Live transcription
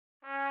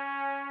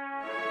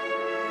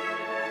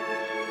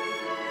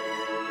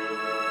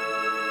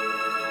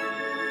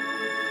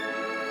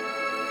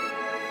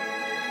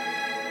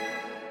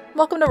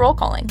Welcome to Roll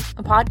Calling,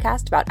 a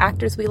podcast about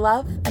actors we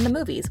love and the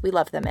movies we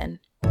love them in.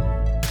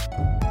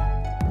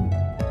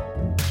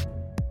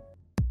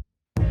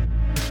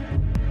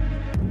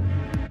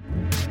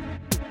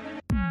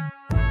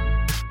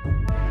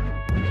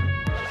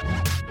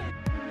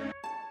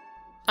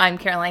 I'm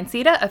Caroline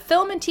Sita, a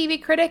film and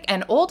TV critic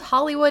and old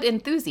Hollywood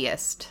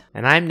enthusiast.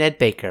 And I'm Ned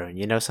Baker, and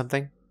you know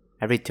something?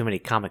 I read too many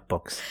comic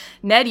books.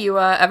 Ned, you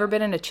ever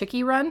been in a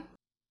Chickie run?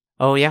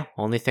 Oh yeah,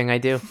 only thing I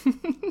do.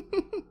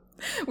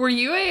 Were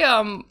you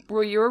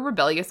a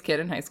rebellious kid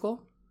in high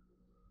school?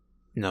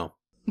 No.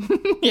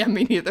 Yeah,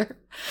 me neither.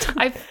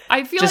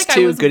 I feel just like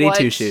I was goody what,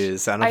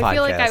 two-shoes on a podcast. I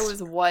feel like I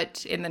was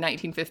what in the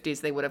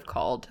 1950s they would have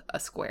called a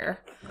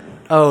square.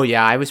 Oh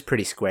yeah, I was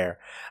pretty square.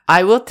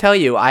 I will tell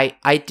you,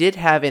 I did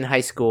have in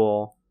high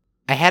school,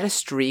 I had a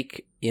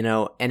streak,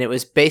 and it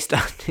was based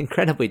on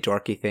incredibly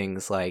dorky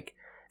things like,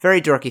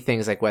 very dorky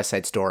things like West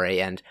Side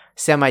Story and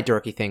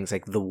semi-dorky things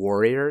like The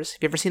Warriors.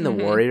 Have you ever seen The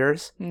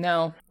Warriors?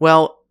 No.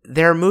 Well,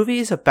 there are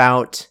movies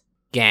about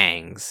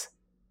gangs,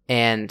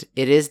 and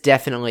it is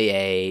definitely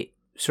a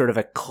sort of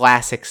a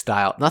classic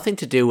style. Nothing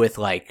to do with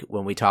like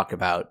when we talk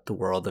about the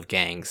world of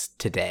gangs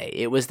today.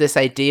 It was this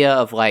idea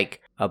of like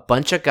a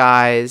bunch of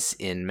guys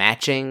in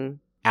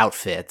matching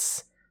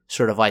outfits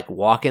sort of like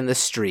walking the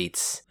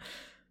streets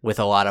with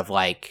a lot of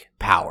like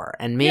power.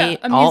 And a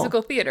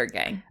musical theater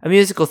gang. A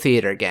musical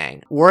theater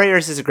gang.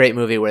 Warriors is a great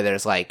movie where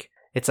there's like,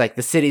 it's like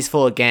the city's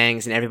full of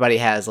gangs and everybody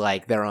has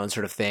like their own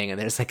sort of thing. And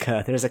there's like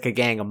a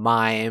gang of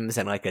mimes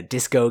and like a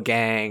disco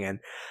gang and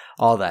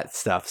all that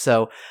stuff.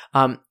 So,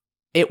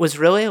 it was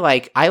really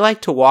like, I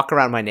like to walk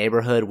around my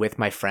neighborhood with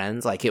my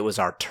friends like it was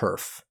our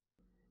turf.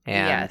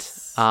 And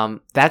yes.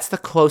 That's the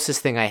closest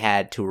thing I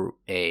had to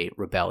a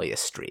rebellious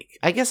streak.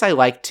 I guess I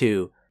like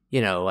to,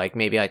 like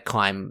maybe like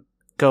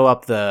go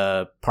up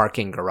the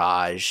parking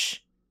garage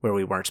where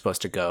we weren't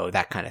supposed to go,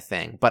 that kind of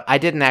thing. But I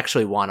didn't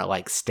actually want to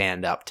like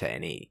stand up to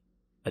any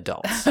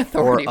adults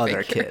or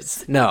other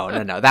kids.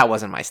 No, that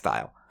wasn't my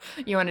style.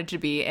 You wanted to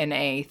be in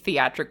a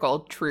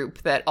theatrical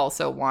troupe that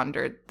also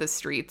wandered the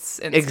streets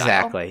in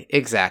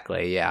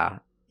Exactly, yeah.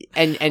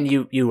 And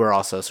you were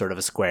also sort of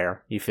a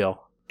square, you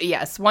feel?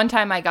 Yes. One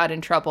time I got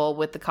in trouble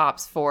with the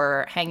cops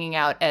for hanging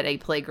out at a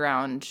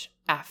playground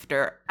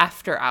after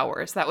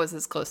hours. That was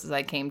as close as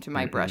I came to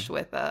my brush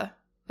with a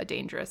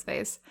dangerous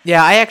phase.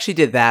 Yeah, I actually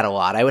did that a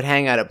lot. I would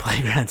hang out at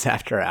playgrounds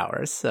after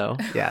hours. So,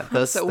 yeah.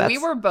 We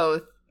were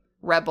both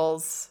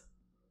rebels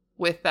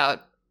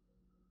without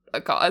a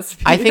cause.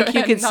 I think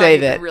you could say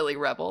that really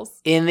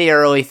rebels. In the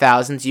early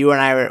thousands, you and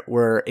I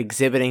were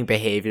exhibiting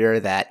behavior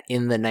that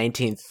in the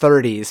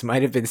 1930s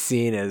might have been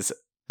seen as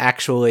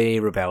actually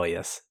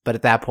rebellious, but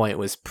at that point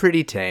was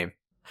pretty tame.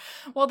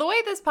 Well, the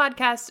way this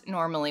podcast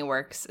normally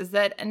works is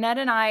that Ned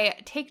and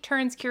I take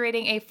turns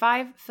curating a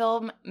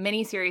 5-film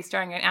miniseries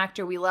starring an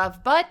actor we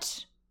love,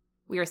 but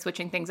we are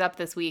switching things up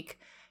this week.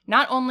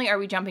 Not only are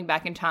we jumping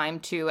back in time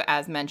to,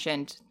 as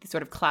mentioned, the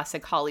sort of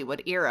classic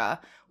Hollywood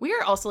era, we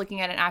are also looking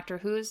at an actor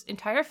whose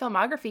entire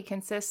filmography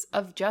consists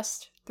of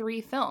just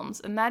 3 films,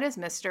 and that is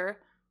Mr.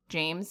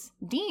 James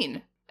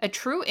Dean. A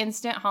true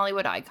instant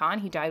Hollywood icon.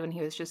 He died when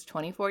he was just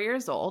 24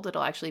 years old.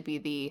 It'll actually be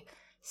the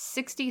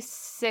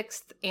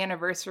 66th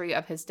anniversary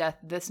of his death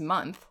this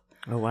month.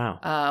 Oh,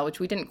 wow. Which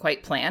we didn't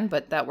quite plan,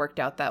 but that worked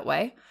out that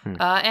way.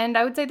 And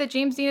I would say that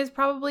James Dean is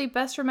probably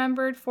best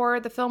remembered for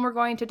the film we're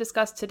going to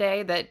discuss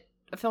today,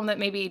 a film that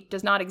maybe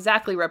does not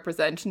exactly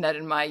represent Ned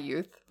and my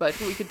youth, but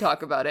we could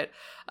talk about it.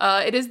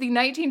 It is the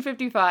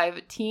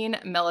 1955 teen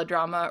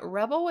melodrama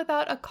Rebel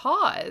Without a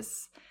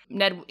Cause.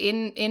 Ned,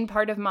 in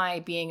part of my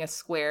being a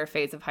square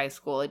phase of high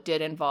school, it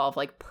did involve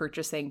like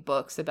purchasing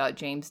books about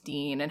James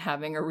Dean and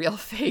having a real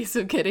phase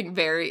of getting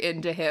very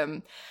into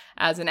him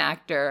as an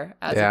actor,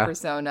 as a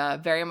persona,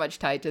 very much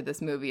tied to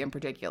this movie in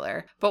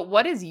particular. But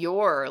what is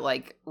your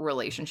like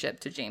relationship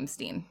to James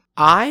Dean?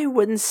 I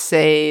wouldn't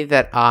say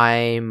that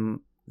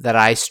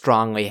I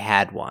strongly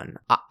had one.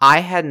 I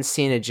hadn't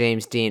seen a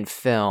James Dean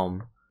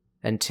film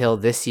until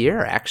this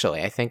year,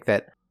 actually. I think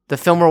that the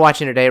film we're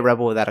watching today,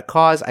 Rebel Without a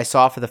Cause, I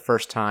saw for the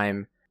first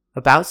time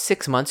about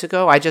 6 months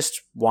ago. I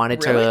just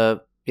wanted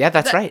to... Yeah,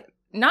 that's right.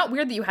 Not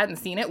weird that you hadn't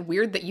seen it.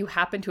 Weird that you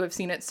happened to have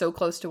seen it so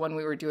close to when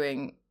we were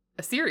doing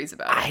a series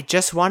about it. I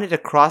just wanted to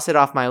cross it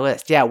off my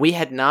list. Yeah, we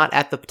had not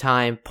at the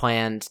time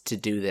planned to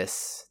do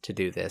this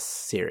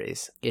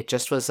series. It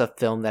just was a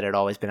film that had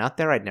always been out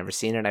there. I'd never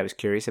seen it. I was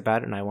curious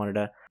about it, and I wanted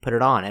to put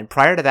it on. And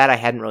prior to that, I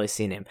hadn't really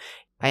seen him.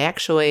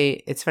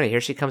 It's funny, here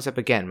she comes up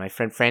again. My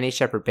friend Franny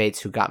Shepard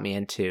Bates, who got me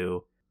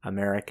into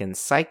American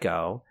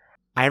Psycho,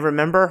 I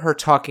remember her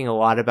talking a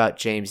lot about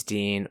James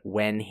Dean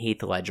when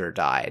Heath Ledger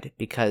died,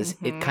 because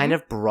it kind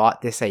of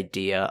brought this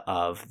idea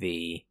of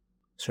the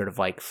sort of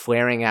like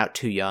flaring out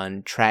too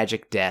young,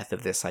 tragic death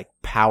of this like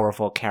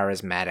powerful,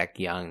 charismatic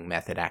young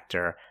method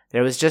actor.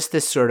 There was just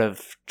this sort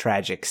of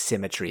tragic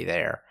symmetry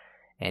there,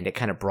 and it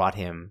kind of brought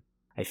him,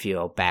 I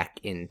feel, back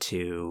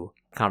into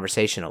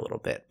conversation a little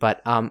bit.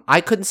 But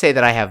I couldn't say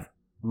that I have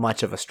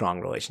much of a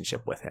strong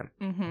relationship with him.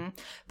 Mm-hmm.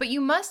 But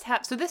you must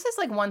have, so this is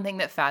like one thing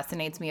that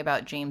fascinates me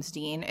about James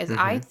Dean is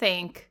I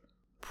think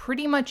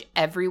pretty much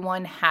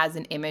everyone has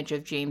an image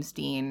of James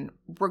Dean,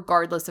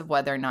 regardless of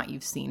whether or not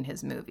you've seen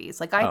his movies.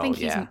 Like, I think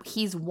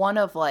he's one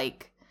of,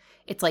 like,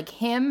 it's like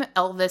him,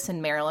 Elvis,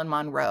 and Marilyn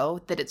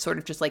Monroe that it's sort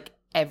of just like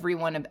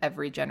everyone of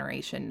every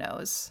generation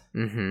knows.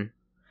 Mm-hmm.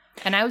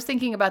 And I was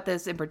thinking about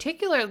this in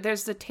particular.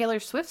 There's the Taylor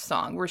Swift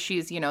song where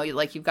she's,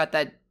 like, you've got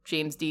that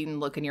James Dean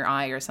look in your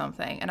eye or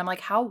something. And I'm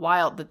like, how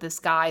wild that this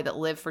guy that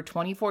lived for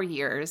 24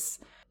 years,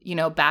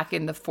 back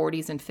in the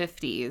 40s and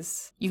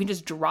 50s, you can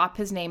just drop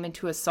his name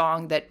into a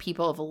song that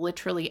people of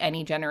literally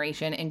any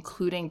generation,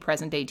 including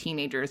present day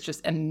teenagers,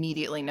 just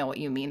immediately know what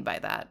you mean by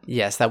that.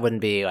 Yes, that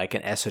wouldn't be like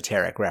an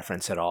esoteric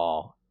reference at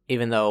all.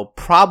 Even though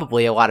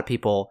probably a lot of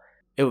people,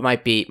 it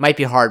might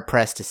be hard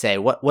pressed to say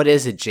what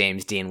is a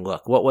James Dean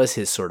look? What was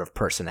his sort of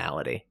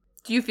personality?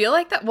 Do you feel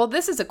like that? Well,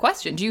 this is a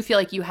question. Do you feel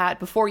like you had,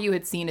 before you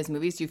had seen his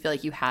movies, do you feel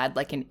like you had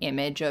like an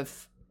image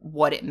of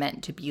what it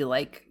meant to be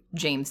like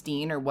James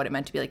Dean, or what it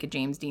meant to be like a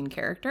James Dean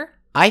character?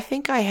 I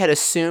think I had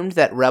assumed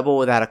that Rebel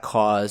Without a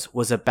Cause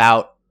was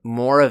about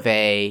more of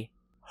a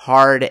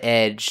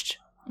hard-edged,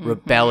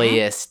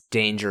 rebellious,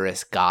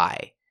 dangerous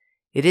guy.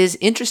 It is,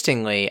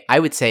 interestingly, I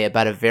would say,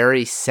 about a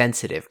very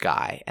sensitive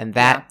guy, and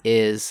that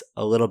is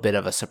a little bit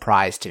of a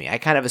surprise to me. I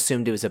kind of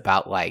assumed it was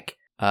about, like,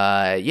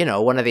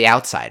 one of the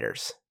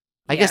outsiders.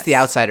 I guess the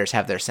outsiders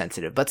have their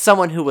sensitive, but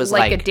someone who was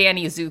like a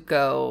Danny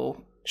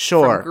Zuko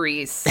from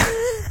Greece.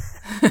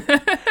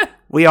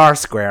 We are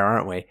square,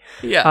 aren't we?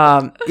 Yeah.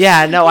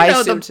 I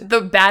assumed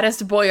the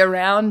baddest boy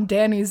around,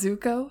 Danny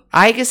Zuko.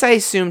 I guess I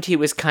assumed he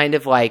was kind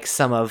of like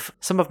some of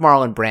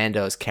Marlon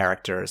Brando's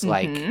characters.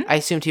 Like, I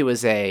assumed he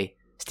was a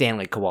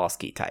Stanley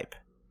Kowalski type.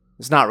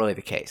 It's not really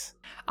the case.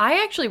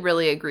 I actually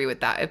really agree with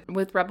that.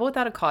 With Rebel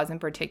Without a Cause in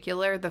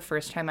particular, the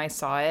first time I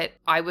saw it,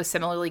 I was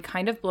similarly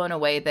kind of blown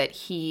away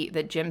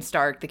that Jim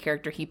Stark, the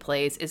character he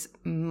plays, is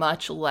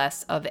much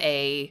less of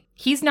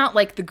he's not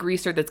like the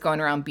greaser that's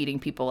going around beating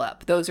people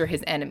up. Those are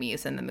his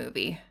enemies in the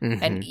movie.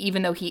 Mm-hmm. And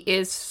even though he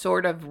is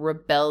sort of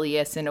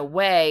rebellious in a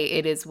way,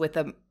 it's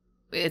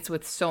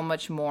with so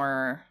much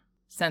more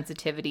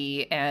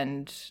sensitivity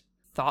and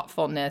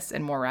thoughtfulness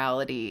and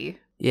morality.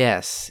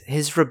 Yes,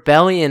 his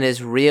rebellion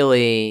is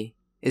really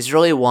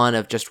one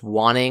of just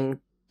wanting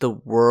the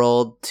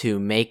world to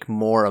make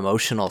more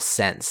emotional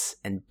sense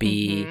and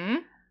be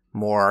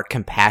more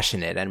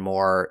compassionate and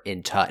more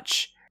in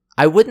touch.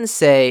 I wouldn't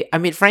say,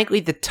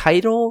 frankly, the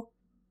title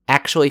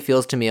actually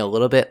feels to me a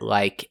little bit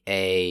like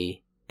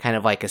a kind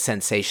of like a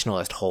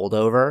sensationalist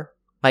holdover.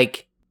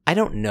 Like, I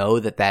don't know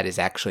that is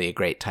actually a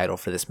great title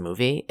for this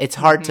movie. It's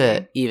hard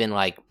to even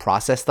like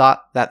process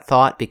that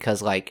thought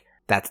because like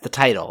that's the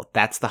title.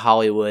 That's the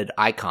Hollywood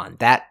icon.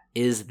 That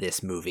is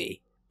this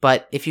movie.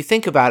 But if you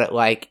think about it,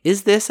 like,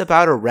 is this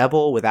about a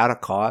rebel without a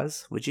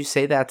cause? Would you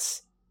say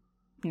that's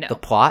the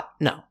plot?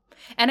 No.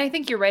 And I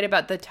think you're right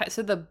about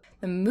so the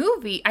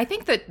movie, I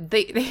think that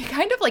they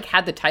kind of like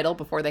had the title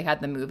before they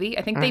had the movie.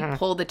 I think they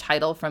pulled the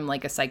title from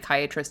like a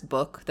psychiatrist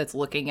book that's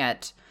looking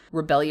at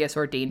rebellious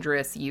or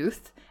dangerous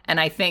youth. And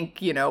I think,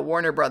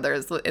 Warner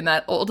Brothers in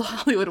that old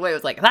Hollywood way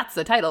was like, that's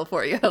the title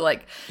for you.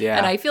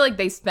 And I feel like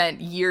they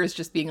spent years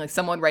just being like,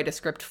 someone write a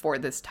script for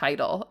this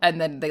title.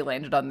 And then they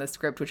landed on this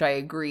script, which I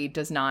agree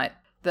does not,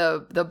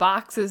 the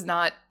box is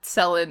not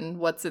selling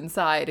what's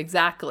inside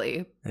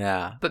exactly.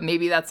 Yeah. But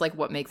maybe that's like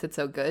what makes it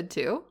so good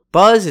too.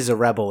 Buzz is a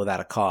rebel without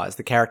a cause.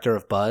 The character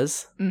of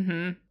Buzz.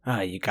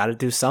 Mm-hmm. You got to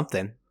do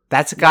something.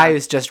 That's a guy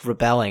who's just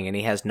rebelling and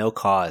he has no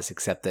cause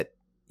except that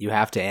you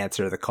have to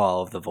answer the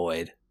call of the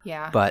void.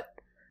 Yeah. But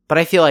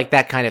I feel like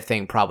that kind of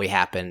thing probably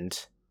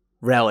happened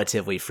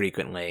relatively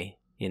frequently.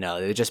 It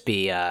would just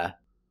be,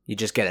 you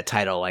just get a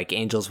title like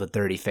Angels with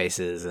Dirty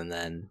Faces, and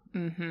then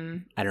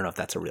I don't know if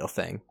that's a real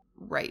thing.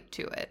 Right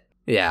to it.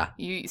 Yeah.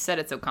 You said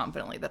it so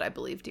confidently that I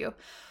believed you.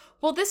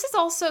 Well, this is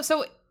also,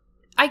 so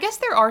I guess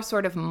there are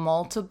sort of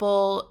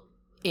multiple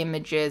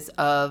images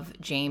of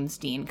James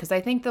Dean, because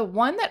I think the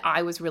one that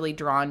I was really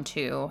drawn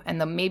to,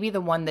 and maybe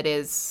the one that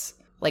is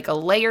like a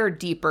layer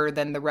deeper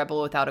than the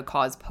Rebel Without a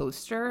Cause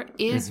poster,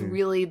 is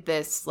really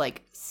this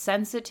like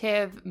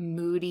sensitive,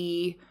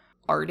 moody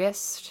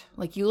artist.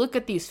 Like, you look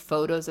at these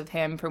photos of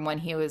him from when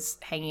he was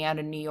hanging out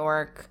in New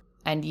York,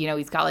 and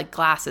he's got like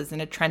glasses and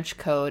a trench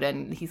coat,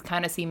 and he's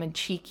kind of seeming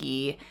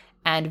cheeky,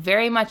 and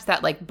very much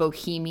that like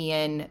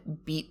bohemian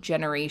Beat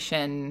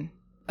Generation,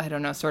 I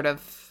don't know, sort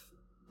of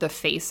the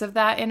face of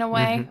that in a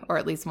way, or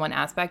at least one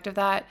aspect of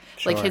that.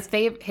 Sure. Like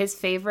his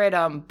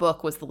favorite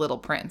book was The Little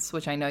Prince,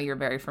 which I know you're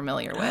very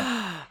familiar with.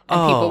 And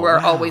people were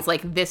always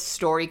like, this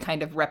story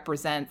kind of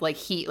represents like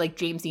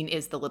James Dean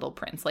is the Little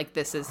Prince. Like,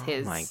 this is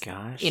his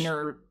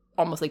inner,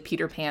 almost like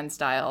Peter Pan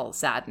style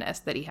sadness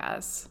that he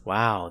has.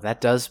 Wow,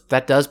 that does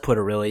put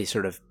a really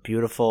sort of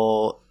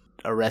beautiful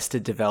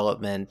Arrested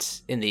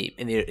Development in the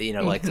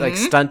like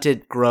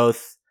stunted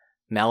growth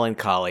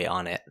melancholy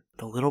on it.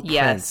 The Little Prince.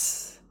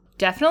 Yes.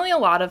 Definitely a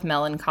lot of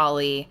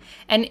melancholy.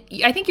 And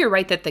I think you're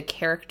right that the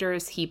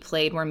characters he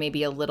played were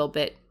maybe a little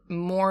bit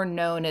more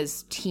known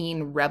as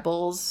teen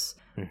rebels.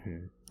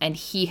 And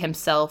he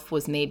himself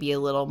was maybe a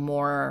little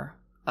more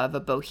of a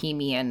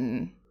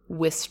bohemian,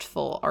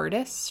 wistful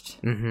artist.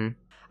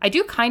 I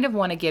do kind of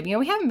want to give,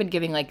 we haven't been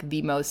giving like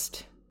the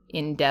most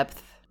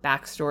in-depth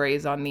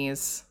backstories on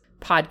these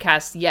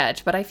podcasts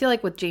yet, but I feel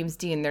like with James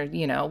Dean, there,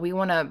 we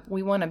want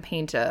to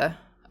paint a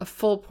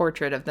full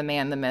portrait of the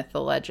man, the myth,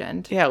 the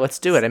legend. Yeah, let's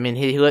do it. I mean,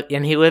 he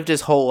lived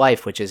his whole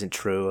life, which isn't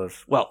true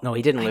of. Well, no,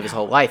 he didn't live his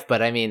whole life,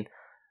 but I mean,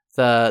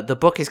 the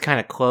book is kind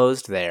of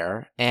closed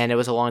there, and it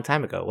was a long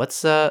time ago.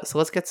 Let's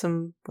get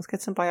some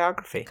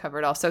biography. Cover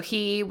it all. So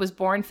he was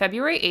born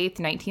February 8th,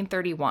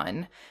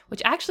 1931,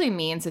 which actually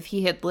means if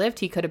he had lived,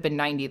 he could have been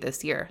 90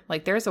 this year.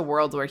 Like, there's a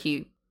world where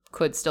he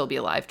could still be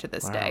alive to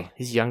this day.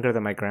 He's younger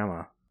than my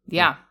grandma.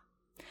 Yeah.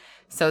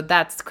 So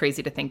that's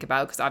crazy to think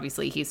about because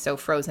obviously he's so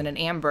frozen in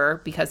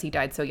amber because he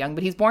died so young.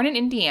 But he's born in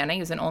Indiana. He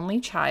was an only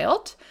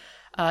child.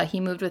 He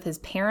moved with his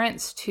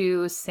parents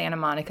to Santa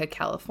Monica,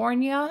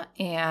 California,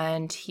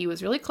 and he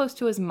was really close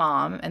to his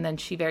mom. And then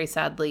she very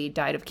sadly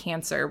died of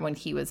cancer when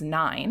he was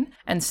 9.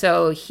 And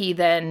so he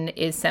then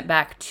is sent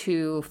back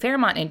to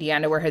Fairmont,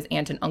 Indiana, where his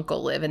aunt and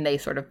uncle live, and they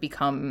sort of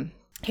become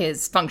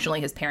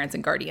functionally his parents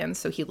and guardians.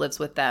 So he lives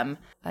with them.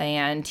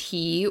 And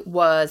he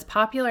was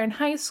popular in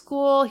high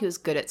school. He was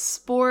good at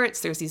sports.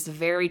 There's these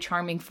very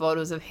charming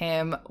photos of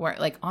him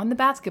like on the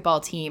basketball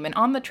team and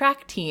on the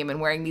track team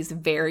and wearing these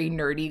very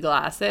nerdy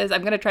glasses.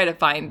 I'm going to try to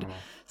find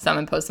some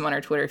and post them on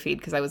our Twitter feed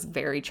because I was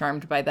very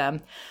charmed by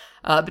them.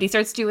 But he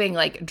starts doing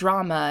like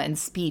drama and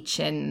speech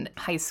in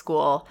high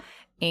school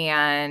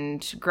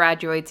and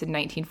graduates in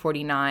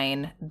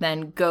 1949,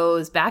 then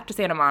goes back to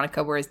Santa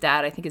Monica where his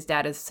dad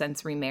has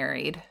since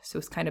remarried. So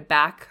he's kind of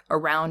back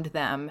around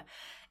them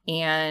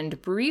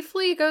and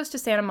briefly goes to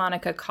Santa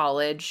Monica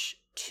College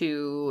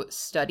to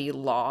study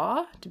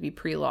law, to be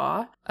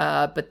pre-law,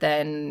 but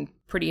then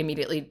pretty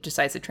immediately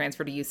decides to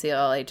transfer to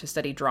UCLA to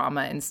study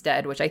drama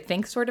instead, which I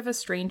think sort of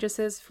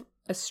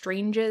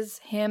estranges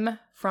him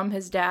from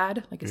his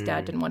dad. Like his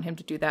dad didn't want him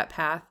to do that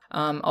path.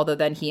 Although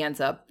then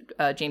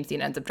James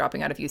Dean ends up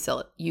dropping out of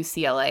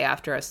UCLA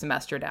after a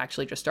semester to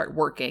actually just start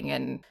working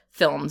in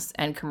films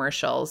and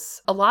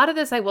commercials. A lot of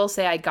this, I will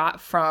say, I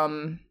got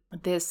from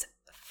this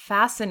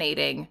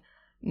fascinating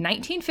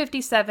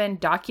 1957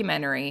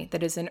 documentary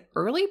that is an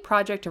early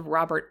project of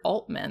Robert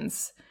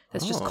Altman's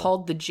that's just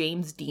called The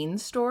James Dean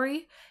Story.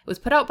 It was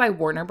put out by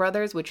Warner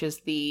Brothers, which is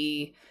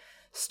the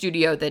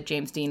studio that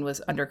James Dean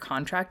was under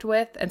contract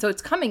with. And so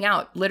it's coming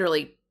out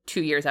literally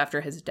 2 years after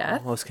his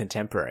death. Almost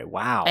contemporary.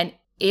 Wow. And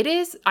it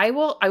is, I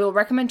will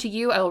recommend to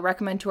you, I will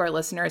recommend to our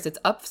listeners, it's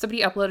up,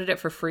 somebody uploaded it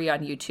for free on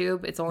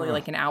YouTube. It's only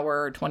like an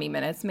hour or 20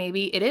 minutes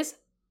maybe. It is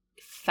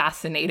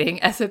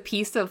fascinating as a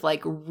piece of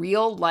like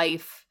real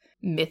life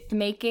myth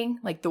making.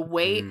 Like the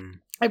way,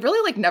 I've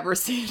really like never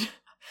seen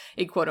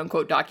a quote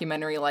unquote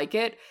documentary like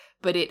it,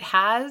 but it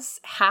has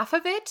half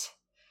of it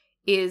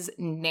is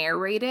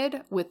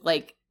narrated with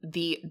like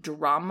the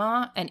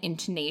drama and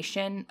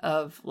intonation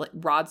of like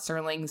Rod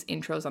Serling's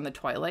intros on The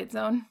Twilight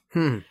Zone.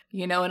 And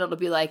it'll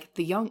be like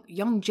the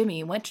young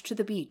Jimmy went to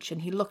the beach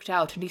and he looked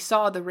out and he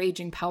saw the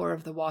raging power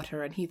of the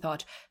water and he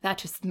thought,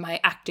 that is my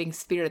acting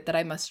spirit that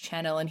I must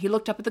channel. And he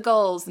looked up at the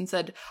gulls and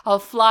said, I'll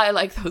fly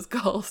like those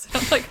gulls.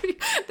 And I'm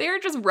like, they're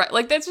just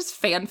like, that's just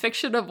fan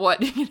fiction of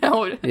what,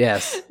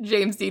 yes,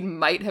 James Dean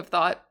might have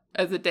thought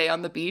as a day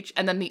on the beach.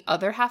 And then the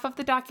other half of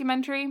the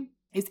documentary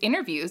is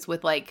interviews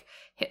with like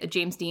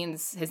James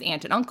Dean's, his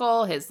aunt and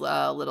uncle, his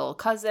little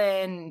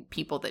cousin,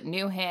 people that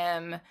knew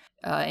him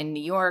in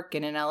New York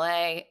and in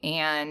LA.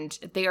 And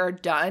they are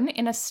done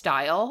in a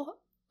style,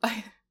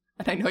 and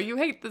I know you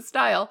hate the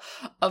style,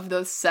 of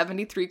those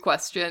 73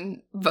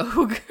 question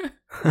Vogue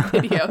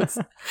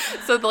videos.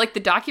 So the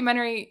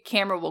documentary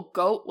camera will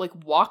go like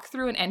walk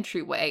through an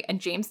entryway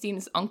and James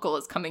Dean's uncle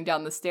is coming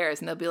down the stairs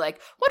and they'll be like,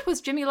 what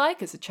was Jimmy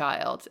like as a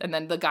child? And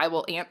then the guy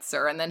will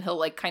answer and then he'll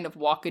like kind of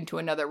walk into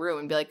another room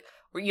and be like,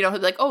 he'll be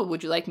like, oh,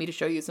 would you like me to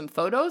show you some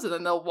photos? And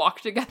then they'll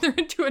walk together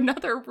into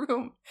another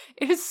room.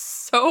 It is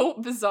so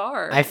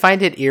bizarre. I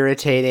find it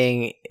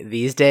irritating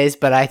these days,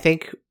 but I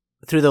think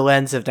through the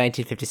lens of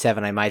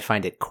 1957, I might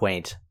find it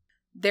quaint.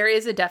 There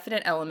is a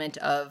definite element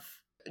of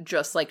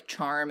just like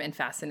charm and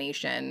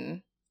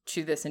fascination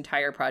to this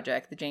entire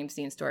project. The James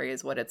Dean Story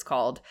is what it's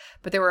called.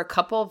 But there were a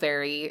couple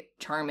very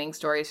charming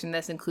stories from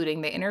this,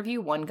 including they interview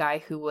one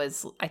guy who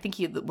was, I think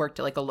he worked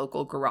at like a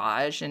local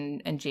garage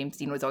and James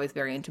Dean was always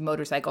very into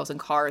motorcycles and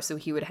cars, so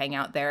he would hang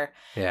out there.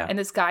 Yeah. And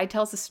this guy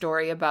tells a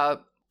story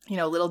about,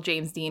 little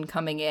James Dean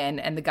coming in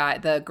and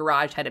the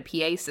garage had a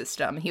PA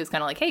system. He was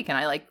kind of like, hey, can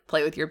I like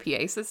play with your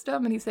PA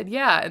system? And he said,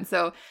 yeah. And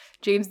so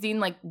James Dean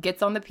like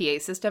gets on the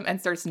PA system and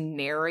starts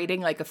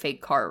narrating like a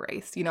fake car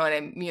race. You know what I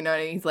mean?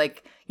 And he's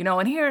like,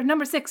 and here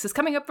number 6 is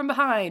coming up from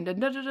behind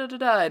and da da da da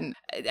da. And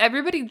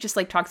everybody just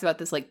like talks about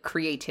this like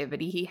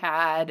creativity he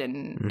had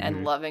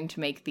and loving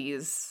to make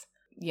these,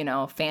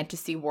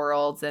 fantasy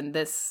worlds. And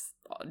this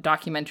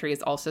documentary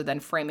is also then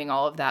framing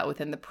all of that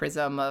within the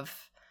prism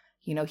of,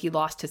 he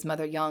lost his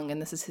mother young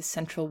and this is his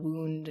central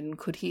wound and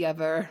could he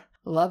ever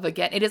love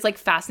again? It is like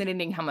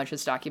fascinating how much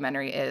this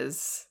documentary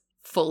is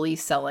fully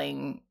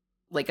selling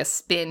like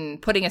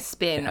putting a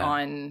spin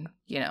on,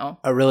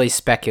 a really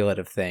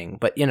speculative thing.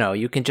 But,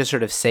 you can just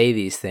sort of say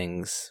these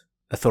things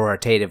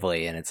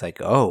authoritatively, and it's like,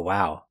 oh,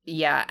 wow.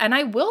 Yeah, and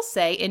I will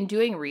say, in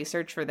doing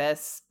research for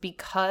this,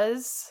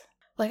 because,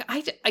 like,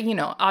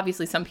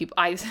 obviously some people,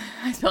 I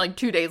spent like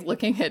 2 days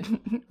looking at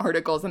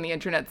articles on the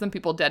internet. Some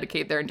people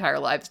dedicate their entire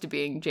lives to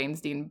being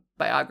James Dean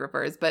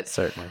biographers, but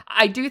Certainly.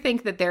 I do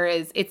think that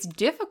it's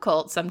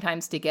difficult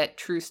sometimes to get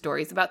true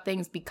stories about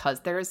things because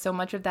there is so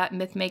much of that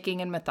myth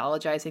making and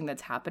mythologizing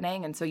that's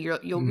happening. And so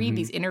you'll read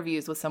these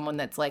interviews with someone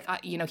that's like,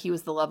 he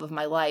was the love of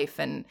my life.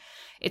 And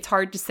it's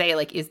hard to say,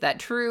 like, is that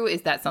true?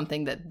 Is that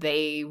something that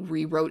they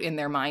rewrote in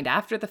their mind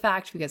after the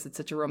fact because it's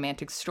such a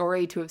romantic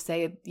story to have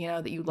said,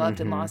 that you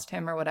loved and lost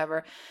him or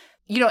whatever?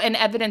 And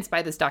evidenced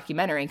by this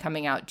documentary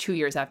coming out 2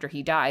 years after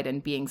he died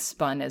and being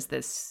spun as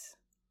this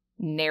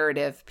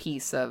narrative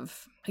piece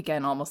of,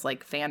 again, almost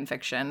like fan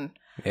fiction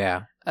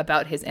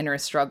about his inner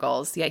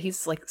struggles. Yeah,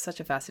 he's like such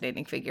a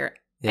fascinating figure.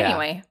 Yeah.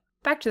 Anyway,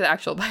 back to the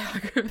actual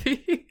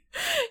biography.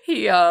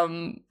 He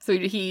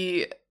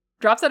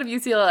drops out of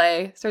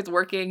UCLA, starts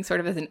working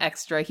sort of as an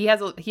extra. He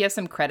has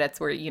some credits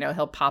where,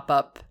 he'll pop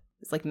up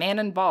as like man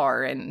in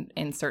bar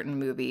in certain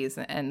movies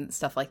and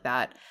stuff like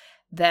that.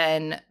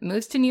 Then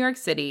moves to New York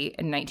City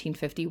in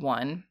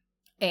 1951.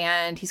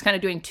 And he's kind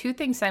of doing two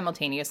things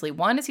simultaneously.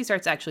 One is he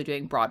starts actually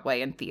doing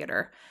Broadway and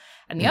theater.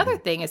 And the other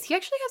thing is he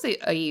actually has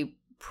a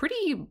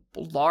pretty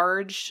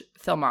large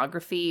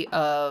filmography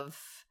of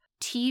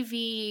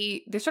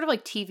TV. They're sort of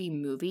like TV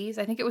movies.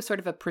 I think it was sort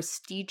of a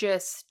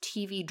prestigious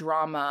TV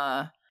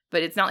drama,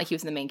 but it's not like he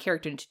was the main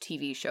character in a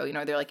TV show.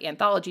 They're like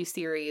anthology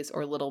series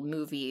or little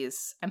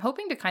movies. I'm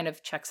hoping to kind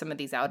of check some of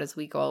these out as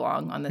we go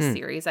along on this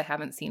series. I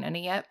haven't seen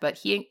any yet, but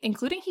he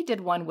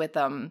did one with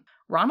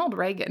Ronald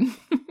Reagan.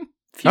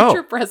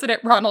 Future President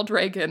Ronald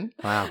Reagan.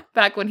 Wow.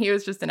 Back when he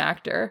was just an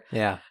actor.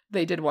 Yeah.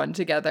 They did one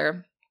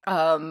together.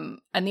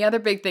 And the other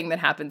big thing that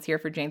happens here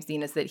for James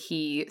Dean is that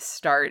he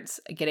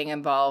starts getting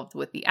involved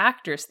with the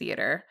Actors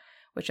Theater,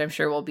 which I'm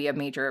sure will be a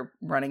major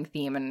running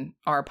theme in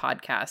our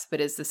podcast,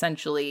 but is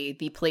essentially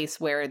the place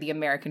where the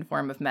American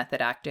form of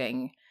method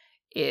acting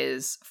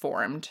is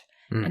formed.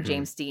 And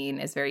James Dean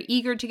is very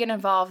eager to get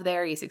involved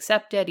there. He's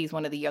accepted. He's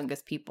one of the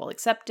youngest people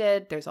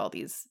accepted. There's all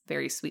these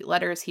very sweet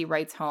letters he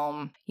writes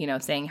home,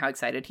 saying how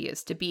excited he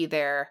is to be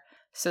there.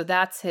 So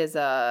that's his,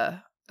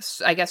 I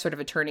guess, sort of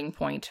a turning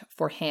point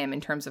for him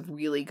in terms of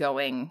really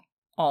going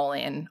all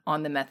in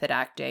on the method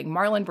acting.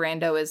 Marlon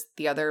Brando is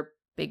the other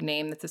big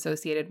name that's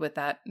associated with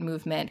that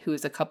movement,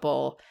 who's a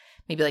couple,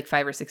 maybe like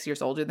 5 or 6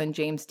 years older than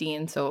James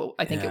Dean. So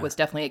I think it was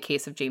definitely a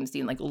case of James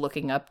Dean like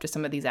looking up to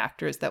some of these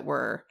actors that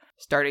were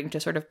starting to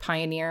sort of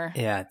pioneer.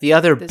 Yeah, the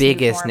other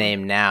biggest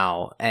name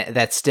now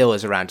that still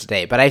is around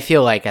today, but I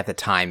feel like at the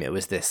time it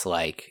was this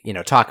like,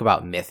 talk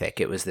about mythic.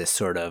 It was this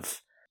sort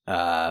of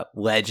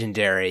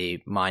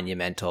legendary,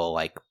 monumental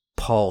like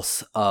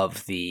pulse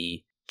of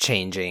the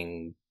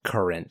changing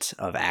current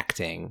of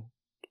acting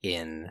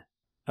in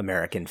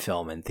American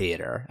film and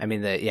theater. I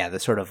mean, the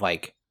sort of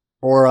like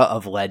aura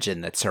of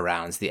legend that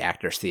surrounds the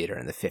Actors Theater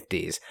in the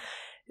 50s,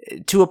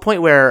 to a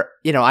point where,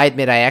 I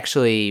admit I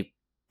actually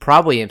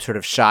probably am sort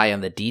of shy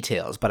on the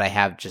details, but I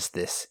have just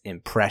this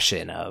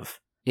impression of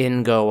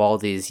in go all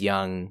these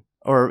young,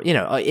 or,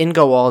 in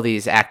go all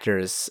these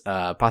actors,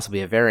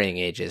 possibly of varying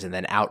ages, and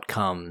then out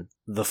come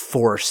the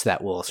force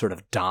that will sort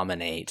of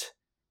dominate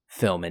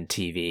film and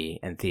TV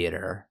and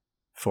theater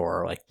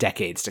for like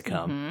decades to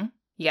come. Mm-hmm.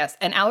 Yes,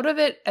 and out of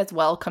it as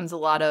well comes a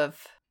lot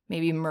of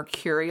maybe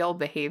mercurial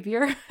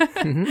behavior.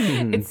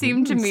 It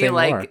seemed to me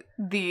like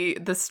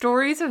the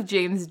stories of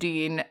James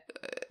Dean,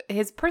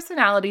 his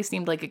personality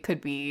seemed like it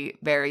could be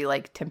very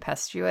like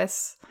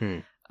tempestuous.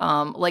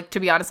 Like, to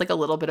be honest, like a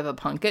little bit of a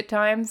punk at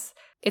times.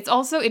 It's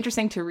also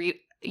interesting to read,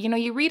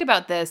 you read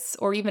about this,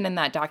 or even in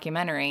that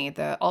documentary,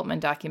 the Altman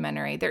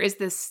documentary, there is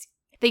this,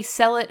 they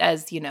sell it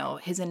as,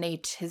 his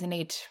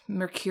innate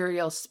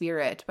mercurial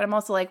spirit. But I'm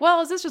also like,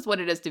 well, is this just what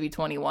it is to be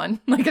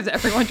 21? Like, is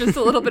everyone just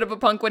a little bit of a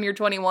punk when you're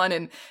 21?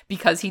 And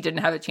because he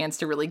didn't have a chance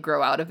to really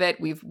grow out of it,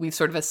 we've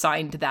sort of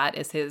assigned that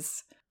as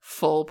his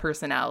full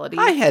personality.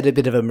 I had a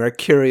bit of a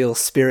mercurial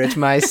spirit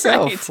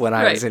myself when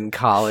I was in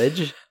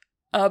college.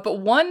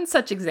 But one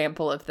such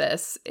example of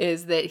this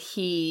is that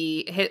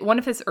one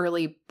of his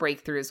early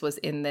breakthroughs was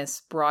in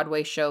this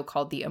Broadway show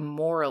called The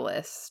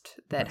Immoralist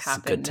that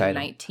happened in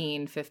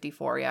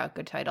 1954. Yeah,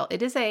 good title.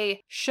 It is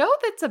a show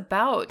that's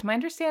about, my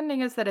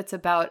understanding is that it's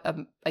about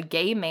a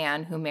gay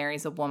man who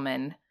marries a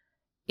woman,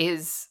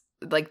 is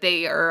like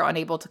they are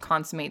unable to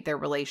consummate their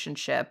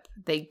relationship.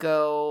 They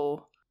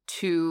go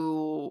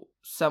to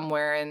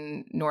somewhere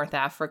in North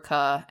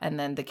Africa, and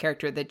then the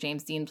character that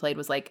James Dean played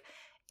was like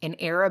an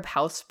Arab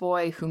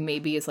houseboy who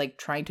maybe is like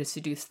trying to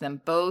seduce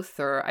them both,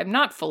 or I'm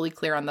not fully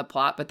clear on the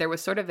plot, but there was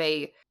sort of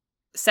a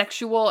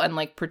sexual and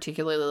like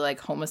particularly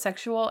like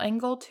homosexual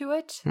angle to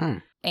it.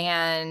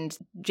 And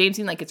James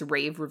Dean like gets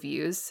rave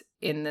reviews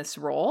in this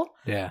role.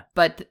 Yeah.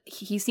 But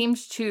he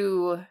seems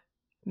to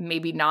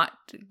maybe not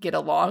get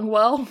along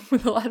well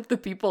with a lot of the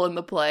people in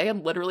the play,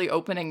 and literally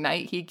opening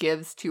night he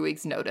gives 2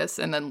 weeks notice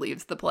and then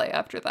leaves the play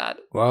after that.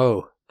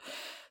 Whoa.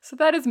 So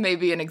that is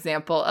maybe an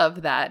example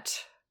of that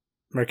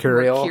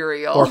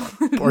mercurial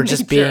or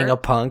just being a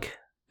punk.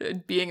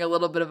 being a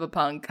little bit of a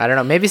punk. I don't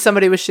know. Maybe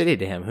somebody was shitty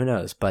to him. Who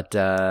knows? But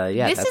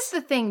this is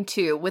the thing,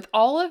 too. With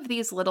all of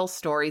these little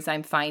stories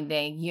I'm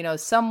finding,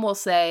 some will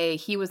say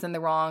he was in the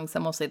wrong.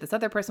 Some will say this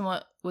other person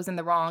was in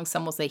the wrong.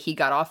 Some will say he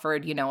got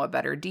offered, a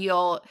better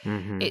deal.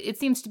 Mm-hmm. It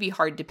seems to be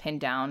hard to pin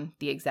down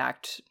the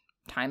exact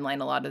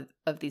timeline, a lot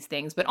of these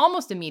things. But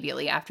almost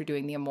immediately after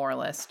doing The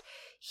Immoralist,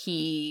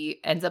 he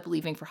ends up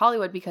leaving for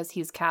Hollywood because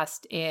he's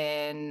cast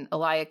in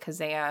Elia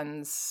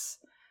Kazan's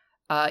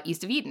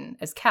East of Eden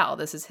as Cal.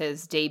 This is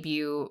his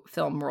debut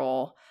film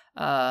role.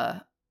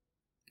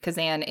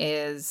 Kazan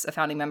is a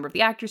founding member of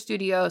the Actors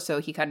Studio, so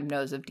he kind of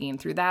knows of Dean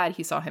through that.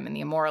 He saw him in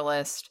The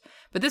Immoralist.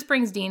 But this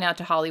brings Dean out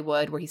to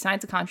Hollywood, where he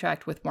signs a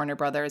contract with Warner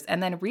Brothers.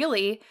 And then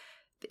really,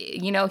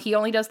 he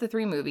only does the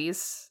 3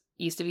 movies.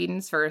 East of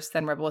Eden's first,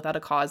 then Rebel Without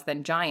a Cause,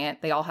 then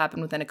Giant. They all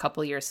happen within a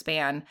couple years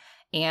span.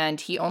 And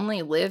he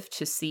only lived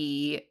to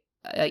see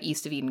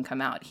East of Eden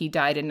come out. He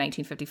died in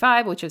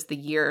 1955, which is the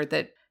year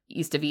that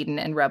East of Eden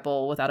and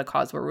Rebel Without a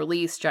Cause were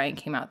released. Giant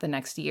came out the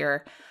next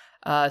year.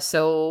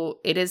 So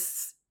it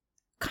is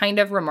kind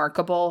of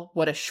remarkable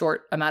what a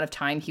short amount of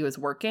time he was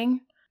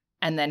working,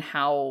 and then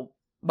how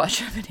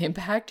much of an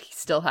impact he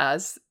still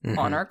has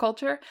on our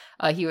culture.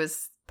 He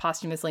was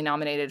posthumously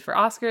nominated for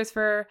Oscars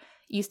for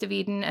East of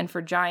Eden and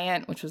for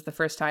Giant, which was the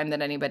first time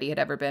that anybody had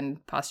ever been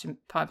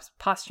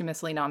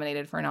posthumously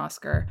nominated for an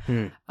Oscar.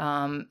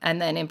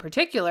 And then in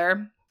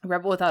particular,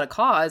 Rebel Without a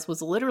Cause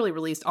was literally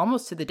released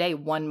almost to the day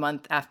 1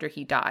 month after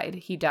he died.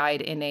 He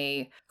died in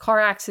a car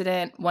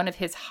accident. One of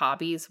his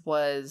hobbies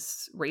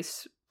was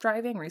race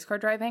car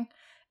driving.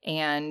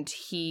 And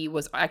he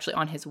was actually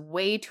on his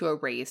way to a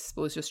race,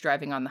 but was just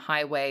driving on the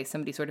highway.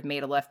 Somebody sort of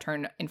made a left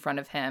turn in front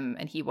of him,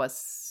 and he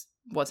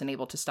wasn't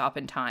able to stop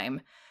in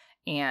time.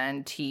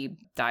 And he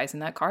dies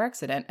in that car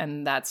accident.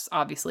 And that's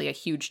obviously a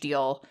huge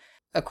deal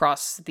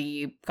across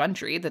the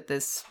country that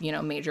this,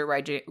 major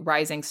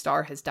rising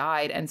star has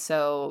died. And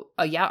so,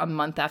 a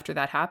month after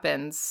that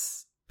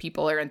happens,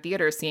 people are in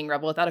theaters seeing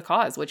Rebel Without a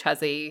Cause, which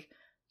has a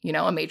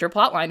major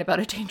plot line about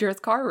a dangerous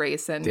car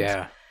race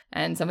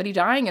and somebody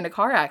dying in a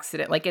car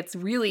accident. Like, it's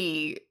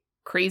really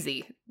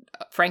crazy,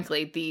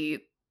 frankly, the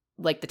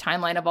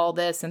timeline of all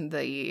this and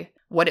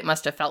what it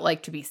must have felt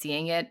like to be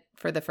seeing it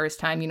for the first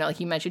time. Like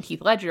you mentioned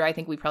Heath Ledger. I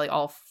think we probably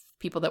all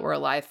people that were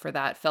alive for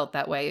that felt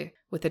that way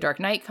with The Dark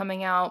Knight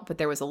coming out, but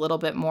there was a little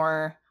bit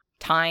more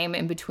time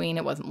in between.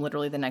 It wasn't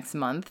literally the next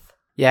month.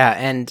 Yeah,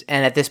 and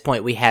at this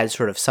point we had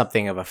sort of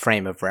something of a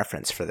frame of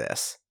reference for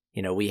this.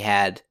 We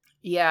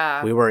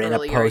were in a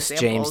post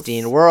James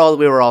Dean world.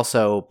 We were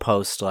also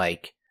post, I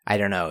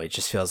don't know, it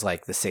just feels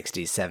like the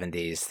 60s,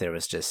 70s. There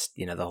was just,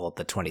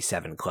 the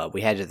 27 Club.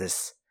 We had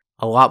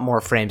a lot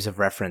more frames of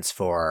reference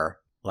for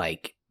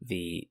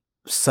the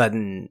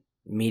sudden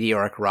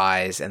meteoric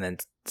rise and then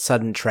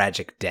sudden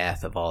tragic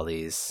death of all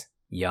these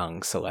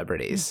young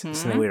celebrities.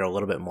 Something we were a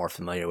little bit more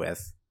familiar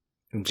with.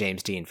 And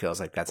James Dean feels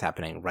like that's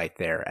happening right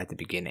there at the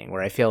beginning,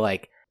 where I feel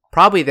like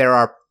probably there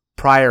are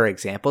prior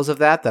examples of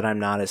that I'm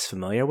not as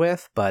familiar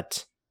with,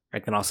 but I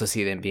can also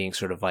see them being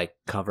sort of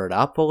covered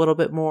up a little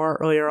bit more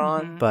earlier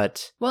on.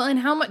 But and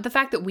how much the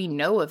fact that we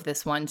know of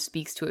this one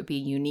speaks to it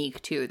being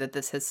unique too, that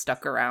this has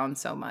stuck around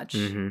so much.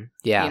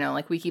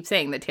 Yeah, we keep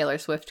saying that Taylor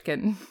Swift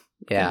can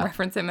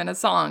reference him in a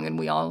song, and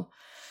we all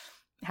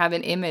have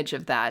an image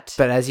of that.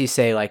 But as you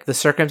say, the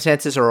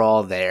circumstances are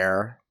all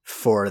there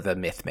for the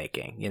myth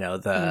making.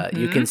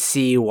 You can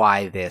see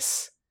why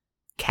this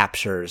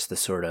captures the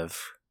sort of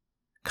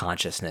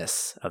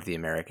consciousness of the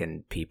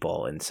American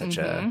people in such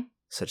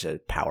a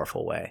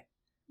powerful way.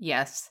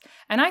 Yes.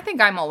 And I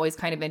think I'm always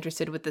kind of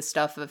interested with the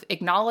stuff of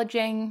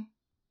acknowledging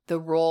the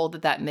role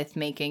that myth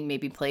making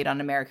maybe played on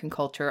American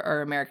culture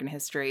or American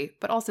history,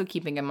 but also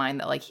keeping in mind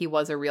that he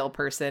was a real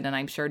person, and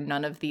I'm sure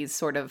none of these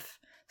sort of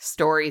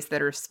stories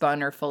that are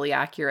spun are fully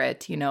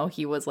accurate.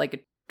 He was a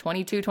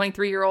 22,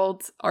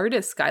 23-year-old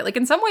artist guy.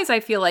 In some ways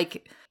I feel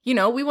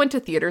we went to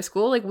theater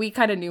school. We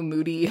kind of knew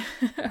moody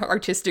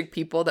artistic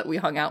people that we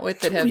hung out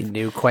with that we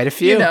knew quite a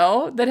few,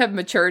 that have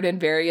matured in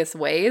various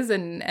ways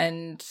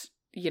and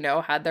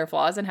had their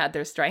flaws and had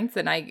their strengths.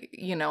 And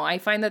I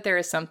find that there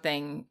is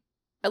something,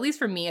 at least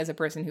for me as a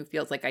person who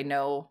feels like I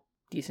know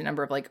a decent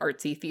number of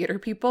artsy theater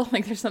people,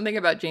 there's something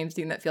about James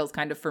Dean that feels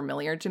kind of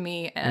familiar to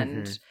me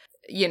and,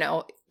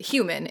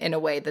 human in a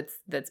way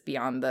that's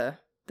beyond the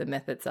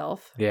myth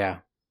itself. Yeah.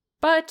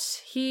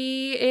 But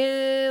he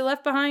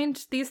left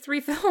behind these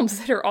 3 films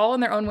that are all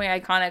in their own way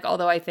iconic,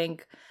 although I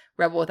think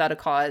Rebel Without a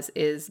Cause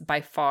is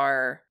by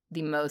far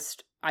the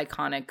most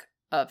iconic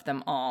of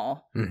them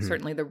all.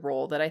 Certainly the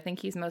role that I think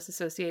he's most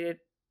associated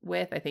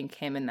with. I think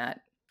him in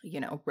that,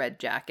 red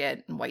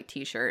jacket and white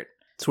t-shirt.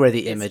 It's where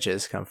the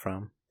images come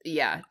from.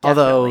 Yeah, definitely.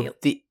 Although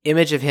the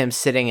image of him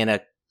sitting in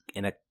a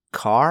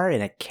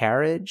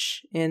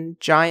carriage in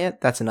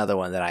Giant, that's another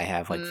one that I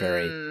have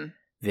very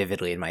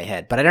vividly in my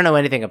head, but I don't know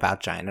anything about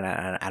Giant, and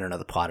I don't know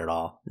the plot at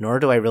all, nor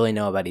do I really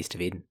know about East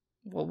of Eden.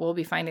 Well, we'll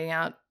be finding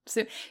out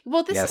soon.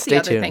 Well, this is the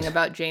other thing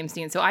about James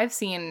Dean. So I've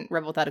seen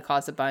Rebel Without a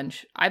Cause a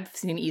bunch. I've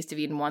seen East of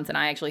Eden once, and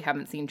I actually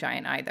haven't seen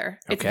Giant either.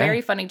 Okay. It's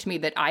very funny to me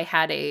that I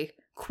had a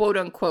quote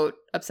unquote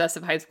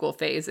obsessive high school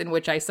phase in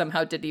which I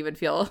somehow didn't even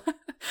feel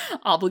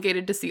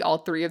obligated to see all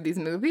 3 of these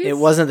movies. It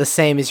wasn't the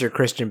same as your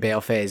Christian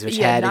Bale phase, which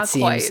had, it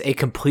seems, quite a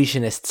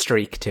completionist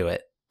streak to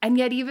it. And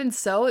yet even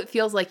so, it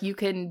feels like you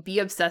can be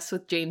obsessed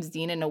with James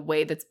Dean in a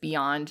way that's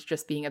beyond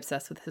just being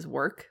obsessed with his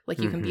work. Like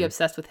you can be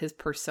obsessed with his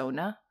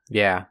persona.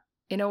 Yeah.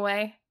 In a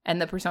way. And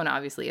the persona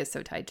obviously is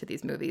so tied to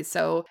these movies.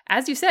 So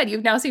as you said,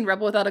 you've now seen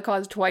Rebel Without a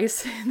Cause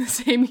twice in the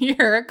same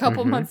year, a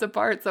couple months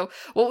apart. So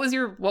what was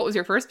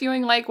your first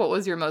viewing like? What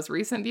was your most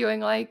recent viewing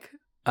like?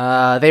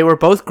 They were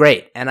both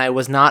great, and I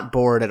was not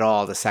bored at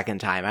all the second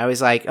time. I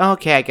was like,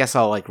 okay, I guess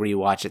I'll like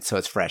rewatch it so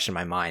it's fresh in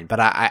my mind. But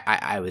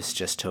I was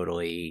just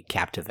totally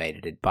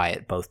captivated by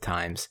it both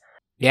times.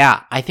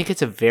 Yeah, I think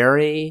it's a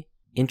very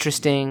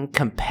interesting,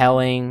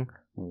 compelling,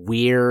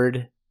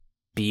 weird,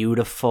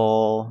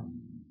 beautiful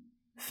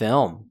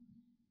film.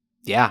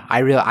 Yeah, I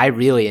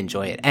really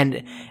enjoy it.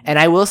 And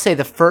I will say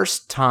the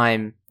first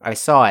time I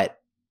saw it,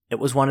 it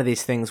was one of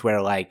these things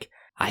where like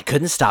I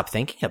couldn't stop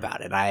thinking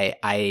about it.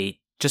 I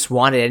just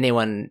wanted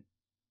anyone,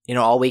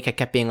 all week I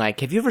kept being like,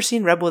 have you ever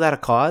seen Rebel Without a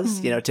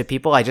Cause? To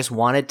people, I just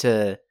wanted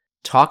to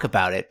talk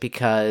about it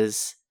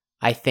because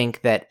I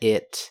think that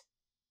it,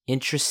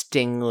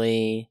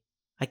 interestingly,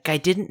 like I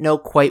didn't know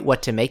quite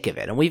what to make of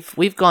it. And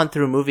we've gone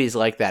through movies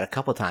like that a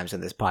couple times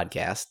in this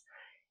podcast.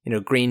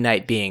 Green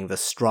Knight being the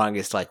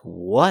strongest, like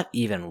what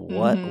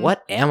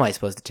am I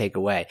supposed to take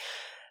away?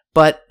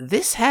 But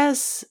this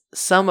has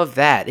some of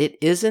that.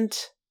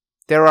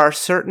 There are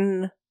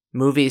certain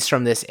movies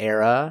from this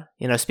era,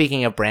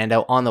 speaking of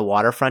Brando, On the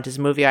Waterfront is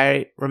a movie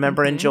I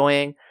remember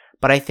enjoying,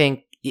 but I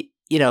think,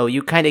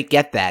 you kind of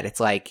get that.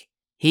 It's like,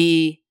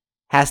 he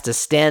has to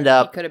stand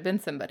up. He could have been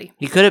somebody.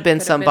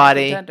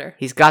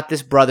 He's got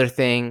this brother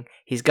thing.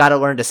 He's got to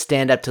learn to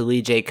stand up to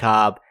Lee J.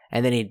 Cobb,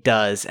 and then he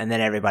does, and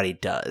then everybody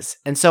does.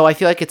 And so I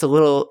feel like it's a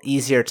little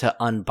easier to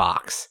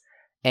unbox.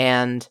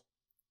 And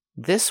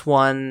this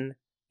one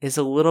is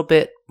a little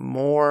bit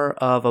more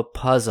of a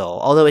puzzle,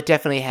 although it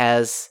definitely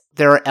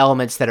there are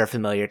elements that are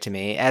familiar to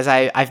me. As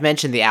I've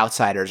mentioned The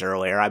Outsiders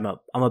earlier, I'm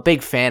a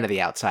big fan of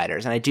The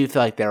Outsiders, and I do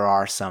feel like there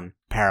are some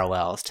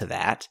parallels to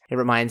that. It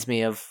reminds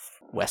me of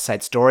West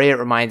Side Story. It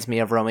reminds me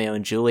of Romeo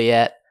and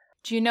Juliet.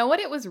 Do you know what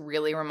it was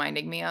really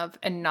reminding me of?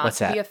 And not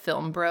to be a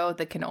film bro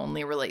that can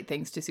only relate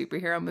things to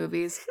superhero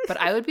movies, but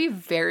I would be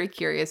very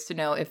curious to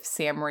know if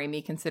Sam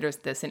Raimi considers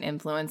this an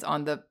influence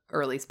on the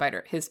early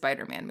his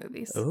Spider-Man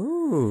movies.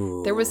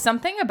 Ooh. There was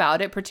something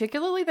about it,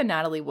 particularly the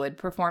Natalie Wood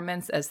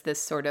performance as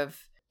this sort of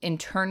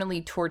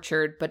internally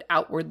tortured but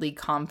outwardly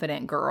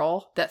confident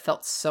girl that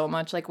felt so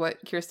much like what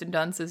Kirsten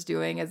Dunst is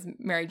doing as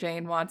Mary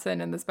Jane Watson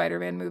in the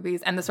Spider-Man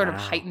movies, and the sort of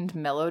heightened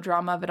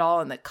melodrama of it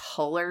all and the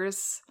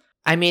colors.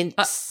 I mean,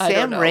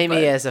 Sam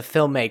Raimi as a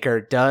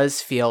filmmaker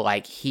does feel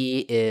like he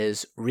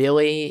is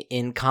really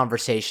in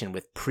conversation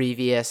with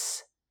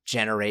previous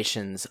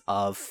generations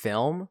of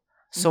film.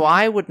 So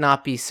I would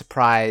not be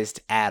surprised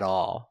at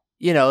all.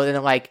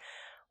 And like,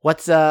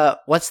 what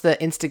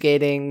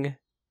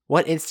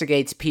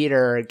instigates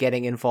Peter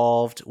getting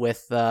involved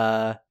with,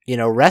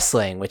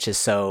 wrestling, which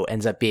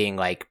ends up being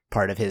like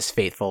part of his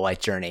fateful life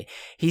journey.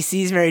 He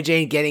sees Mary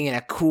Jane getting in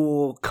a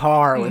cool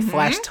car with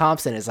Flash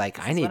Thompson, is like,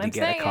 I need to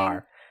get a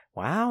car.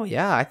 Wow,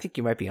 yeah, I think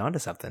you might be onto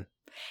something.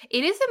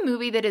 It is a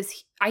movie that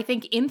is, I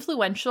think,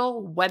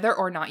 influential whether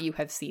or not you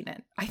have seen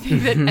it. I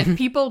think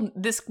that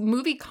this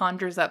movie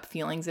conjures up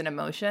feelings and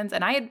emotions,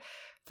 and I had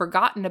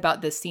forgotten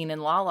about this scene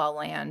in La La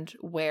Land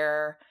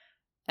where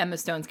Emma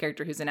Stone's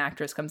character, who's an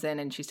actress, comes in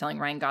and she's telling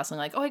Ryan Gosling,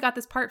 like, oh, I got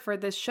this part for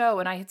this show,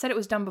 and I had said it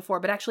was done before,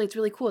 but actually it's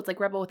really cool. It's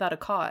like Rebel Without a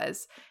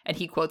Cause. And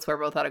he quotes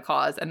Rebel Without a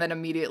Cause, and then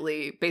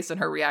immediately, based on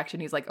her reaction,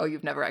 he's like, oh,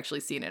 you've never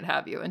actually seen it,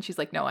 have you? And she's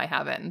like, no, I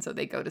haven't. And so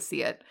they go to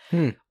see it.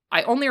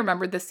 I only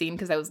remembered this scene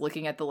because I was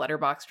looking at the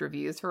Letterboxd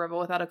reviews for Rebel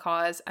Without a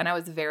Cause, and I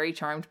was very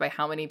charmed by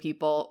how many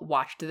people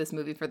watched this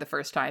movie for the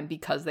first time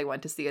because they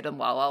went to see it in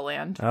La La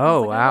Land.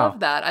 Oh, wow. I love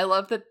that. I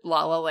love that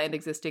La La Land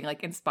existing,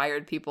 like,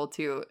 inspired people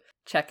to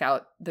check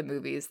out the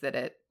movies that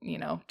it,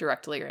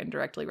 directly or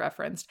indirectly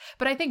referenced.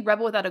 But I think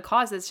Rebel Without a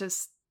Cause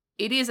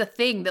it is a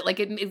thing that, like,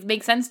 it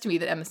makes sense to me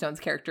that Emma Stone's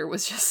character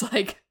was just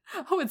like,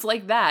 oh, it's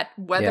like that,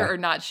 whether or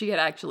not she had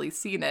actually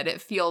seen it.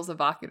 It feels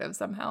evocative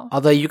somehow.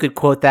 Although you could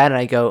quote that and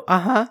I go,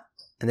 uh-huh.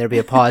 And there'd be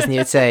a pause and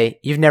you'd say,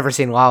 you've never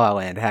seen La La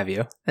Land, have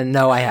you? And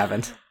no, I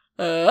haven't.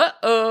 Well,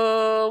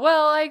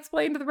 I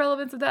explained the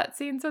relevance of that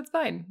scene, so it's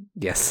fine.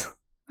 Yes.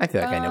 I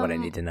feel like I know what I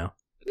need to know.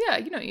 Yeah,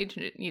 you need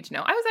to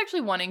know. I was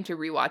actually wanting to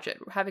rewatch it,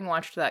 having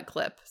watched that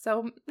clip.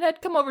 So,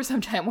 Ned, come over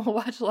sometime. We'll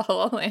watch La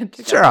La Land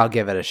together. Sure, I'll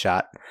give it a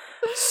shot.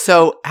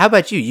 So, how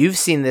about you? You've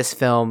seen this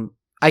film.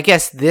 I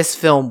guess this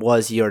film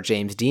was your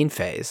James Dean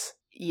phase.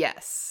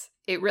 Yes,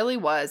 it really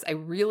was. I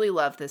really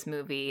loved this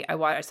movie.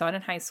 I saw it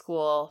in high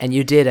school. And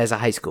you did as a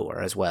high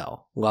schooler as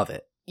well. Love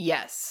it.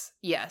 Yes.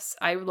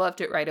 I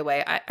loved it right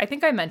away. I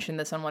think I mentioned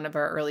this on one of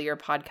our earlier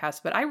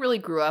podcasts, but I really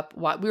grew up,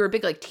 we were a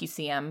big like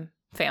TCM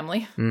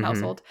family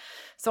household.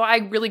 So I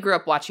really grew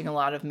up watching a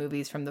lot of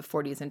movies from the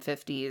 40s and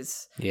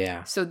 50s.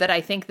 Yeah. So that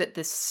I think that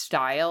this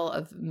style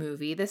of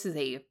movie, this is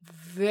a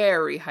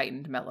very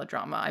heightened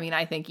melodrama. I mean,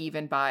 I think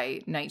even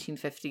by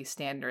 1950s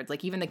standards,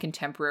 like even the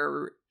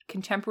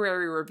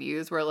contemporary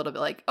reviews were a little bit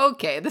like,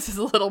 okay, this is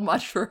a little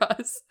much for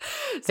us.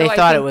 So They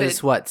thought it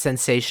was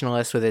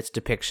sensationalist with its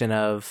depiction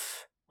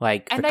of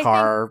like the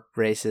car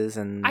races,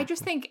 and I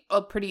just think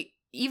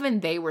even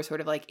they were sort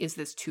of like, is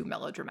this too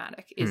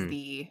melodramatic? Is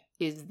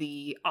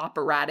the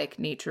operatic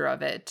nature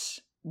of it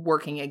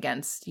working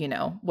against,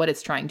 what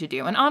it's trying to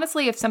do? And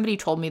honestly, if somebody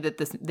told me that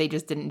they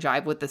just didn't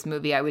jive with this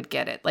movie, I would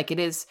get it. Like, it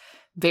is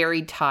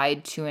very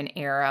tied to an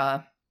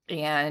era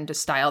and a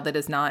style that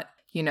is not,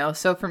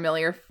 so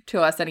familiar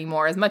to us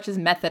anymore. As much as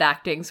method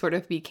acting sort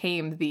of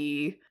became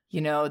the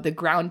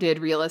grounded,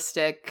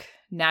 realistic,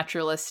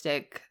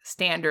 naturalistic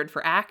standard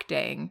for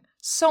acting,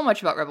 so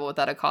much about Rebel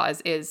Without a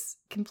Cause is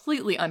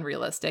completely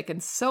unrealistic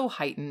and so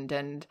heightened,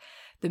 and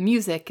the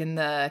music and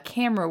the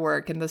camera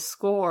work and the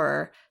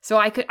score. So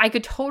I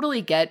could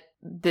totally get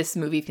this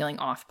movie feeling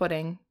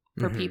off-putting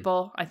for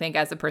people. I think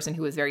as a person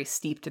who was very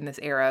steeped in this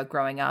era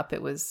growing up,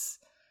 it was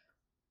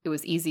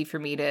easy for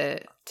me to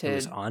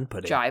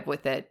jive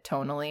with it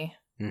tonally.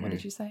 What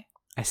did you say?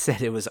 I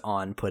said it was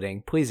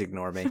on-putting. Please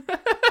ignore me.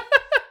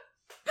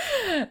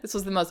 This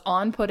was the most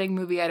on-putting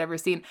movie I'd ever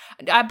seen.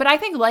 But I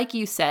think, like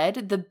you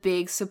said, the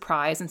big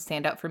surprise and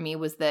standout for me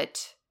was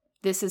that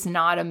this is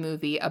not a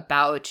movie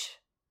about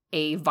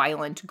a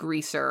violent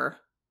greaser,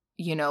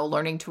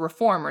 learning to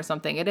reform or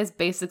something. It is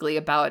basically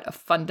about a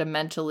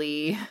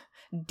fundamentally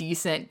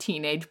decent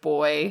teenage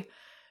boy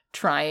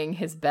trying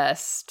his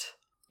best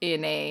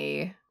in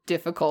a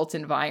difficult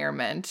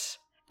environment.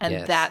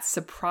 And that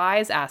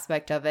surprise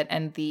aspect of it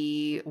and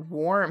the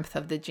warmth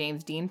of the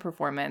James Dean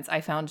performance,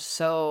 I found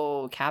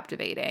so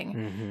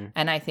captivating.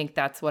 And I think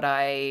that's what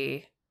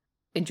I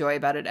enjoy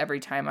about it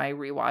every time I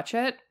rewatch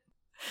it.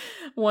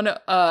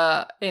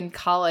 In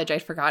college,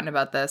 I'd forgotten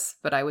about this,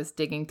 but I was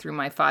digging through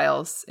my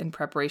files in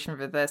preparation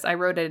for this. I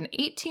wrote an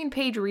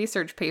 18-page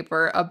research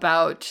paper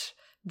about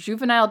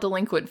juvenile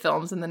delinquent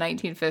films in the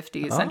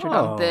 1950s, centered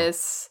on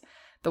this,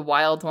 The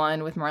Wild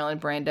One with Marlon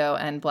Brando,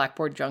 and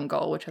Blackboard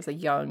Jungle, which has a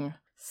young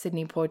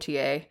Sidney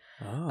Poitier.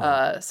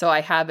 So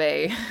I have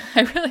a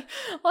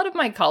lot of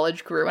my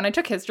college career, when I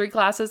took history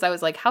classes, I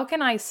was like, how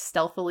can I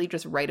stealthily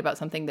just write about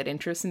something that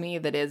interests me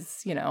that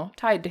is,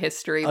 tied to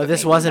history? Oh,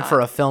 this wasn't for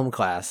a film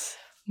class.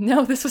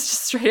 No, this was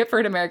just straight up for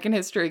an American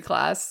history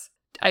class.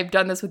 I've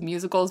done this with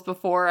musicals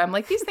before. I'm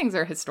like, these things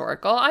are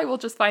historical. I will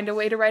just find a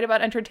way to write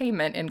about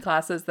entertainment in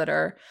classes that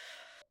are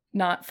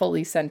not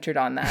fully centered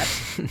on that.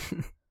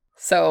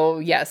 So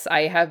yes,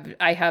 I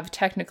have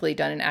technically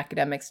done an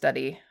academic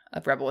study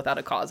of Rebel Without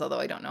a Cause,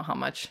 although I don't know how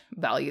much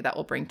value that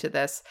will bring to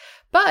this.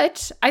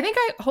 But I think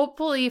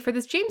hopefully for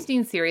this James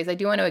Dean series, I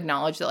do want to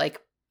acknowledge that,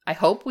 I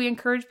hope we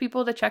encourage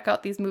people to check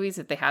out these movies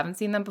if they haven't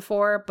seen them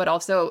before. But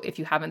also, if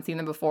you haven't seen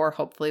them before,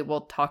 hopefully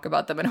we'll talk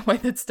about them in a way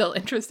that's still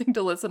interesting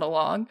to listen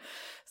along.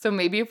 So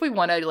maybe if we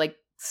want to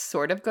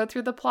sort of go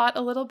through the plot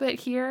a little bit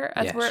here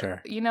as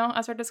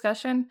as our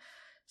discussion,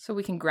 so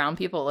we can ground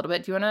people a little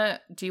bit. Do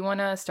you want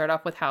to start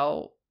off with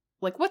how,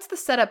 what's the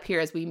setup here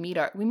as we meet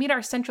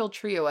our central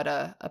trio at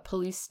a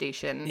police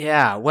station?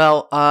 Yeah,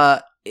 well,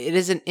 it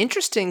is an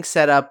interesting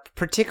setup,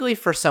 particularly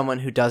for someone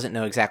who doesn't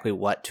know exactly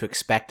what to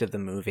expect of the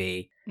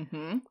movie.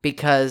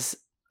 Because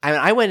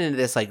I went into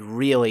this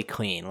really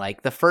clean.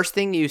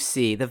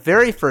 The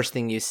very first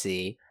thing you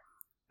see,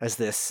 as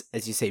this,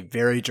 as you say,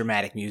 very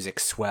dramatic music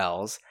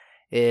swells,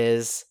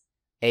 is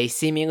a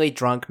seemingly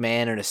drunk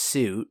man in a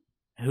suit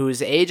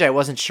whose age I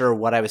wasn't sure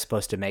what I was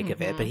supposed to make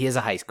of it, but he is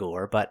a high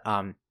schooler. But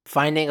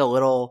finding a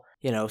little,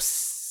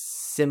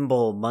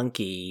 cymbal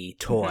monkey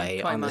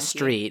toy on the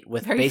street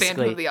with very basically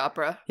Phantom of the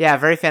Opera. Yeah,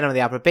 very Phantom of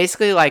the Opera.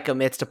 Basically,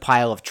 amidst a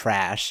pile of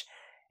trash,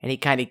 and he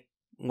kind of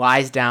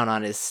lies down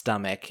on his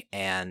stomach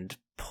and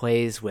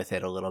plays with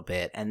it a little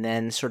bit, and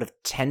then sort of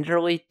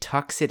tenderly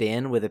tucks it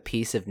in with a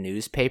piece of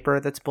newspaper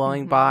that's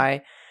blowing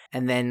by,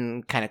 and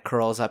then kind of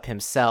curls up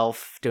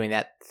himself, doing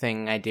that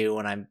thing I do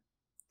when I'm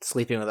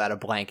sleeping without a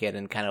blanket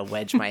and kind of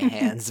wedge my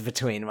hands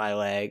between my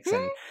legs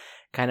and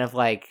kind of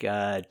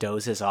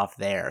dozes off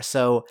there.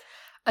 So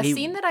a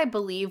scene that I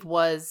believe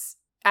was,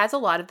 as a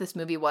lot of this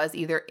movie was,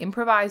 either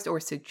improvised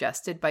or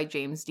suggested by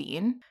James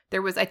Dean.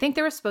 I think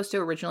there was supposed to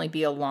originally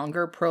be a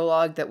longer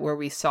prologue where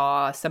we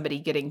saw somebody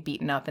getting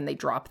beaten up and they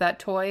drop that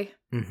toy,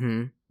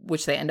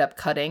 which they end up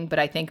cutting. But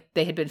I think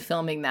they had been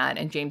filming that,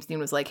 and James Dean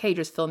was like, hey,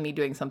 just film me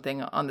doing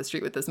something on the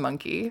street with this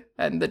monkey.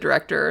 And the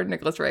director,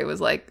 Nicholas Ray,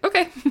 was like,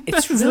 okay.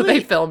 So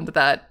they filmed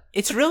that.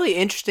 It's really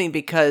interesting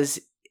because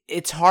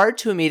it's hard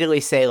to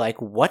immediately say,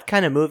 what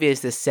kind of movie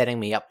is this setting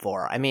me up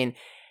for? I mean,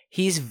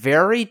 he's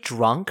very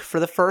drunk for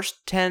the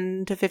first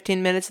 10 to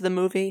 15 minutes of the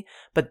movie,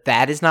 but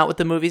that is not what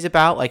the movie's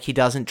about. He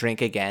doesn't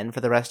drink again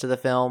for the rest of the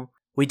film.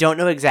 We don't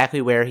know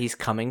exactly where he's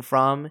coming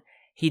from.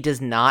 He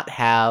does not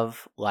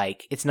have,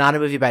 it's not a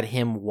movie about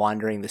him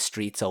wandering the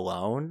streets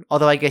alone.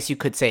 Although I guess you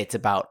could say it's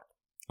about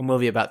a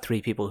movie about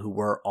three people who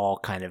were all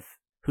kind of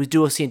who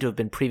do seem to have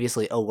been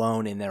previously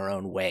alone in their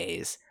own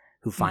ways,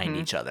 who find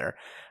each other.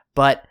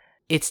 But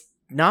it's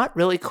not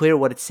really clear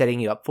what it's setting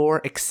you up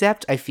for,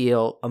 except I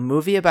feel a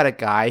movie about a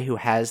guy who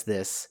has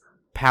this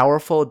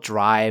powerful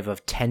drive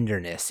of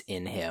tenderness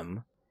in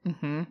him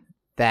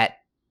that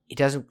he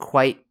doesn't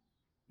quite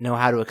know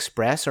how to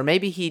express, or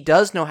maybe he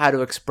does know how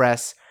to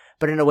express,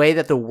 but in a way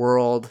that the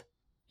world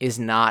is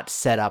not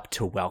set up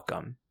to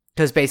welcome.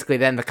 Because basically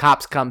then the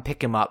cops come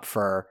pick him up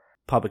for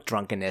public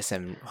drunkenness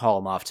and haul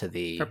him off to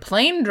the... For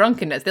plain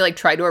drunkenness. They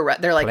try to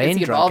arrest... They're is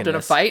he involved in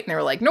a fight? And they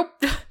were like, nope,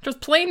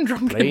 just plain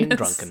drunkenness. Plain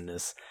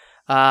drunkenness.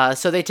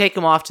 So they take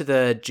him off to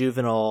the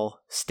juvenile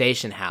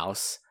station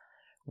house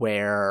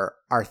where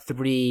our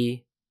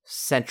 3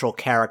 central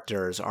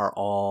characters are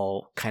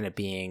all kind of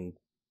being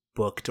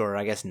booked, or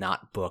I guess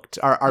not booked,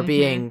 are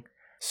being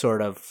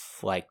sort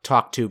of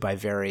talked to by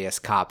various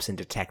cops and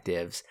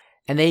detectives.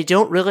 And they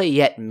don't really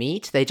yet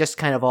meet. They just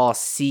kind of all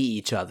see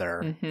each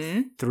other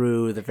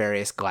through the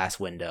various glass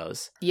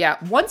windows. Yeah.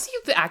 Once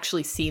you've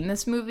actually seen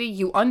this movie,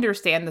 you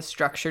understand the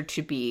structure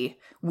to be,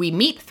 we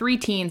meet 3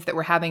 teens that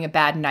were having a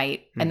bad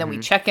night, and then we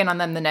check in on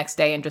them the next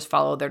day and just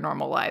follow their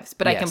normal lives.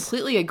 But I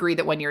completely agree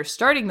that when you're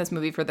starting this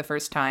movie for the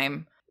first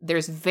time,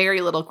 there's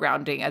very little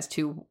grounding as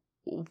to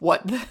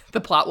what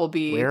the plot will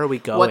be. Where are we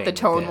going? What the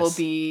tone will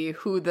be,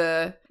 who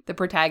the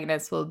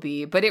protagonist will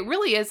be. But it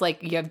really is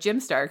you have Jim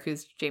Stark,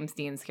 who's James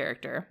Dean's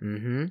character,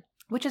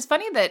 which is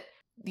funny that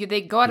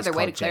they go out of their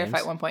way to clarify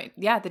at one point,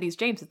 that he's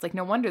James. It's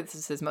no wonder this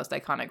is his most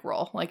iconic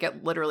role.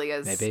 It literally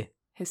is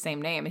his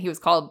same name. And he was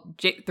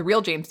called, the real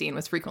James Dean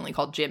was frequently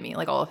called Jimmy.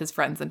 All of his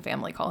friends and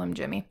family call him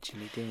Jimmy.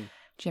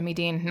 Jimmy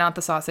Dean, not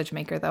the sausage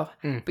maker though.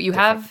 But you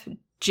have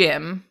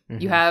Jim,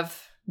 you have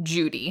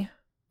Judy,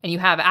 and you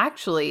have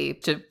actually,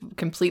 to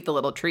complete the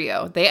little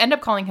trio, they end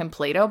up calling him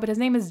Plato, but his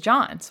name is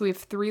John. So we have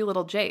 3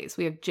 little J's.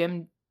 We have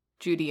Jim,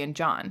 Judy, and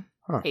John,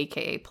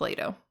 a.k.a.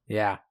 Plato.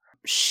 Yeah.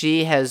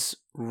 She has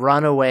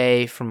run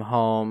away from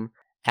home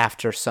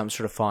after some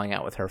sort of falling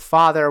out with her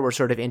father. We're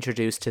sort of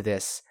introduced to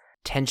this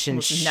tension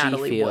she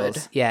feels.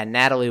 Wood. Yeah,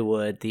 Natalie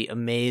Wood, the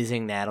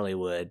amazing Natalie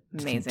Wood.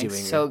 Amazing.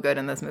 So good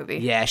in this movie.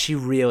 Yeah, she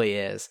really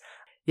is.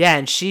 Yeah,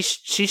 and she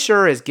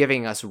sure is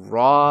giving us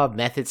raw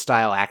method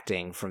style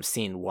acting from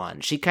scene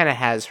 1. She kind of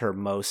has her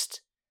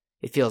most,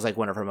 it feels like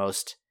one of her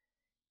most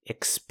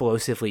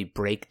explosively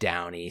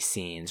breakdowny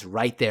scenes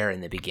right there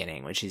in the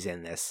beginning when she's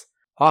in this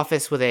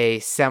office with a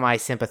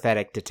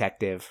semi-sympathetic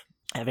detective,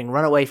 having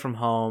run away from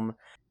home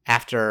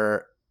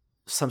after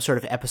some sort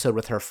of episode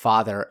with her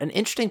father. An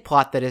interesting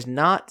plot that is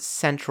not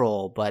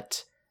central,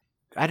 but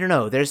I don't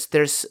know. There's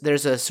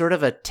a sort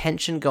of a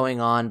tension going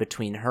on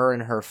between her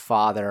and her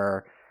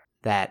father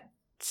that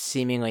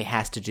seemingly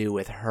has to do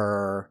with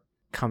her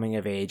coming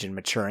of age and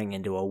maturing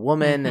into a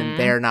woman, and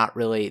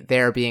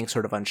they're being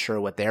sort of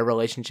unsure what their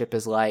relationship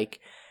is like.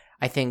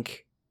 I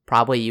think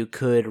probably you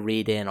could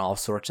read in all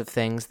sorts of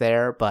things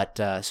there, but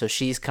so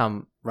she's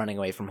come running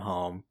away from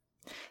home.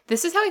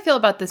 This is how I feel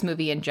about this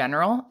movie in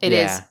general. It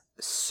is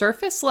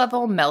surface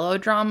level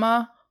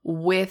melodrama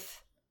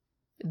with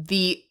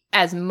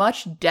as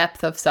much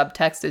depth of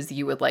subtext as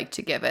you would like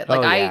to give it.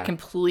 I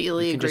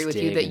completely agree with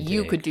you that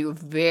you could do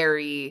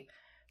very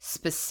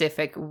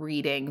specific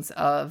readings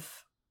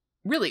of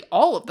really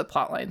all of the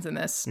plot lines in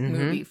this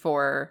movie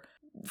for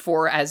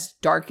as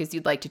dark as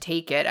you'd like to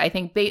take it. I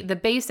think the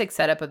basic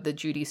setup of the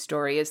Judy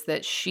story is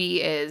that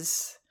she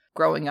is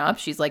growing up.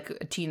 She's a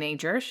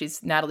teenager.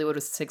 Natalie Wood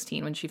was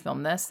 16 when she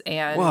filmed this.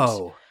 And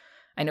whoa.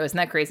 I know, isn't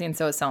that crazy? And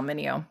so is Sal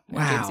Mineo.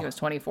 Wow. James Dean was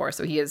 24,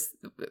 so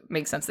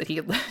makes sense that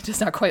he does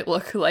not quite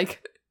look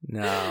like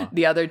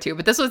the other two.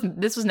 But this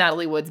was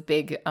Natalie Wood's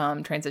big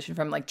transition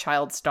from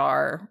child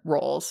star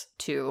roles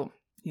to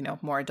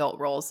more adult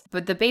roles.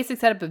 But the basic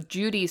setup of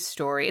Judy's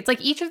story, it's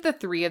each of the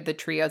 3 of the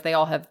trios, they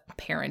all have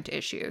parent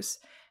issues.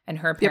 And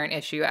her parent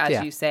issue,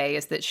 as you say,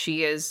 is that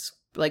she is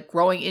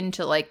growing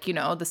into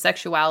the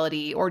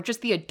sexuality or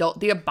just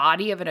the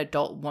body of an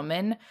adult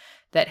woman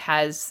that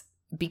has,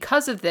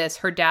 because of this,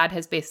 her dad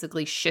has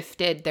basically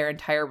shifted their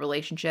entire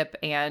relationship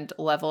and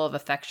level of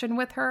affection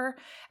with her.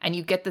 And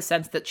you get the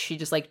sense that she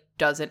just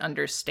doesn't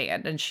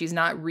understand. And she's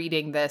not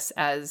reading this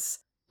as,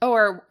 oh,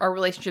 our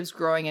relationship's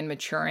growing and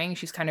maturing.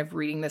 She's kind of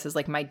reading this as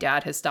my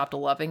dad has stopped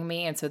loving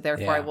me. And so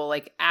therefore I will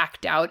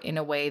act out in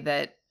a way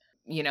that,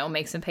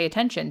 makes him pay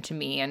attention to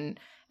me. And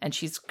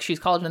she's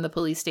called into the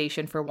police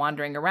station for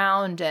wandering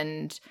around,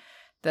 and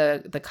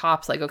the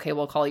cop's okay,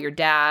 we'll call your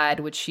dad,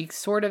 which she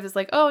sort of is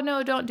oh,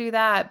 no, don't do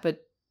that, but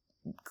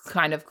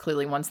kind of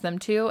clearly wants them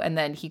to. And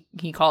then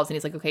he calls and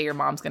he's okay, your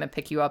mom's going to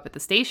pick you up at the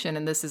station.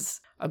 And this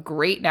is a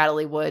great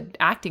Natalie Wood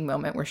acting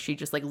moment where she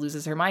just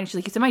loses her mind.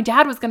 She's you said my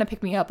dad was going to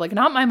pick me up,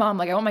 not my mom.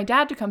 I want my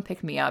dad to come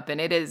pick me up. And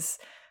it is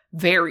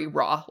very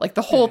raw.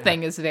 The whole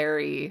thing is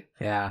very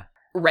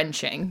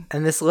wrenching.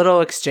 And this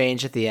little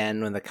exchange at the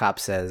end when the cop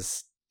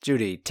says,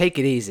 Judy, take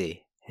it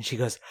easy. And she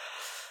goes,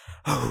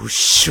 oh,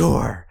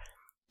 sure.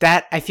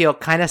 That, I feel,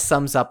 kind of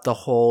sums up the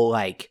whole,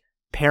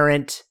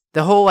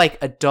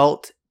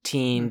 adult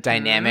teen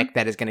dynamic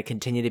that is going to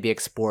continue to be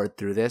explored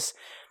through this,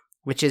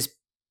 which is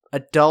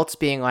adults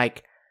being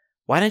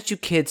why don't you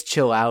kids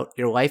chill out?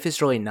 Your life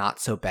is really not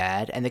so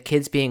bad. And the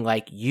kids being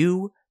like,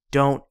 you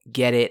don't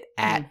get it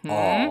at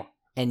all.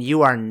 And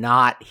you are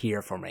not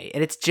here for me.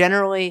 And it's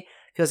generally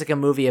feels like a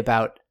movie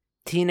about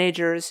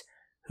teenagers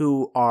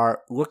who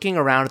are looking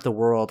around at the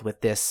world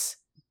with this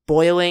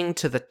boiling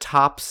to the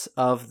tops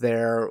of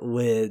their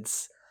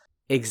lids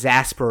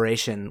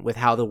exasperation with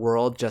how the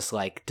world just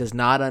like does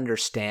not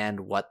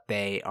understand what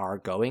they are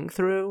going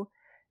through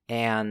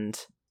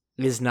and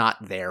is not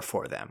there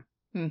for them.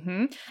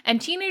 And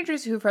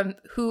teenagers who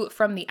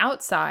from the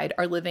outside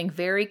are living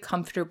very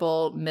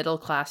comfortable middle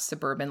class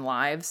suburban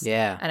lives.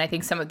 Yeah. And I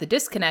think some of the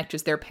disconnect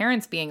is their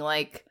parents being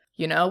like,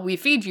 you know, we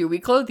feed you, we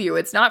clothe you.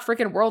 It's not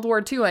freaking World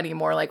War II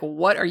anymore. Like,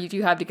 what are you do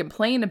you have to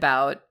complain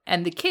about?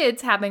 And the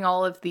kids having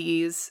all of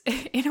these,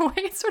 in a way,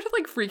 it's sort of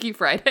like Freaky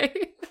Friday,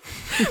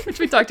 which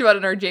we talked about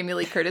in our Jamie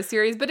Lee Curtis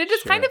series. But it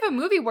is kind of a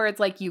movie where it's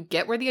like you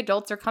get where the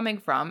adults are coming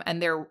from,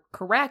 and they're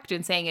correct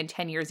in saying in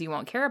 10 years you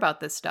won't care about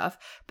this stuff.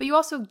 But you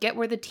also get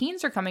where the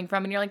teens are coming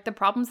from, and you're like, the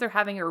problems they're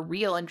having are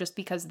real. And just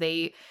because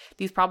these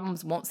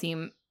problems won't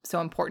seem so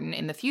important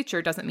in the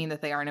future doesn't mean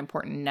that they aren't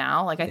important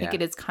now. Like, I think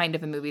it is kind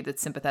of a movie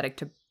that's sympathetic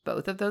to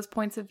both of those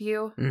points of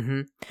view.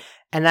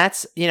 And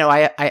that's, you know,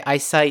 I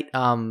cite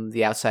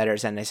The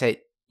Outsiders, and I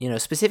cite, you know,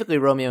 specifically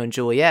Romeo and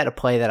Juliet, a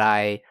play that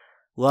I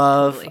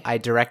love. Totally. I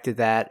directed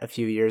that a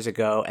few years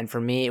ago, and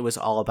for me it was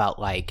all about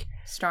like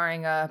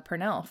starring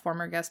Purnell,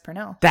 former guest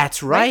Purnell.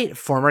 That's right.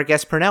 Former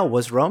guest Purnell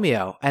was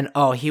Romeo, and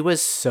he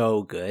was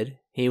so good.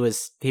 He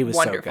was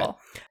wonderful. So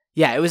good.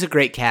 Yeah, it was a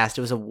great cast.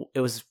 It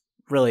was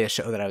really a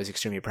show that I was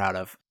extremely proud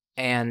of.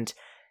 And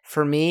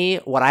for me,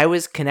 what I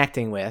was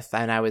connecting with,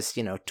 and I was,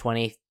 you know,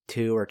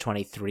 22 or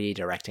 23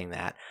 directing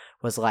that,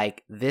 was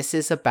like, this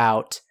is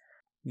about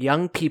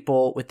young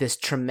people with this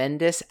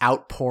tremendous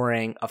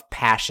outpouring of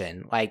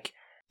passion, like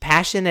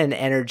passion and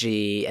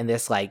energy, and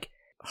this like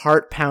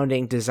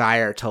heart-pounding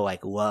desire to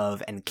like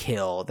love and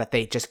kill that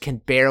they just can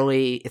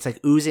barely, it's like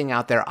oozing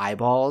out their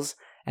eyeballs,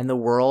 and the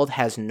world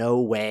has no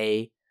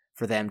way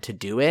for them to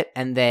do it,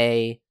 and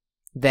they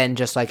then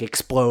just like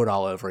explode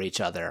all over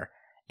each other.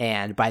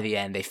 And by the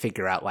end, they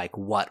figure out like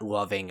what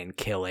loving and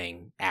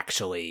killing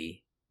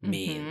actually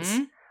means.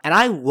 And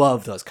I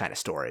love those kind of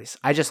stories.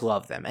 I just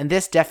love them. And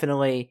this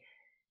definitely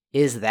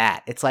is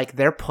that. It's like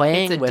they're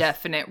playing with... It's a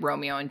definite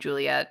Romeo and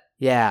Juliet.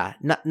 Yeah.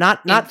 Not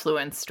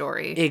influence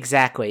story.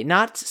 Exactly.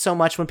 Not so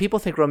much when people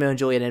think Romeo and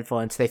Juliet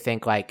influence, they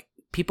think like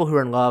people who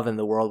are in love and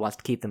the world wants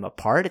to keep them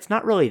apart. It's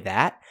not really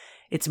that.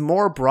 It's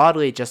more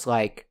broadly just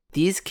like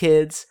these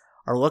kids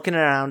are looking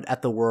around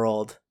at the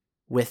world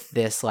with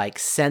this like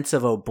sense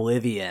of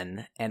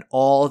oblivion and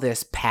all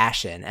this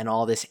passion and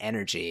all this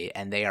energy,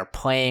 and they are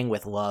playing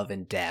with love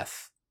and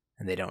death,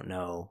 and they don't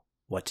know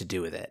what to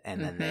do with it,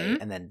 and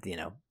then you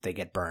know, they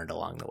get burned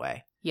along the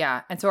way.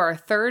 Yeah, and so our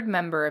third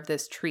member of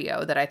this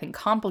trio that I think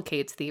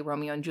complicates the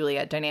Romeo and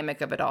Juliet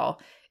dynamic of it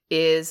all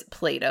is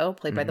Plato,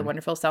 played by the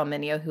wonderful Sal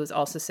Mineo, who is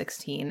also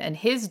 16. And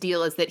his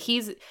deal is that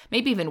he's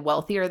maybe even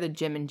wealthier than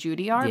Jim and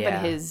Judy are,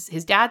 but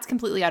his dad's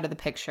completely out of the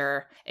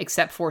picture,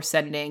 except for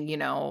sending, you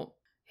know,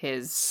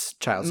 his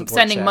child support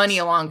sending checks. Money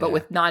along, but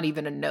with not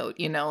even a note,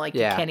 you know, like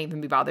you can't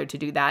even be bothered to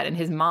do that. And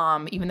his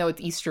mom, even though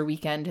it's Easter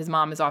weekend, his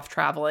mom is off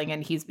traveling,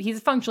 and he's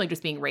functionally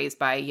just being raised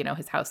by, you know,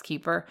 his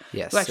housekeeper,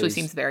 who actually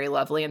seems very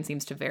lovely and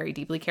seems to very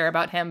deeply care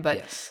about him.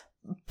 But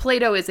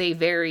Plato is a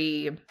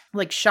very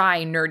like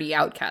shy, nerdy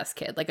outcast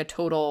kid, like a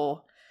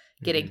total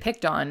getting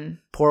picked on.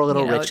 Poor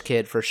little rich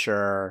kid for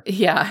sure.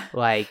 Yeah.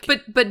 Like,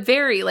 but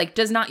very like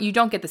you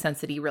don't get the sense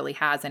that he really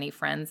has any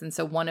friends. And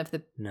so one of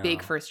the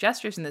big first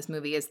gestures in this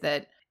movie is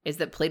that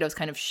Plato's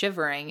kind of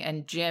shivering,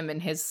 and Jim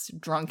in his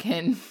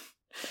drunken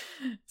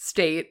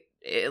state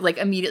like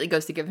immediately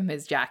goes to give him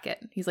his jacket.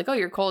 He's like, "Oh,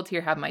 you're cold,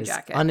 here, have my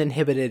jacket."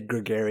 Uninhibited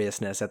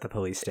gregariousness at the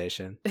police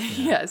station. Yeah.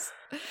 Yes.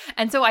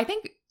 And so I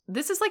think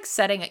this is like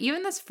setting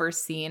even this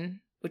first scene,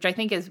 which I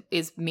think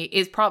is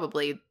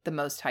probably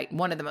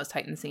one of the most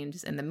heightened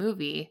scenes in the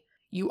movie.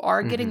 You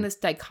are getting this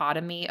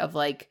dichotomy of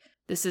like,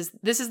 this is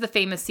the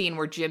famous scene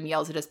where Jim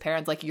yells at his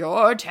parents like,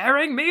 "You're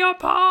tearing me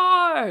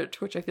apart,"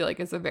 which I feel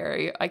like is a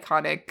very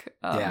iconic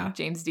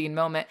James Dean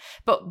moment.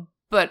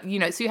 But you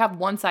know, so you have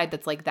one side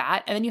that's like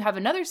that, and then you have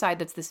another side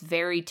that's this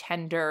very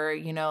tender,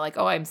 you know, like,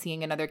 oh, I'm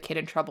seeing another kid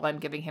in trouble, I'm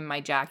giving him my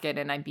jacket,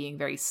 and I'm being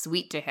very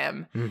sweet to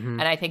him.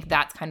 And I think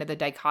that's kind of the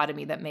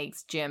dichotomy that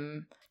makes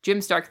Jim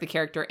Stark the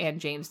character and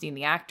James Dean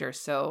the actor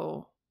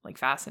so like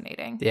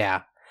fascinating.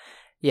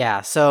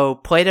 Yeah. So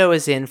Plato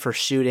is in for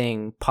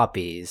shooting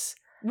puppies.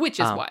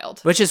 Which is wild.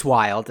 Which is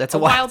wild. That's a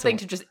wild thing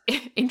to just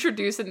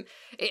introduce. And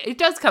it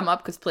does come up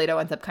because Plato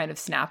ends up kind of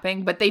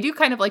snapping, but they do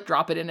kind of like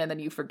drop it in and then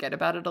you forget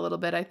about it a little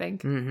bit, I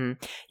think.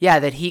 Yeah,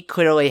 that he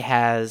clearly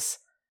has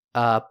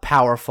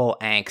powerful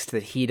angst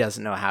that he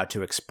doesn't know how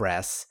to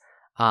express.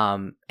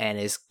 And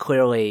is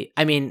clearly,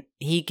 I mean,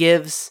 he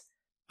gives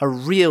a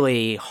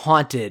really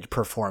haunted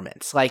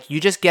performance. Like,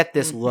 you just get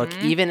this look,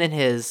 even in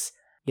his,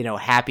 you know,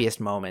 happiest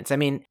moments. I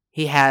mean,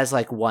 he has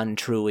like one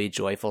truly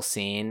joyful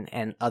scene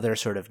and other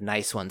sort of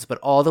nice ones, but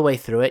all the way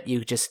through it,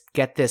 you just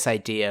get this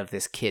idea of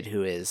this kid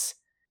who is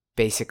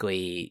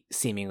basically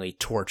seemingly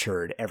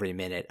tortured every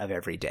minute of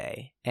every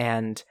day.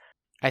 And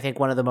I think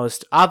one of the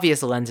most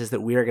obvious lenses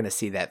that we're going to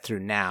see that through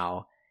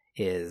now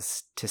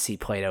is to see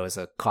Plato as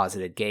a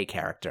closeted gay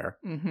character.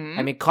 Mm-hmm.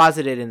 I mean,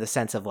 closeted in the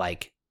sense of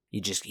like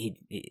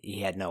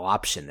he had no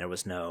option. There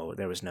was no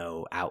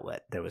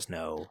outlet. There was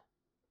no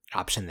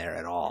option there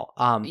at all.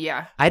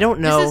 Yeah. I don't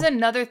know. This is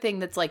another thing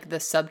that's like the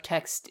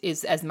subtext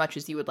is as much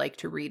as you would like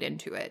to read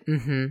into it.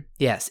 Mm-hmm.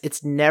 Yes,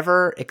 it's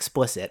never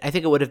explicit. I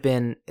think it would have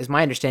been, is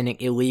my understanding,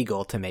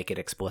 illegal to make it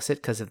explicit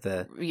because of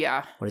the,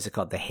 what is it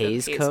called? The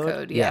Hays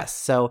Code? Yeah. Yes.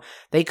 So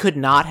they could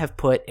not have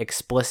put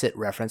explicit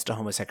reference to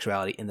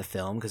homosexuality in the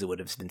film because it would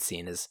have been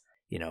seen as,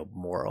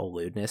 moral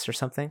lewdness or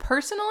something.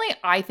 Personally,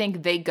 I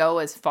think they go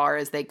as far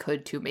as they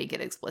could to make it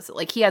explicit.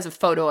 Like, he has a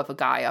photo of a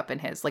guy up in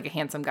his, like a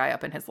handsome guy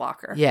up in his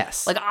locker.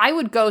 Yes. Like, I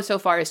would go so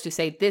far as to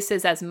say this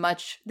is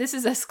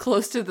as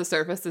close to the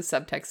surface as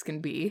subtext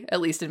can be,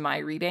 at least in my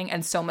reading.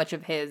 And so much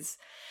of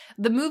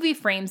the movie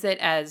frames it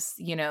as,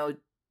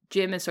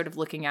 Jim is sort of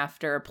looking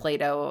after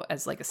Plato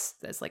as like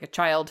a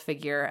child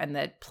figure, and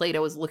that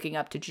Plato is looking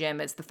up to Jim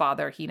as the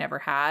father he never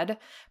had.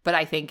 But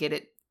I think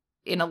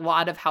in a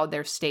lot of how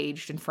they're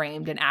staged and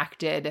framed and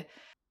acted,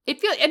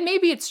 and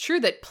maybe it's true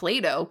that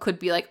Plato could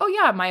be like, oh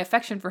yeah, my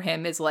affection for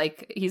him is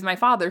like, he's my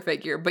father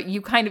figure, but you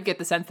kind of get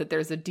the sense that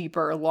there's a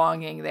deeper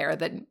longing there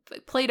that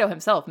Plato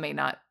himself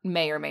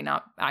may or may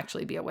not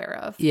actually be aware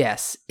of.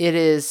 Yes, it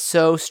is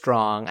so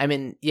strong. I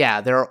mean,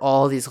 yeah, there are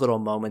all these little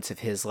moments of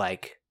his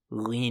like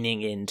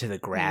leaning into the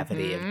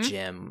gravity of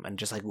Jim and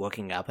just like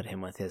looking up at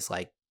him with his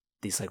like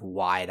these like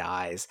wide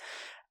eyes.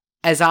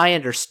 As I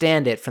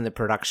understand it from the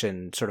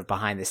production sort of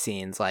behind the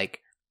scenes,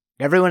 like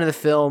everyone in the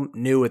film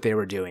knew what they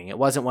were doing. It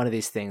wasn't one of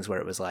these things where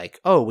it was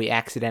like, oh, we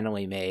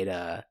accidentally made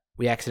a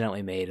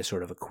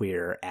sort of a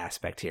queer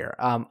aspect here.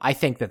 I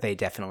think that they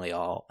definitely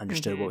all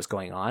understood what was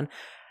going on.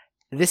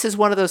 This is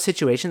one of those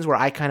situations where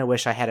I kind of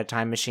wish I had a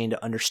time machine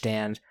to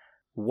understand,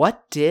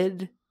 what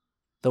did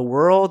the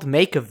world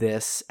make of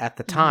this at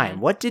the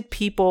time? What did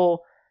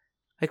people,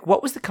 like,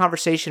 what was the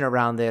conversation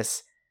around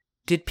this?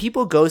 Did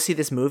people go see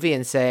this movie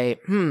and say,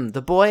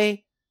 the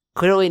boy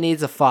clearly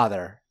needs a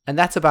father, and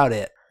that's about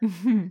it?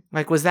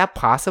 Like, was that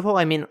possible?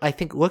 I mean, I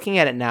think looking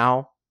at it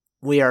now,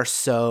 we are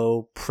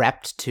so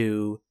prepped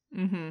to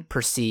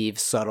perceive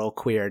subtle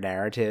queer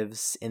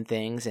narratives in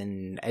things.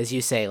 And as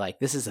you say, like,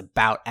 this is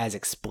about as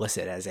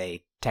explicit as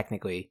a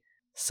technically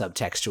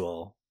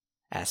subtextual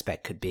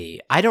aspect could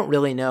be. I don't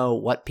really know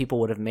what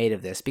people would have made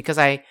of this, because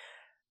I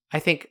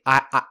think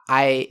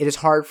it is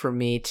hard for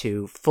me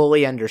to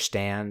fully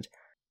understand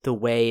the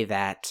way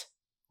that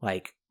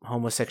like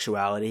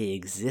homosexuality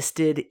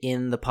existed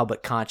in the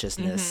public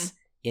consciousness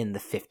in the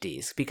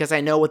 50s, because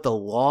I know what the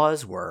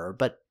laws were,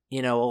 but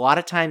a lot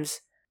of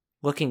times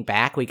looking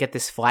back, we get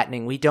this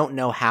flattening. We don't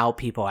know how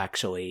people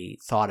actually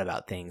thought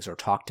about things or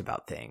talked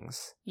about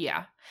things.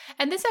 Yeah.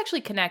 And this actually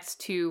connects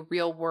to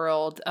real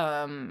world.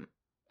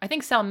 I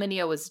think Sal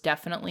Mineo was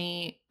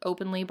definitely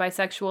openly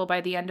bisexual by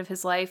the end of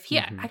his life.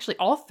 Actually,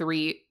 all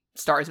three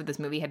stars of this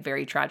movie had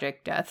very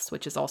tragic deaths,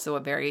 which is also a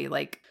very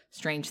like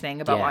strange thing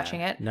about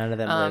watching it. None of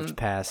them lived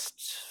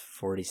past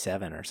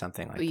 47 or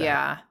something like that.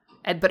 Yeah.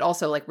 But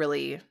also like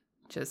really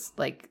just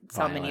like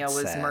Sal Mineo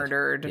was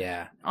murdered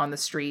on the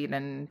street,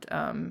 and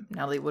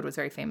Natalie Wood was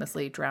very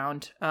famously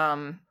drowned.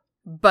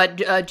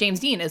 But James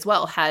Dean as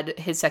well had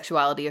his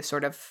sexuality as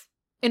sort of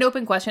an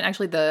open question.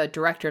 Actually, the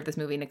director of this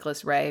movie,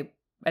 Nicholas Ray,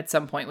 at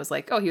some point was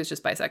like, oh, he was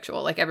just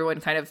bisexual. Like,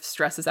 everyone kind of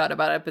stresses out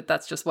about it, but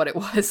that's just what it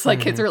was.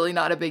 Like, it's really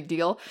not a big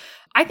deal.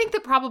 I think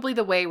that probably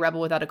the way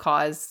Rebel Without a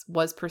Cause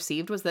was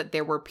perceived was that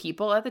there were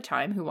people at the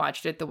time who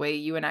watched it the way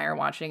you and I are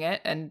watching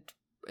it and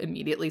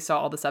immediately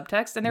saw all the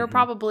subtext. And there were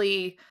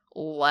probably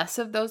less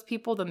of those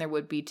people than there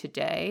would be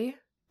today.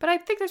 But I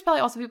think there's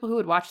probably also people who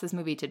would watch this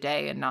movie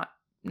today and not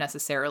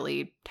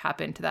necessarily tap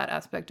into that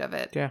aspect of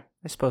it. Yeah,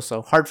 I suppose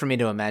so. Hard for me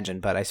to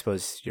imagine, but I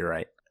suppose you're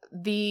right.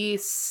 The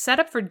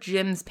setup for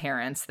Jim's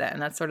parents, then,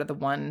 that's sort of the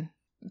one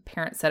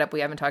parent setup we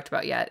haven't talked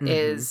about yet,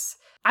 is,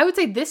 I would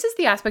say this is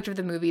the aspect of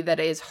the movie that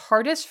is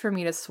hardest for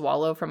me to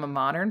swallow from a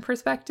modern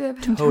perspective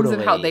in terms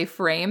of how they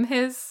frame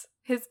his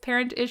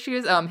parent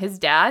issues. His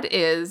dad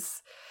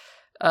is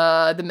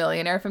the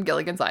millionaire from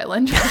Gilligan's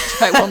Island,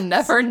 which I will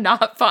never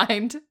not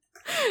find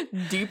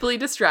deeply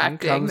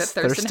distracting. That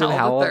Thurston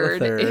Howell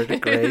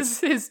III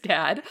is his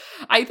dad.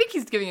 I think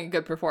he's giving a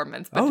good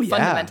performance, but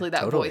fundamentally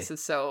that voice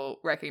is so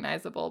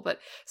recognizable. But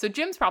so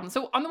Jim's problem.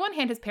 So on the one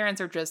hand, his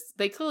parents are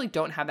they clearly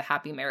don't have a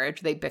happy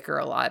marriage. They bicker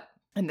a lot,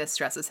 and this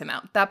stresses him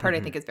out. That part I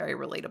think is very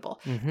relatable.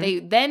 They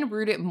then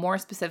root it more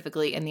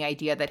specifically in the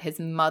idea that his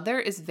mother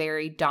is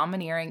very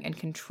domineering and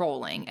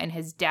controlling, and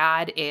his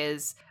dad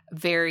is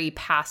very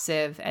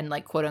passive and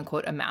like quote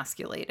unquote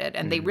emasculated.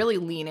 And they really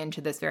lean into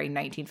this very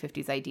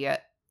 1950s idea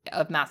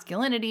of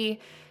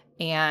masculinity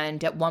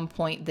And at one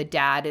point, the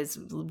dad is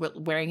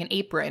wearing an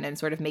apron and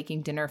sort of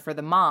making dinner for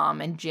the mom.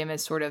 And Jim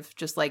is sort of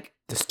just like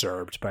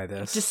disturbed by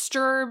this.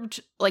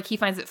 Disturbed. Like he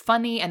finds it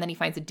funny and then he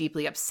finds it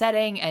deeply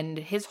upsetting. And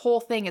his whole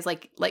thing is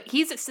like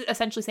he's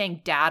essentially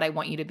saying, Dad, I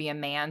want you to be a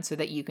man so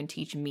that you can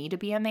teach me to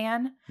be a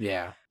man.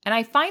 Yeah. And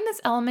I find this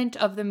element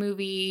of the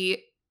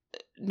movie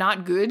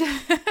not good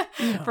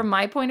from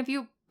my point of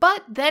view.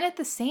 But then at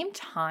the same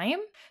time,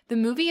 the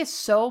movie is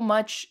so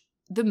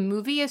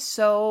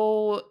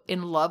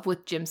in love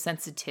with Jim's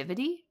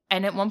sensitivity.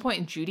 And at one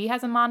point, Judy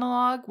has a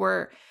monologue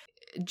where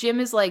Jim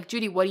is like,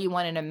 Judy, what do you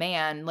want in a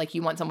man? Like,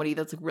 you want somebody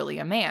that's really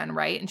a man,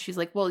 right? And she's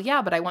like, well,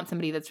 yeah, but I want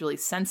somebody that's really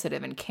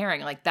sensitive and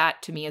caring. Like,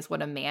 that to me is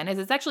what a man is.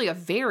 It's actually a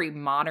very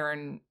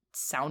modern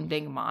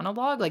sounding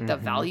monologue. Like, the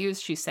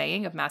values she's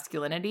saying of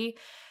masculinity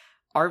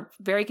are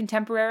very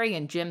contemporary.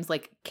 And Jim's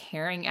like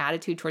caring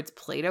attitude towards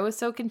Plato is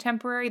so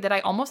contemporary that I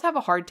almost have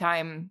a hard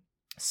time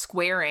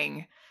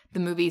squaring the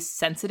movie's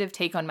sensitive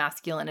take on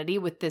masculinity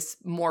with this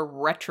more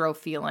retro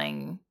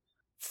feeling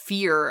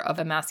fear of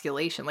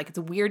emasculation. Like, it's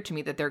weird to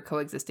me that they're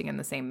coexisting in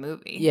the same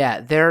movie.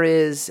 Yeah, there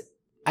is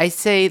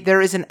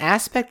an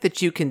aspect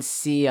that you can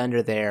see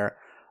under there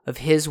of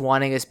his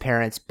wanting his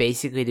parents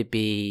basically to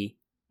be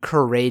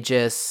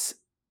courageous,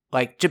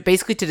 like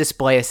basically to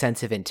display a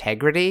sense of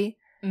integrity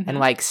and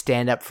like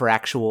stand up for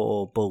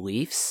actual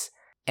beliefs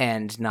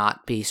and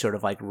not be sort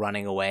of like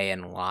running away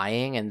and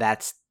lying. And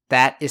that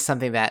is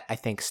something that I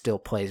think still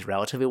plays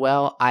relatively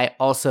well. I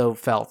also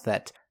felt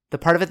that the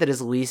part of it that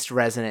is least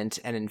resonant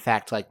and in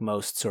fact like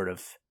most sort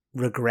of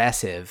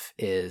regressive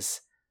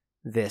is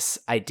this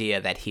idea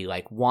that he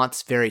like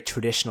wants very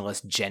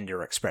traditionalist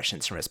gender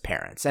expressions from his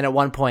parents. And at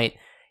one point,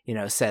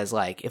 says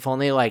like, if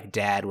only like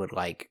dad would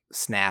like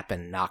snap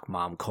and knock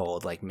mom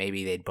cold, like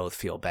maybe they'd both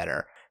feel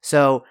better.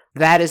 So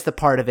that is the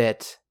part of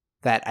it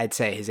that I'd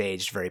say has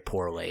aged very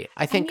poorly.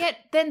 I think, and yet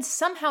then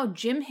somehow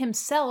Jim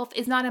himself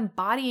is not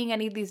embodying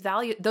any of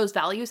those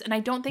values, and I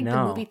don't think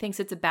the movie thinks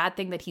it's a bad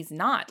thing that he's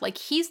not. Like,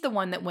 he's the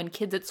one that when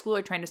kids at school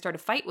are trying to start a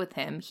fight with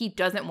him, he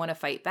doesn't want to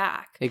fight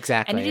back.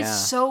 Exactly, and it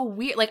is so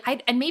weird. Like,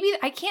 maybe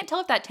I can't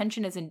tell if that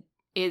tension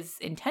is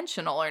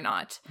intentional or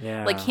not.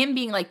 Yeah. Like him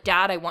being like,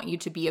 Dad, I want you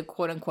to be a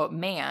quote unquote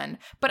man,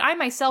 but I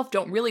myself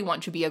don't really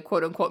want to be a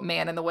quote unquote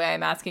man in the way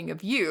I'm asking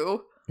of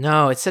you.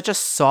 No, it's such a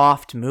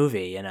soft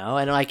movie,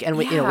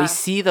 we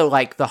see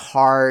the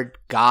hard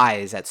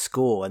guys at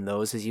school, and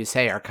those, as you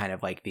say, are kind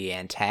of like the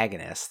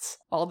antagonists.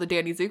 All the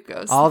Danny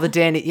Zuko's.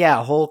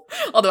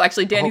 Although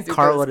actually Danny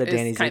Zuko's is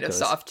Danny kind Zuko's. of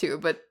soft too,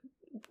 but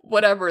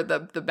whatever the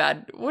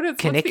bad,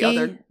 what's the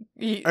other?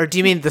 Or do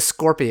you mean the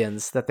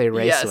scorpions that they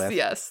race with?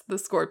 Yes, the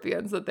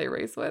scorpions that they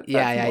race with.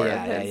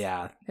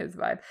 Yeah. His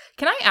vibe.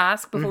 Can I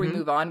ask before we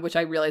move on, which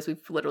I realize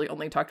we've literally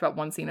only talked about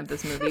one scene of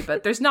this movie,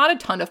 but there's not a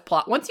ton of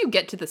plot. Once you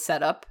get to the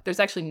setup, there's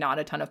actually not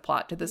a ton of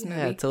plot to this movie.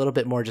 Yeah, it's a little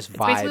bit more just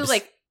vibes. It's basically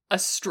like a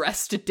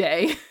stressed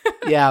day.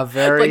 Yeah,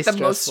 very like the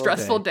most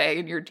stressful day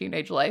in your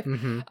teenage life.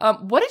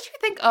 What did you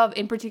think of,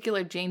 in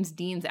particular, James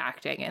Dean's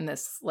acting in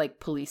this like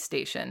police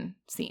station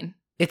scene?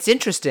 It's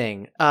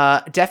interesting.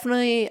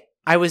 Definitely,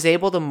 I was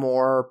able to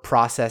more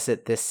process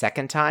it this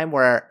second time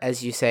where,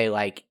 as you say,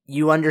 like,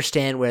 you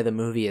understand where the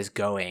movie is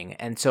going.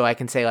 And so I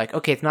can say, like,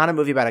 okay, it's not a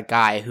movie about a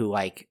guy who,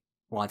 like,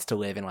 wants to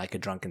live in, like, a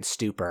drunken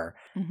stupor.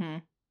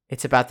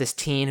 It's about this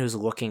teen who's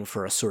looking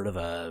for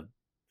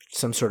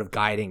some sort of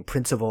guiding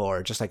principle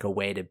or just, like, a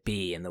way to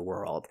be in the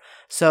world.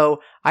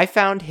 So I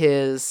found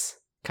his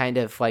kind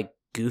of, like,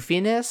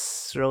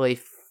 goofiness really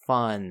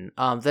fun.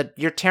 The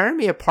You're Tearing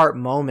Me Apart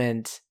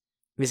moment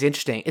is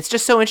interesting. It's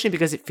just so interesting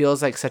because it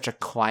feels like such a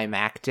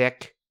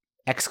climactic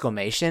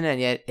exclamation,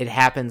 and yet it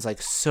happens like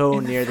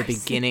so near the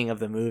beginning of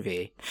the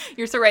movie.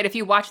 You're so right. If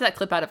you watch that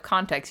clip out of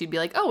context, you'd be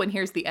like, oh, and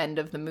here's the end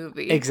of the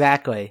movie.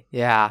 Exactly.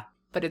 Yeah.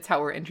 But it's how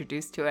we're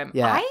introduced to him.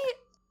 Yeah. I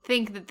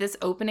think that this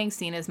opening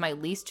scene is my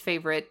least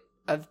favorite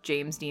of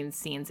James Dean's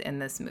scenes in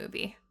this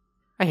movie.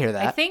 I hear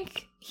that. I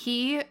think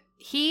he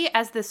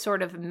as this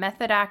sort of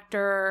method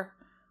actor,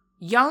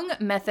 young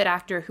method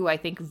actor who I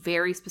think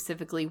very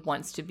specifically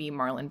wants to be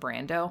Marlon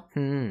Brando.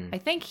 I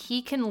think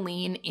he can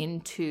lean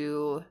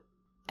into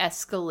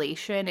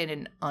escalation in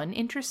an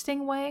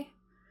uninteresting way.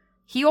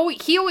 You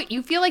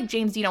feel like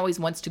James Dean always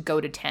wants to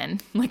go to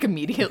 10, like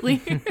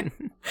immediately.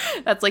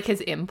 That's like his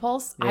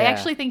impulse. Yeah. I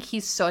actually think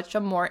he's such a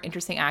more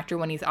interesting actor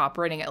when he's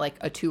operating at like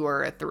a 2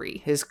 or a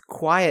 3. His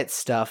quiet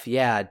stuff,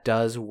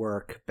 does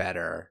work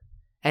better.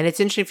 And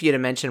it's interesting for you to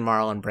mention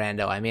Marlon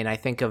Brando. I mean, I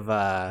think of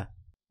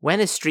when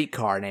is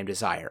Streetcar Named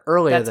Desire?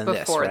 Earlier than this, right?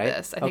 That's before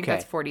this. I think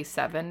that's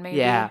 47, maybe.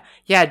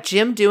 Yeah,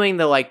 Jim doing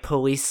the like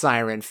police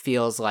siren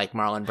feels like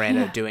Marlon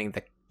Brando doing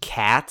the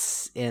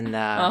cats in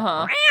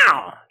them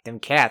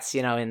cats,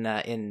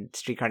 in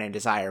Streetcar Named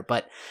Desire.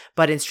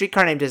 But in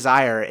Streetcar Named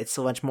Desire, it's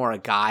so much more a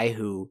guy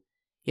who,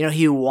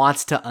 he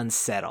wants to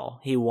unsettle.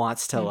 He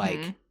wants to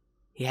like,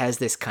 he has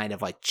this kind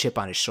of like chip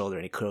on his shoulder,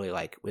 and he clearly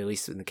like, at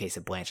least in the case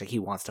of Blanche, like he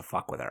wants to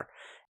fuck with her.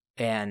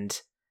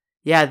 And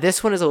yeah,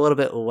 this one is a little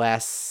bit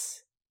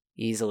less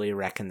easily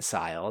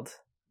reconciled.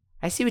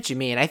 I see what you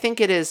mean. I think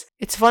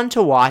it's fun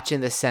to watch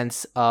in the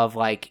sense of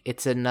like,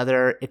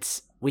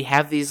 we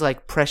have these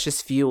like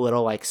precious few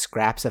little like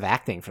scraps of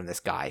acting from this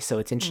guy. So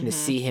it's interesting to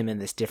see him in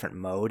this different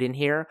mode in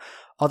here.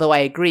 Although I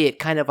agree, it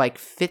kind of like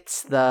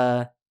fits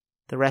the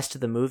rest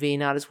of the movie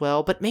not as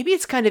well, but maybe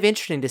it's kind of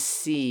interesting to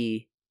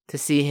see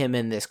him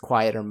in this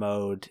quieter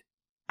mode.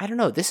 I don't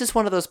know. This is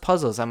one of those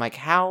puzzles. I'm like,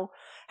 how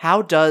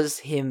does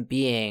him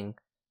being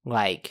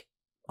like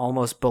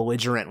almost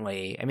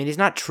belligerently, I mean, he's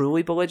not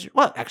truly belligerent.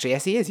 Well, actually,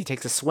 yes, he is. He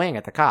takes a swing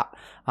at the cop.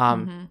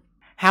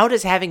 How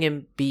does having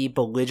him be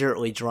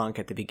belligerently drunk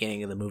at the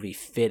beginning of the movie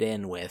fit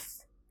in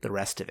with the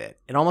rest of it?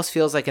 It almost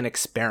feels like an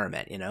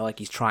experiment, you know, like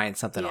he's trying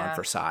something on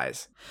for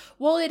size.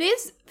 Well, it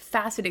is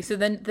fascinating. So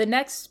then the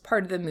next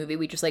part of the movie,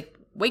 we just like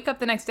wake up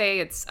the next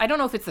day. I don't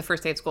know if it's the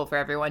first day of school for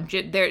everyone.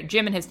 Jim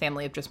and his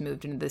family have just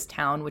moved into this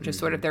town, which is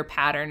sort of their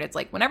pattern. It's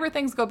like whenever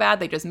things go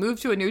bad, they just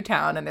move to a new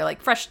town and they're like,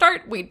 fresh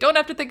start. We don't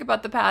have to think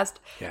about the past.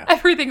 Yeah.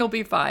 Everything will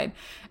be fine.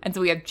 And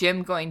so we have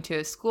Jim going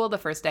to school the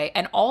first day.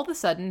 And all of a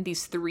sudden,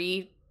 these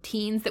three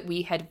teens that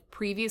we had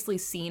previously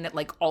seen at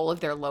like all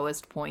of their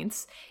lowest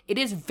points, it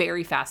is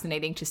very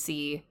fascinating to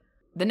see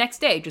the next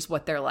day just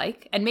what they're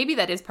like. And maybe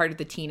that is part of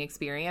the teen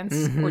experience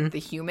or the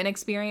human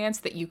experience,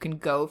 that you can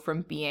go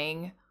from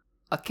being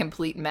a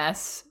complete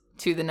mess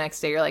to the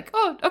next day you're like,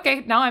 oh,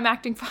 okay, now I'm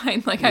acting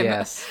fine. Like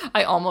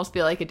I almost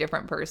feel like a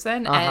different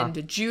person.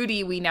 And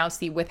Judy, we now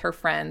see with her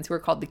friends who are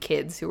called the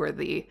kids, who are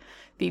the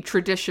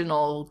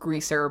traditional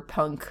greaser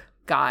punk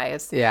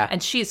guys. Yeah.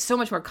 And she's so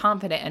much more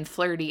confident and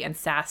flirty and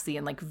sassy,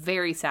 and like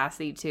very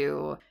sassy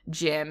to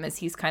Jim as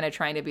he's kind of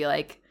trying to be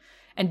like,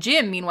 and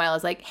Jim meanwhile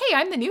is like, hey,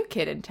 I'm the new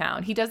kid in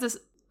town. He does this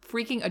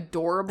freaking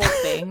adorable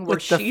thing where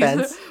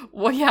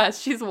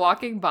she's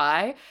walking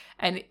by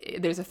and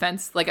there's a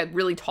fence, like a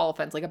really tall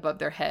fence, like above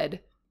their head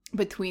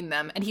between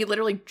them, and he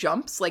literally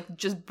jumps, like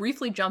just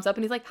briefly jumps up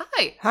and he's like,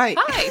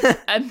 hi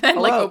and then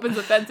like opens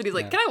the fence and he's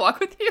like, can I walk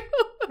with you?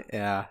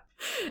 Yeah.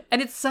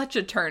 And it's such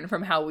a turn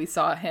from how we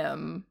saw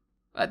him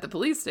at the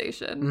police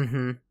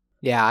station.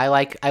 Yeah, I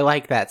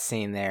like that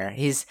scene there.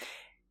 He's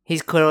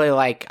clearly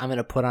like, I'm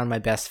gonna put on my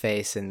best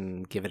face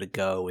and give it a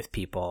go with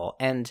people,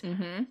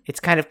 and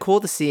it's kind of cool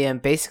to see him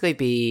basically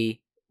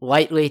be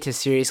lightly to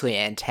seriously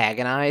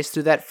antagonized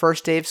through that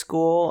first day of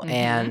school,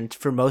 and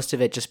for most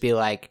of it just be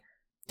like,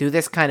 do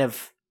this kind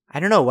of, I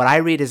don't know, what I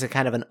read is a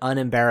kind of an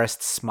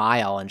unembarrassed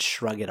smile and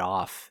shrug it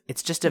off.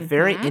 It's just a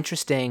very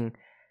interesting,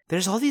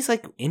 there's all these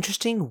like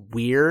interesting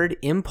weird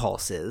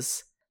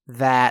impulses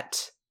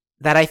that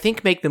I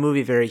think make the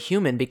movie very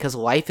human, because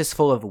life is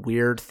full of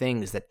weird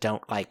things that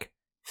don't like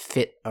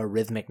fit a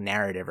rhythmic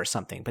narrative or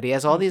something. But he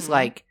has all these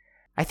like,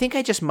 I think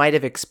I just might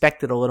have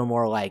expected a little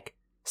more like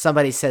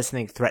somebody says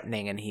something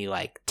threatening and he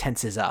like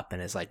tenses up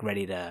and is like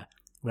ready to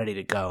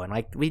go. And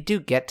like we do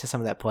get to some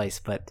of that place,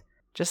 but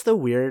just the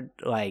weird,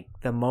 like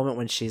the moment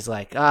when she's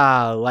like,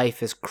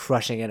 life is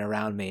crushing in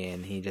around me,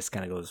 and he just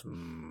kind of goes,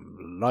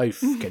 life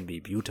can be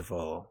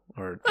beautiful.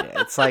 Or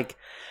it's like,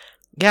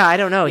 yeah, I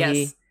don't know.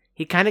 Yes.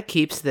 He kind of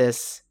keeps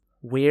this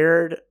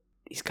weird,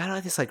 he's got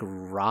all this like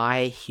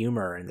wry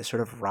humor and this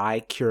sort of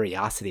wry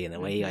curiosity in the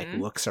way he like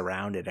looks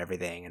around at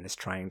everything and is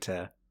trying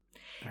to,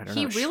 I don't know,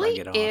 he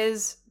really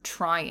is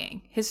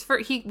trying.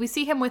 We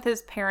see him with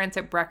his parents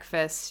at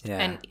breakfast,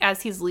 and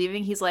as he's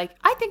leaving, he's like,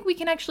 I think we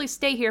can actually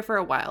stay here for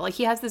a while. Like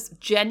he has this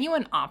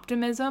genuine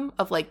optimism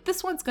of like,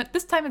 this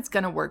time it's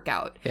gonna work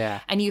out. Yeah.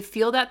 And you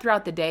feel that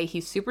throughout the day.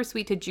 He's super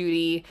sweet to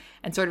Judy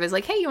and sort of is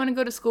like, hey, you want to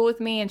go to school with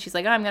me? And she's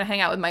like, oh, I'm gonna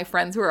hang out with my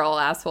friends who are all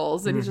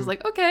assholes. And he's just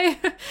like, okay.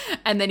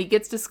 And then he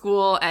gets to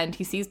school and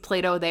he sees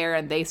Plato there,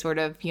 and they sort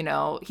of, you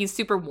know, he's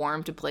super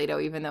warm to Plato,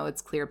 even though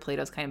it's clear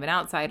Plato's kind of an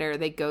outsider.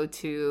 They go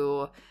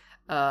to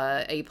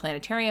a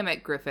planetarium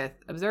at Griffith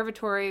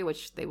Observatory,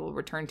 which they will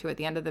return to at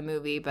the end of the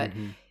movie. But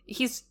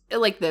he's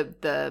like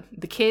the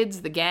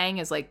kids, the gang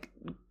is like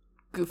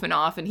goofing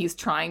off, and he's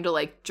trying to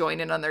like join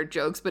in on their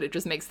jokes, but it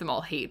just makes them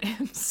all hate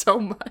him so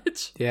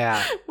much.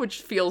 Yeah.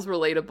 Which feels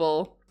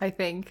relatable, I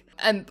think.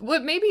 And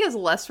what maybe is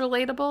less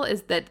relatable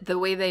is that the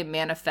way they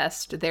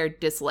manifest their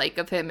dislike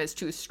of him is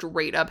to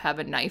straight up have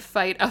a knife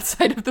fight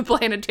outside of the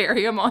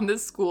planetarium on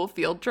this school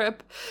field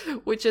trip,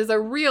 which is a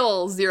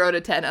real 0 to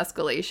 10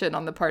 escalation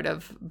on the part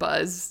of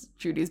Buzz,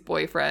 Judy's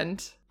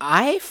boyfriend.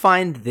 I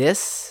find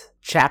this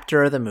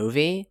chapter of the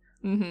movie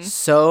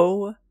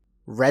so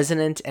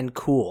resonant and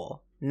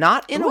cool.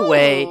 Not in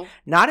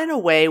a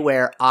way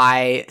where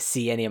I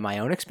see any of my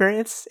own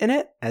experience in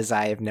it, as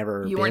I have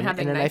never been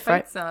in a knife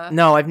fight.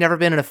 No, I've never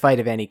been in a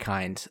fight of any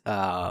kind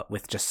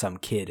with just some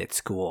kid at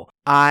school.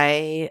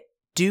 I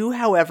do,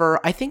 however,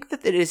 I think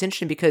that it is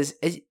interesting because,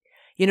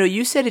 you know,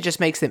 you said it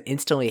just makes them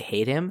instantly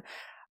hate him.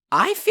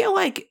 I feel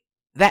like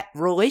that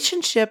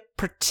relationship,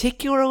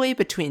 particularly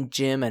between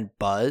Jim and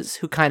Buzz,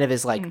 who kind of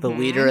is like the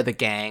leader of the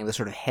gang, the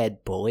sort of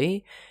head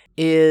bully,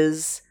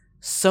 is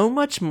so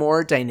much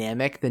more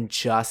dynamic than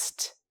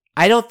just,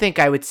 I don't think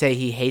I would say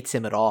he hates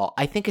him at all.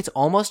 I think it's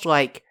almost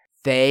like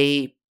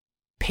they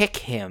pick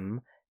him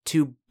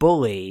to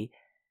bully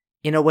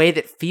in a way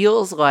that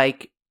feels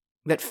like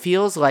that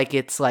feels like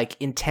it's like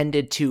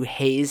intended to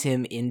haze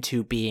him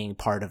into being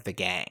part of the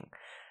gang.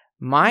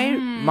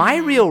 My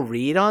real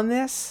read on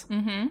this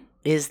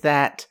is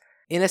that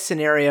in a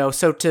scenario,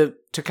 so to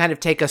kind of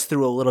take us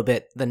through a little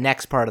bit the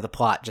next part of the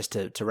plot, just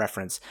to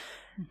reference,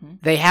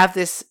 they have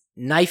this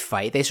knife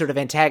fight. They sort of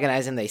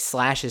antagonize him. They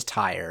slash his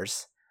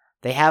tires.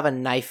 They have a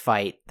knife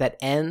fight that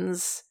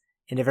ends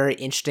in a very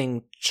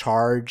interesting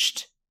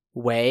charged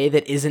way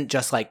that isn't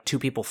just like two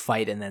people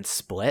fight and then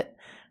split.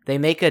 They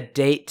make a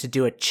date to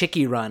do a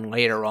chickie run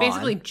later on.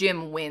 Basically,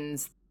 Jim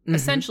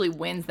essentially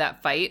wins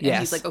that fight. And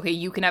he's like, okay,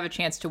 you can have a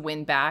chance to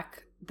win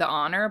back the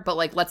honor, but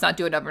like, let's not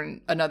do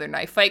another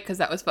knife fight because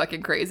that was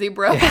fucking crazy,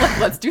 bro. Yeah. Like,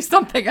 let's do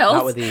something else.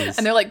 Not with these.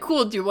 And they're like,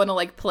 cool, do you want to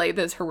like play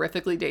this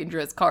horrifically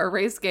dangerous car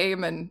race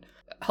game? And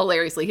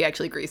hilariously, he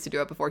actually agrees to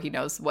do it before he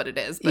knows what it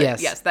is.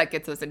 But yes, that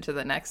gets us into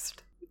the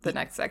next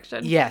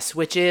section. Yes,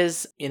 which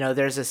is,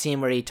 there's a scene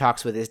where he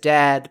talks with his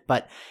dad,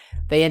 but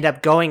they end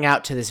up going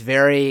out to this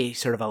very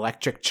sort of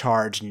electric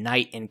charged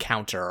night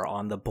encounter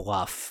on the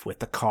bluff with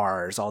the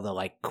cars, all the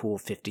like cool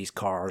 50s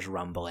cars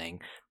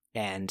rumbling,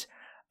 and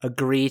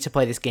agree to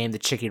play this game, the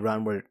Chickie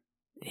Run, where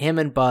him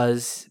and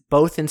Buzz,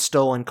 both in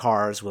stolen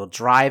cars, will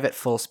drive at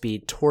full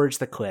speed towards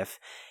the cliff,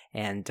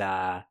 and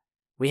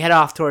we head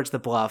off towards the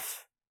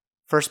bluff.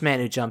 First man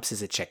who jumps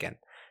is a chicken.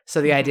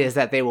 So the idea is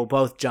that they will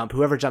both jump.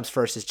 Whoever jumps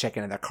first is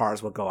chicken, and their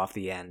cars will go off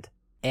the end.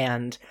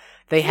 And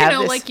they have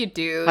this, like you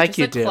do, like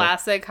just a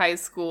classic high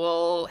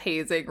school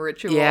hazing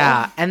ritual.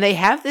 Yeah, and they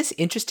have this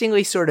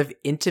interestingly sort of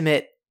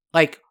intimate,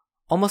 like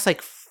almost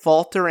like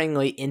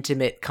falteringly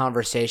intimate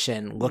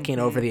conversation looking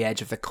over the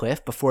edge of the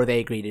cliff before they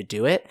agree to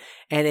do it.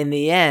 And in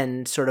the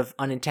end, sort of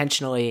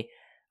unintentionally,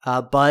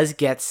 Buzz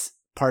gets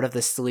part of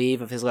the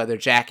sleeve of his leather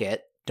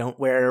jacket. Don't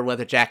wear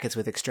leather jackets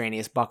with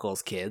extraneous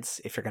buckles,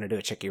 kids, if you're going to do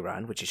a Chickie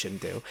Run, which you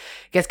shouldn't do.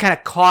 Gets kind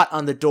of caught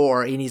on the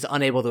door, and he's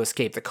unable to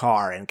escape the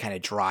car and kind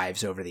of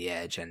drives over the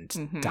edge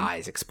and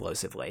dies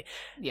explosively.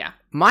 Yeah.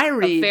 My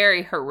read... A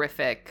very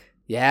horrific...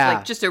 Yeah.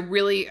 Like, just a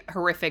really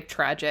horrific,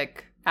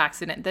 tragic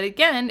accident that,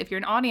 again, if you're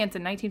an audience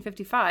in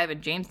 1955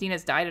 and James Dean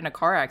has died in a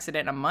car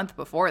accident a month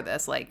before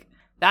this, like...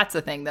 That's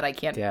the thing that I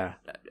can't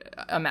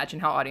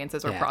imagine how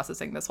audiences are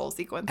processing this whole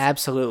sequence.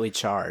 Absolutely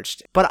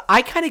charged. But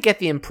I kind of get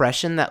the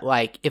impression that,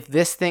 like, if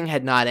this thing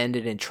had not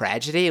ended in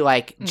tragedy,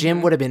 like,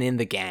 Jim would have been in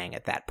the gang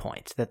at that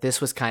point. That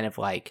this was kind of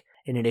like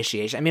an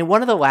initiation. I mean,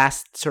 one of the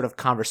last sort of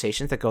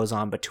conversations that goes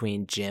on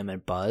between Jim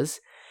and Buzz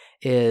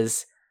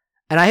is...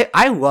 And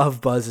I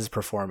love Buzz's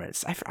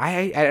performance.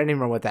 I don't even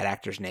remember what that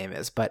actor's name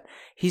is, but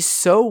he's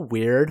so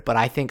weird, but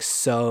I think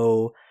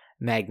so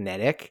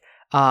magnetic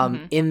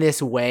in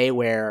this way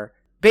where...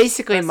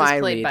 Basically, Buzz my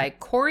is played read by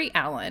Corey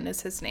Allen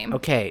is his name.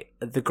 Okay,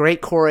 the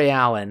great Corey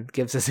Allen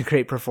gives us a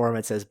great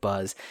performance as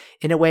Buzz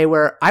in a way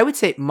where I would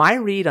say my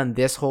read on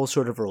this whole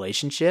sort of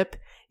relationship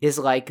is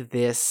like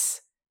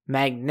this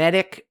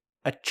magnetic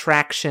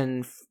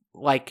attraction.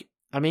 Like,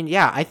 I mean,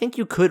 yeah, I think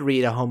you could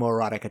read a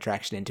homoerotic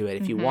attraction into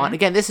it if you want.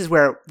 Again, this is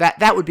where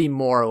that would be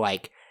more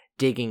like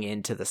digging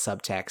into the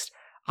subtext.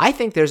 I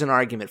think there's an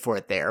argument for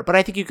it there, but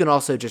I think you can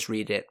also just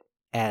read it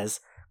as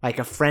like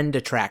a friend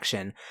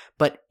attraction,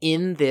 but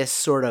in this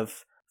sort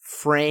of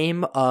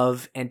frame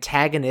of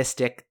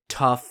antagonistic,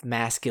 tough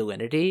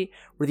masculinity,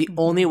 where the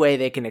only way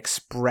they can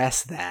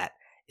express that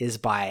is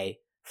by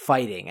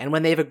fighting. And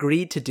when they've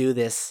agreed to do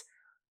this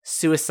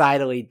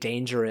suicidally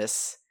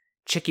dangerous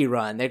Chickie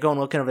Run, they're going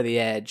looking over the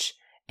edge,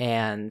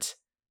 and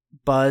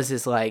Buzz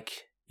is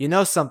like, you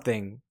know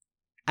something,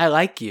 I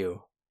like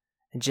you.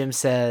 And Jim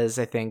says,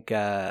 I think,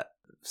 so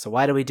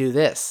why do we do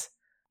this?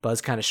 Buzz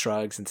kind of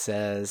shrugs and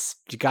says,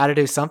 you got to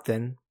do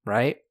something,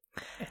 right?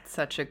 It's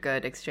such a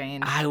good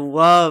exchange. I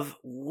love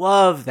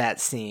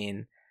that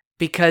scene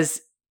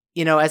because,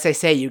 as I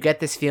say, you get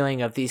this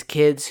feeling of these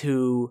kids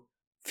who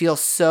feel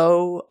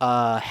so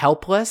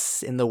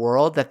helpless in the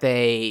world that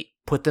they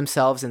put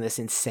themselves in this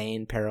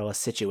insane, perilous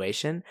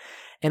situation.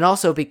 And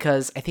also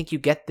because I think you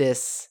get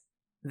this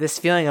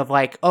feeling of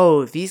like,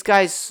 oh, these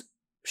guys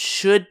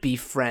should be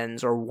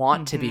friends or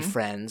want to be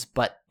friends,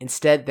 but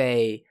instead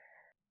they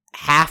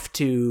have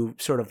to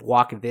sort of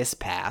walk this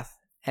path,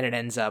 and it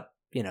ends up,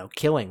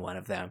 killing one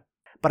of them.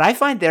 But I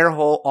find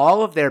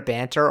all of their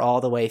banter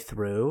all the way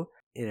through,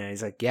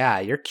 he's like, yeah,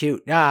 you're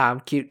cute. Yeah, I'm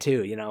cute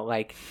too.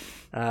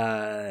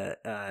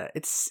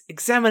 It's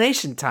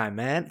examination time,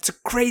 man. It's a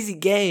crazy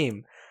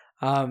game.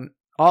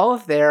 All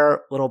of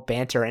their little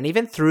banter, and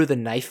even through the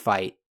knife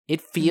fight,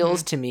 it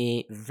feels to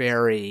me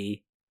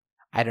very,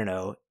 I don't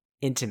know,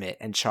 intimate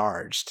and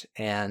charged.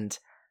 And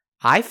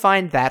I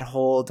find that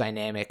whole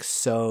dynamic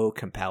so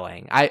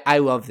compelling. I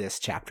love this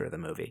chapter of the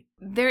movie.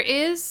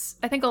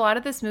 I think a lot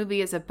of this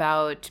movie is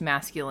about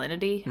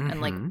masculinity and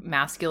like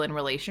masculine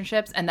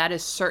relationships. And that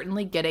is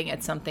certainly getting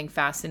at something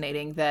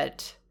fascinating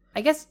that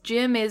I guess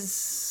Jim is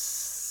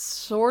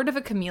sort of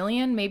a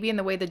chameleon, maybe in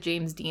the way that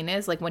James Dean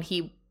is. Like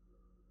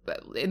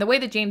in the way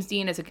that James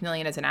Dean is a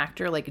chameleon as an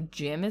actor, like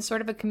Jim is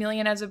sort of a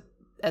chameleon as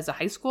as a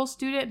high school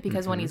student,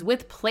 because when he's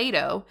with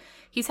Plato,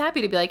 he's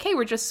happy to be like, hey,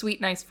 we're just sweet,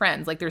 nice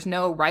friends. Like, there's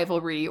no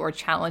rivalry or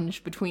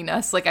challenge between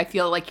us. Like, I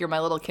feel like you're my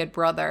little kid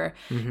brother.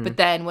 But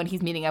then when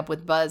he's meeting up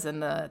with Buzz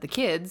and the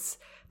kids,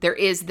 there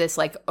is this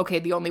like, okay,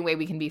 the only way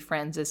we can be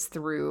friends is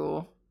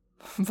through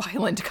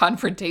violent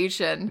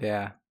confrontation.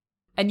 Yeah.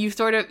 And you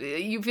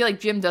feel like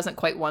Jim doesn't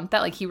quite want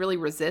that. Like, he really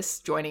resists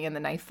joining in the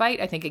knife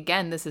fight. I think,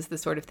 again, this is the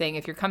sort of thing,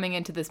 if you're coming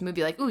into this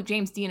movie like, ooh,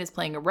 James Dean is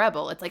playing a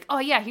rebel, it's like, oh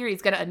yeah, here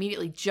he's going to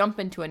immediately jump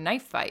into a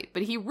knife fight.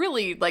 But he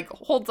really like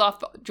holds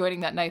off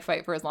joining that knife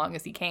fight for as long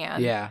as he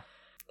can. Yeah.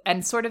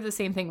 And sort of the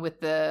same thing with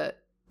the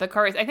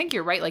car race. I think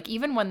you're right. Like,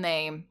 even when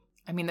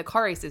the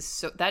car race is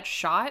so, that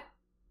shot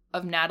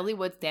of Natalie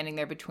Wood standing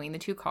there between the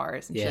two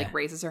cars, and she like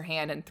raises her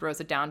hand and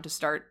throws it down to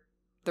start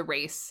the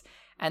race.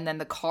 And then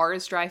the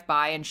cars drive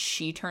by and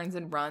she turns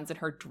and runs and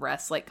her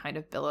dress like kind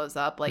of billows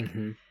up. Like,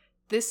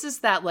 this is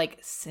that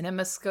like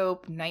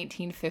CinemaScope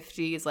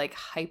 1950s, like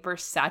hyper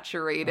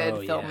saturated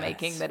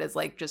filmmaking that is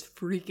like just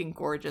freaking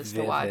gorgeous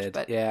to watch.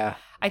 But yeah,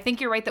 I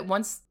think you're right that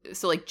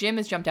like Jim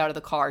has jumped out of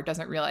the car,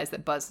 doesn't realize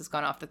that Buzz has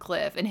gone off the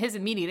cliff. And his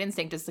immediate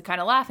instinct is to kind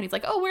of laugh. And he's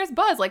like, oh, where's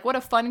Buzz? Like, what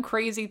a fun,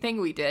 crazy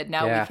thing we did.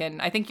 Now we can,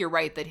 I think you're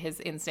right that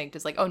his instinct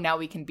is like, oh, now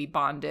we can be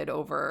bonded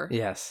over.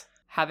 Yes.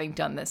 Having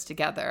done this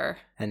together.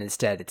 And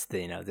instead it's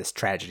the, this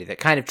tragedy that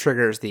kind of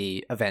triggers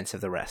the events of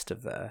the rest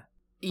of the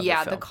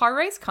the car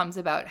race comes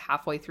about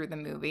halfway through the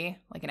movie,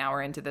 like an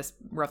hour into this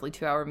roughly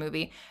 2-hour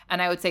movie. And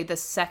I would say the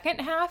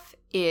second half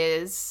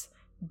is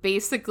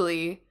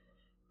basically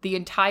the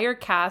entire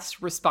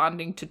cast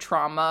responding to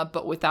trauma,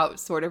 but without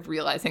sort of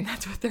realizing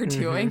that's what they're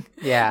doing.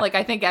 Yeah. Like,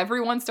 I think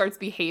everyone starts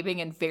behaving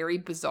in very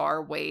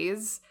bizarre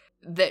ways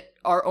that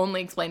are only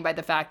explained by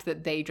the fact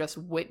that they just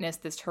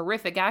witnessed this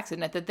horrific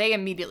accident that they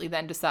immediately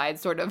then decide,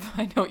 sort of,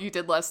 I know what you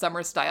did last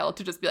summer style,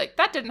 to just be like,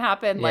 that didn't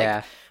happen. Yeah.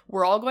 Like,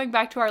 we're all going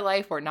back to our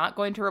life. We're not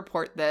going to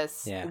report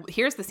this. Yeah.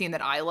 Here's the scene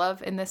that I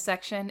love in this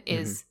section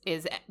is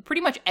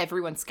pretty much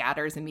everyone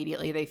scatters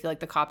immediately. They feel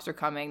like the cops are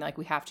coming, like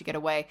we have to get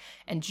away.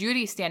 And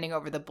Judy's standing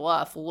over the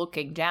bluff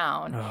looking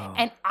down. Oh,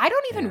 and I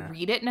don't even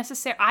read it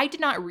necessarily. I did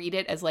not read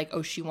it as like,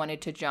 oh, she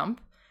wanted to jump.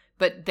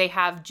 But they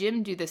have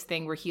Jim do this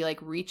thing where he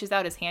like reaches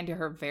out his hand to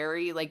her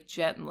very like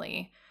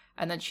gently.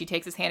 And then she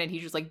takes his hand and he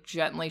just like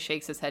gently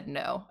shakes his head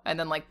no. And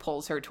then like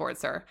pulls her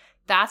towards her.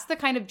 That's the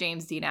kind of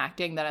James Dean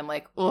acting that I'm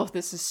like, oh,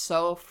 this is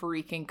so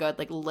freaking good.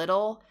 Like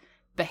little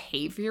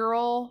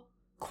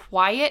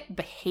quiet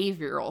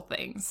behavioral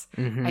things,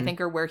 I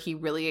think are where he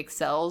really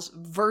excels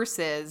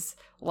versus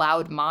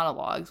loud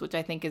monologues, which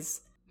I think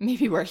is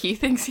maybe where he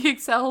thinks he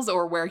excels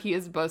or where he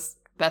is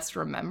best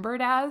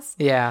remembered as.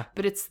 Yeah.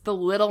 But it's the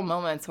little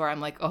moments where I'm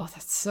like, oh,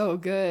 that's so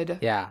good.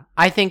 Yeah.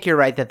 I think you're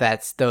right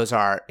that those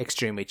are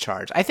extremely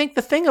charged. I think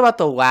the thing about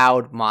the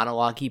loud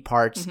monologue-y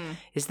parts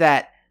is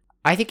that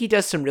I think he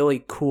does some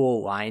really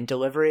cool line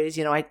deliveries.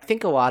 I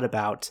think a lot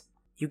about,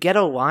 you get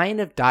a line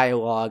of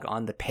dialogue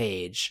on the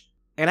page,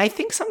 and I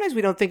think sometimes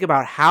we don't think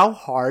about how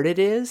hard it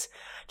is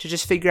to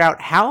just figure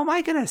out, how am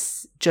I going to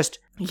just,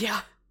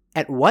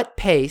 at what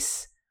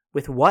pace,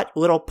 with what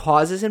little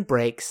pauses and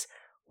breaks,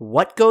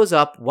 what goes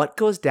up, what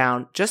goes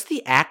down, just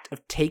the act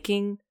of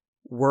taking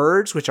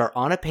words which are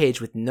on a page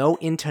with no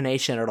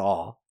intonation at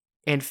all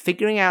and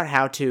figuring out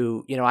how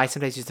to, I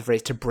sometimes use the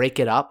phrase to break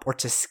it up or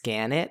to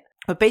scan it,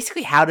 but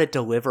basically how to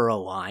deliver a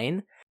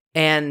line.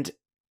 And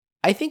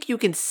I think you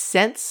can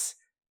sense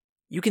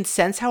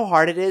how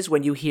hard it is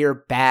when you hear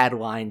bad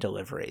line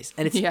deliveries.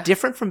 And it's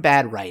different from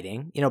bad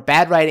writing.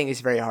 Bad writing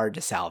is very hard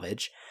to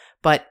salvage,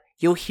 but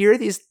you'll hear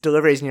these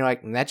deliveries and you're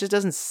like, that just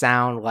doesn't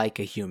sound like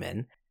a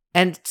human.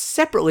 And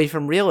separately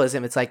from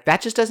realism, it's like, that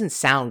just doesn't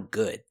sound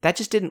good. That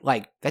just didn't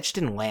land. That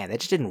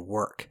just didn't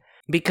work.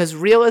 Because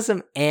realism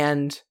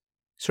and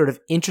sort of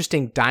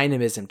interesting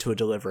dynamism to a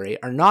delivery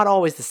are not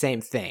always the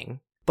same thing.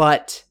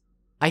 But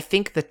I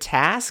think the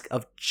task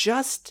of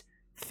just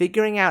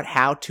figuring out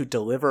how to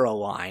deliver a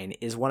line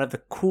is one of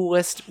the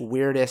coolest,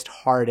 weirdest,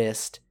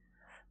 hardest,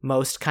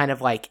 most kind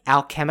of like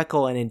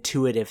alchemical and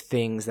intuitive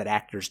things that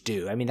actors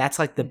do. I mean, that's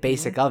like the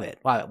basic of it.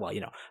 Well,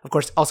 of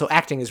course, also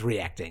acting is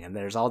reacting, and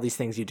there's all these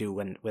things you do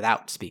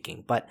without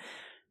speaking. But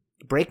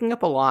breaking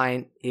up a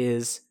line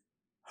is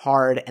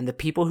hard, and the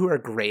people who are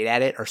great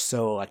at it are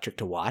so electric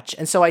to watch.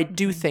 And so I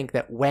do think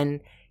that when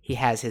he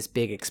has his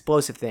big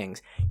explosive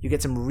things, you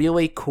get some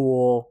really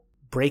cool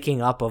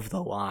breaking up of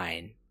the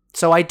line.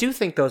 So I do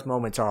think those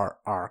moments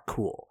are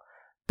cool.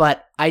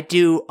 But I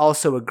do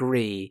also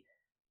agree,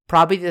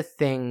 probably the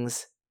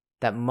things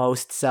that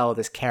most sell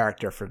this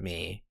character for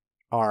me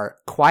are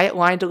quiet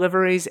line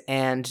deliveries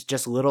and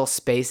just little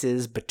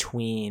spaces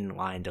between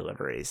line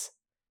deliveries.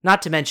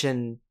 Not to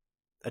mention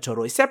a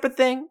totally separate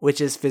thing, which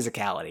is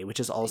physicality, which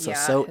is also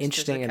so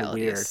interesting and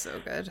weird. Is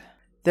so good.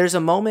 There's a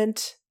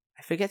moment,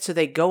 I forget, so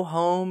they go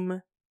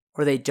home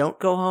or they don't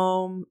go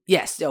home.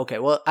 Yes, okay,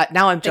 well,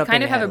 now I'm jumping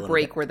ahead. They kind of have a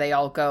break bit. Where they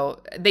all go.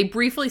 They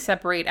briefly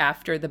separate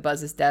after the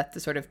Buzz's death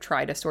to sort of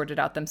try to sort it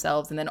out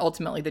themselves, and then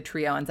ultimately the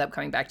trio ends up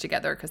coming back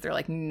together because they're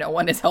like, no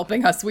one is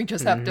helping us. We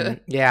just have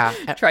to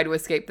try to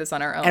escape this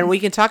on our own. And we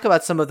can talk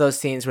about some of those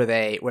scenes where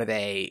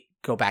they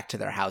go back to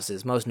their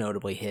houses, most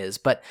notably his.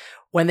 But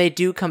when they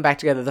do come back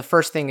together, the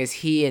first thing is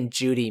he and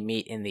Judy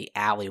meet in the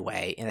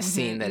alleyway in a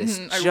scene that is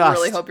just... I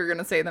really hope you're going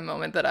to say the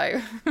moment that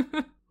I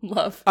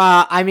love.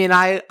 I mean,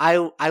 I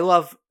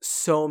love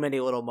so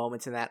many little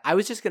moments in that. I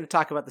was just going to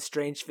talk about the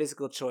strange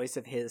physical choice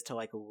of his to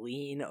like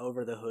lean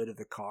over the hood of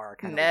the car.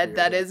 Ned,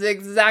 that is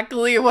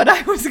exactly what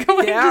I was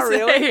going to say.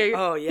 Really?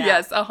 Oh, yeah.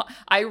 Yes,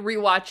 I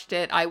rewatched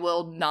it. I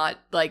will not,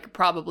 like,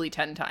 probably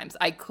 10 times.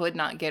 I could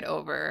not get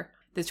over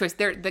this choice.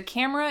 The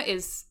camera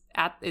is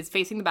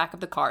facing the back of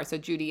the car, so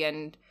Judy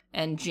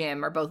and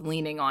Jim are both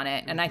leaning on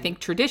it. And I think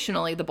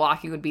traditionally the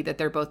blocking would be that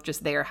they're both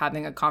just there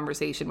having a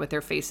conversation with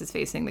their faces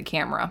facing the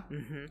camera.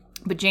 Mm-hmm.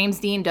 But James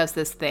Dean does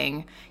this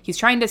thing. He's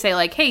trying to say,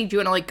 like, hey, do you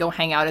want to, like, go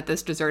hang out at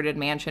this deserted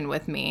mansion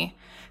with me?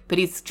 But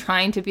he's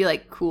trying to be,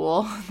 like,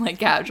 cool, like,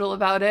 casual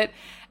about it.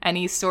 And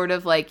he's sort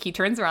of, like, he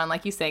turns around,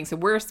 like he's saying. So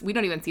we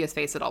don't even see his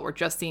face at all. We're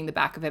just seeing the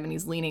back of him, and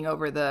he's leaning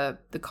over the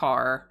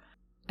car.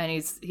 And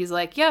he's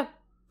like, yeah,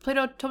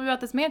 Plato told me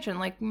about this mansion.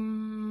 Like,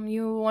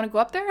 you want to go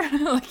up there?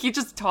 Like, he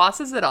just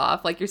tosses it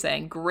off, like you're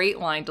saying. Great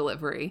line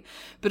delivery.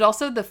 But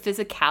also the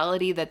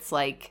physicality that's,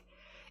 like,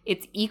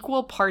 it's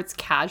equal parts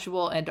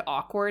casual and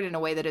awkward in a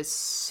way that is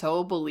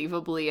so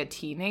believably a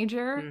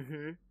teenager.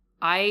 Mm-hmm.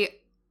 I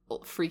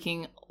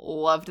freaking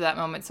loved that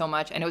moment so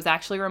much. And it was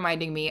actually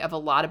reminding me of a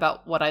lot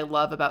about what I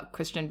love about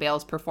Christian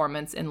Bale's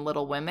performance in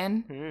Little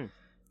Women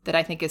that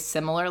I think is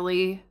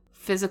similarly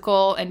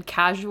physical and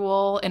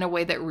casual in a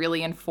way that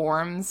really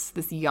informs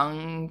this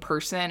young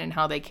person and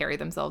how they carry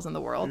themselves in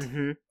the world.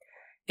 Mm-hmm.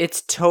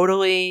 It's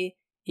totally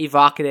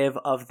evocative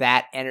of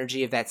that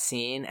energy of that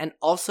scene. And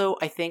also,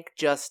 I think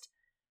just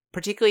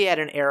particularly at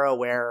an era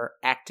where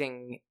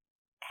acting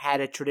had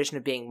a tradition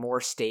of being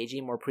more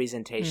stagey, more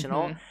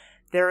presentational,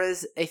 there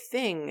is a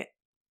thing,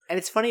 and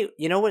it's funny,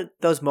 you know what,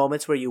 those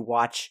moments where you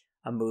watch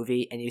a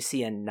movie and you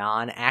see a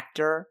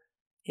non-actor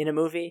in a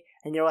movie,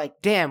 and you're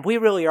like, damn, we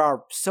really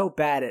are so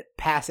bad at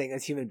passing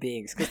as human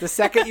beings. Because the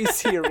second you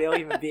see a real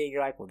human being,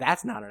 you're like, well,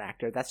 that's not an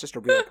actor. That's just a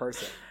real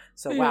person.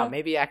 So, wow,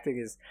 maybe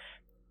acting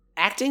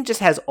just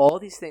has all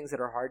these things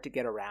that are hard to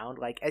get around.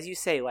 Like, as you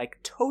say, like,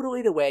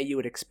 totally the way you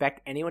would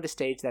expect anyone to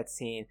stage that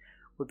scene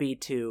would be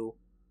to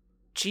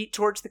cheat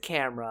towards the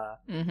camera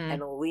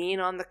and lean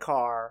on the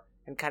car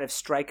and kind of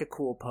strike a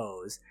cool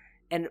pose.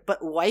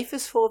 But life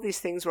is full of these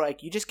things where,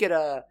 like, you just get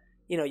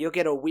you'll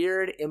get a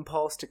weird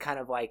impulse to kind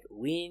of, like,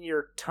 lean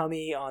your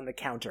tummy on the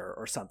counter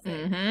or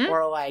something.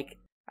 Or, like,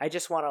 I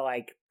just want to,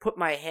 like, put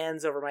my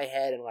hands over my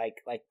head and,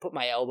 like put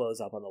my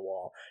elbows up on the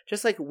wall.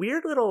 Just, like,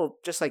 weird little,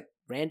 just, like,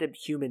 random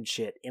human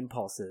shit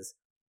impulses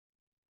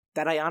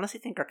that I honestly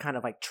think are kind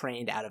of, like,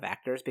 trained out of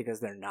actors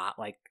because they're not,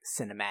 like,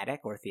 cinematic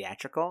or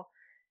theatrical.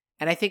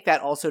 And I think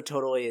that also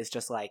totally is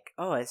just, like,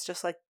 oh, it's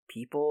just, like,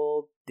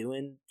 people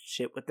doing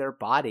shit with their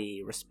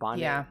body,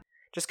 responding. Yeah.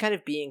 Just kind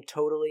of being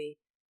totally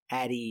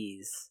at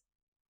ease.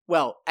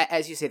 Well,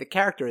 as you say, the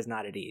character is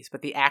not at ease,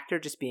 but the actor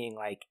just being,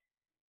 like,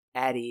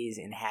 at ease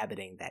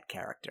inhabiting that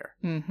character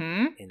in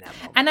that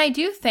moment. And I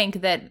do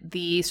think that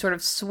the sort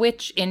of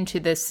switch into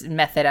this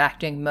method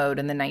acting mode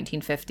in the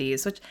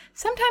 1950s, which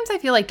sometimes I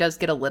feel like does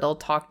get a little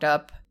talked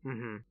up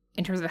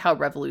in terms of how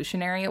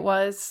revolutionary it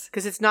was.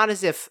 Because it's not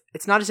as if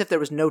there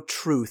was no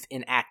truth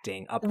in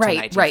acting up to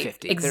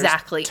 1950. Right,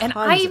 exactly. And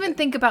I even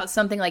think about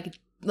something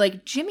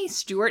like Jimmy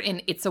Stewart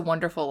in It's a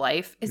Wonderful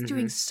Life is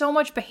doing so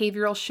much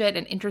behavioral shit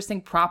and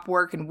interesting prop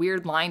work and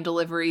weird line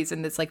deliveries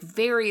and this, like,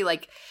 very,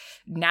 like,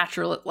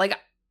 natural, like,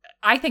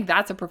 I think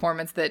that's a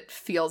performance that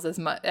feels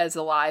as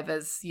alive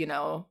as, you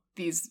know,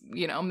 these,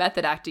 you know,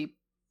 method acty.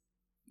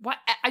 What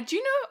do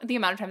you know the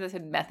amount of times I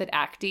said method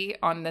acty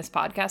on this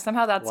podcast?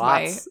 Somehow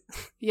that's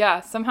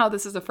somehow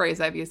this is a phrase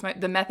I've used.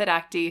 The method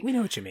acty. We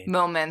know what you mean.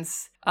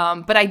 Moments.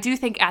 But I do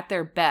think at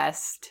their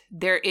best,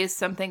 there is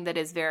something that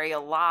is very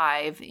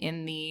alive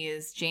in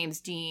these James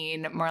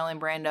Dean, Marlon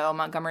Brando,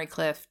 Montgomery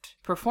Clift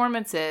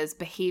performances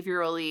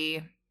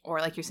behaviorally, or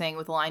like you're saying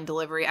with line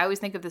delivery. I always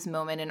think of this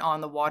moment in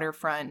On the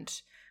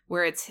Waterfront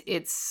where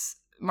it's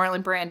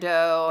Marlon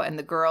Brando and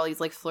the girl he's,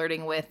 like,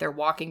 flirting with, they're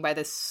walking by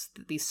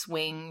these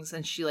swings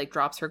and she, like,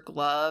 drops her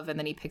glove and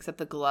then he picks up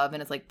the glove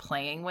and is, like,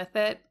 playing with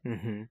it,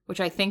 which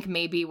I think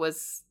maybe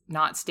was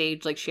not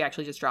staged. Like, she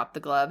actually just dropped the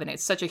glove and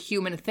it's such a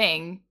human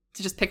thing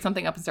to just pick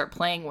something up and start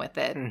playing with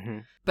it.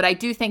 But I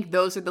do think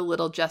those are the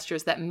little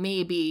gestures that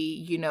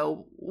maybe, you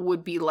know,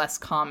 would be less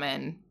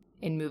common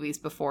in movies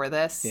before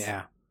this.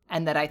 Yeah.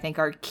 And that I think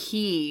are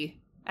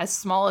key, as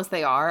small as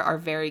they are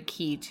very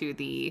key to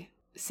the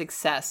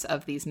success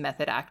of these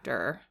method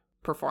actor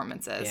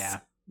performances.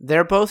 Yeah.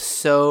 They're both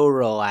so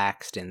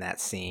relaxed in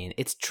that scene.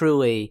 It's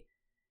truly,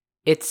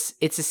 it's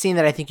a scene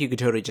that I think you could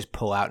totally just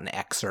pull out an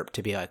excerpt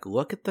to be like,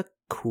 look at the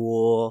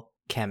cool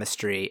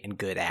chemistry and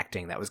good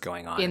acting that was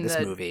going on in this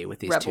movie with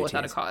these Rebel two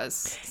Without teams. a Cause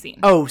scene.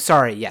 Oh,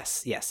 sorry.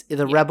 Yes.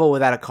 The Rebel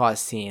Without a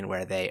Cause scene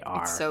where they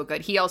are. It's so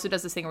good. He also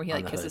does this thing where he,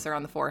 like, kisses her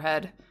on the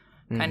forehead.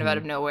 kind of out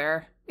of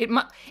nowhere.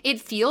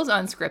 It feels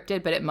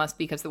unscripted, but it must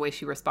be because the way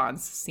she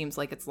responds seems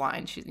like it's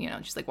lined.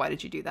 She's like, why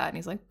did you do that? And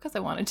he's like, because I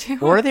wanted to.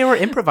 Or they were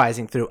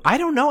improvising through. I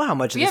don't know how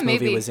much of this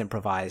movie was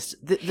improvised.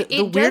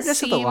 The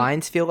weirdness of the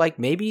lines feel like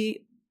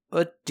maybe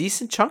a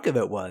decent chunk of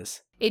it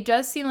was. It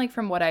does seem like,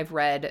 from what I've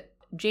read,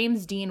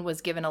 James Dean was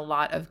given a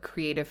lot of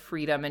creative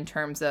freedom in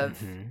terms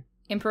of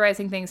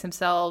improvising things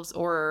themselves,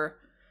 or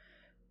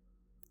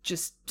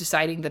just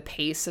deciding the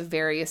pace of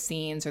various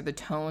scenes or the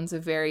tones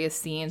of various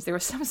scenes. There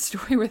was some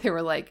story where they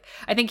were like,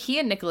 I think he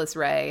and Nicholas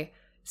Ray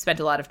spent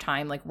a lot of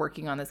time like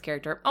working on this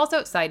character.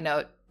 Also, side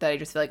note that I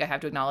just feel like I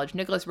have to acknowledge,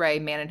 Nicholas Ray,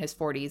 man in his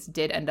 40s,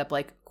 did end up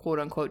like quote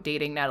unquote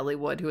dating Natalie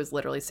Wood, who was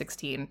literally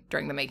 16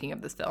 during the making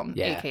of this film,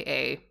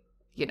 aka,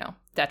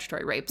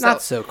 statutory rape.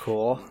 Not so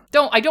cool.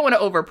 I don't want to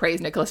overpraise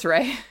Nicholas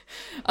Ray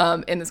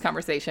in this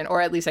conversation,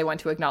 or at least I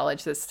want to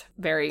acknowledge this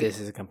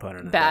is a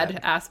component of bad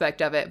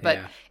aspect of it. But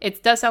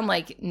it does sound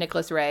like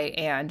Nicholas Ray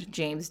and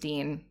James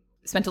Dean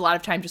spent a lot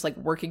of time just like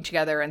working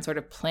together and sort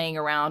of playing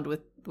around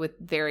with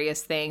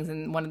various things.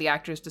 And one of the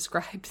actors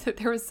described that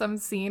there was some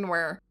scene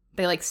where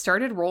they like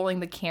started rolling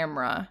the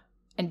camera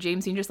and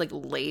James Dean just like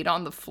laid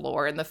on the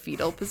floor in the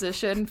fetal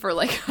position for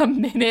like a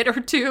minute or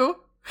two.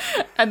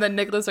 And then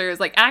Nicholas Ray was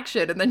like,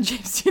 action. And then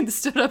James Dean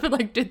stood up and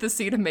like did the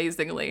scene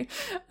amazingly.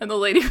 And the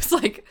lady was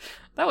like,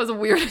 that was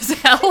weird as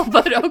hell,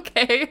 but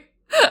okay.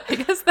 I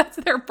guess that's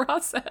their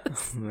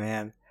process.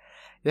 Man.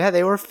 Yeah,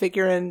 they were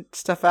figuring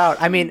stuff out.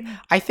 I mean,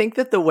 I think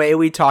that the way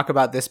we talk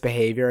about this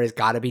behavior has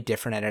got to be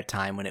different at a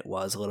time when it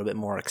was a little bit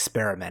more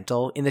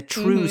experimental, in the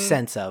true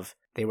sense of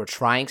they were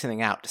trying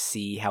something out to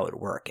see how it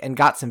would work and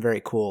got some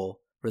very cool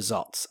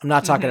results. I'm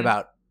not talking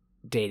about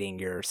dating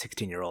your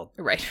 16-year-old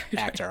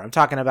actor. I'm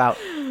talking about,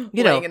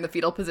 laying in the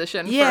fetal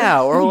position.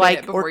 Yeah, or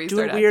like, or do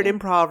weird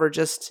improv, or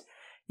just,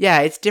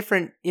 it's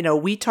different.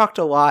 We talked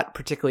a lot,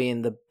 particularly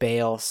in the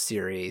Bale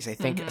series, I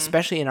think,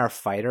 especially in our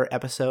Fighter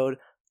episode,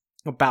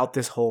 about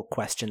this whole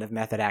question of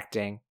method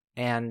acting.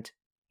 And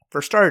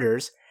for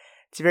starters,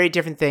 it's a very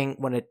different thing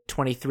when a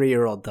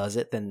 23-year-old does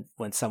it than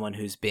when someone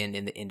who's been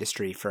in the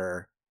industry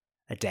for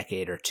a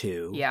decade or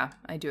two. Yeah,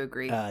 I do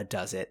agree.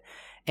 Does it.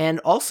 And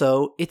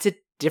also, it's a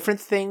different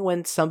thing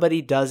when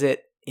somebody does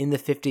it in the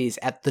 50s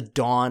at the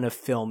dawn of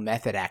film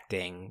method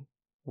acting,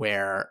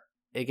 where,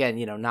 again,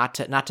 not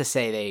to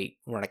say they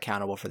weren't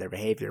accountable for their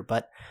behavior,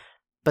 but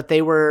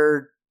they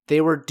were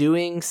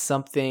doing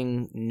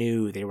something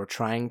new. They were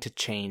trying to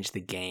change the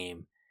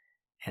game.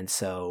 And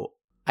so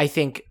I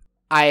think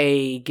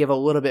I give a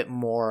little bit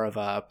more of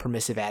a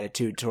permissive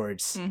attitude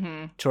towards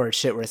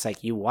shit where it's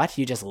like,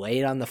 you just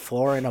laid on the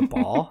floor in a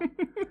ball?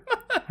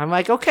 I'm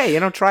like, okay,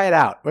 try it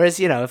out. Whereas,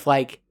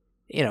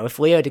 if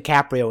Leo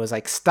DiCaprio was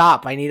like,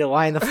 stop, I need to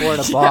lie on the floor in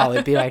a ball,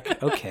 it'd be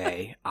like,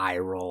 okay, eye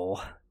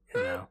roll,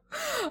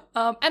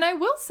 And I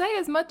will say,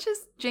 as much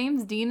as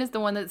James Dean is the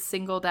one that's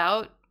singled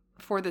out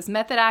for this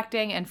method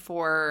acting and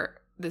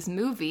for this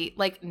movie,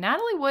 like,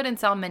 Natalie Wood and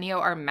Sal Mineo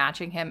are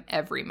matching him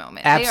every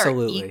moment.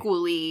 Absolutely. They are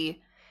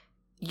equally,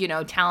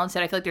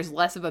 talented. I feel like there's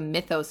less of a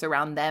mythos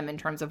around them in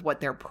terms of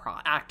what their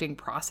acting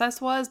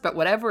process was, but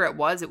whatever it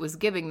was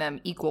giving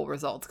them equal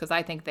results, because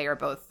I think they are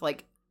both,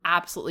 like,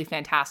 absolutely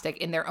fantastic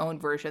in their own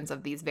versions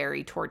of these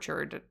very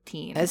tortured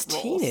teen roles.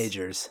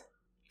 Teenagers.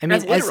 I mean,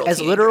 as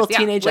literal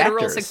teenage actors.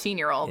 Literal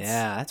 16-year-olds.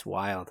 Yeah, that's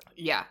wild.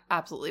 Yeah,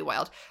 absolutely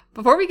wild.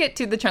 Before we get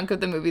to the chunk of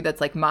the movie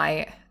that's like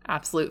my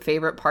absolute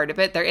favorite part of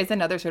it, there is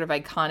another sort of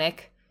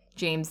iconic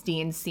James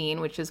Dean scene,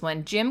 which is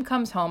when Jim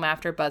comes home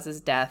after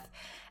Buzz's death,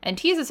 and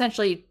he's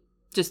essentially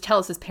just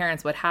tells his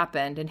parents what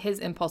happened, and his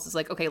impulse is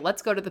like, okay,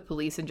 let's go to the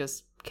police and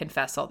just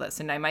confess all this,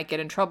 and I might get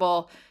in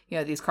trouble.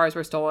 These cars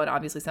were stolen,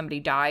 obviously somebody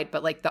died,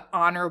 but like the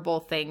honorable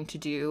thing to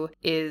do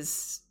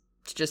is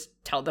to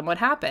just tell them what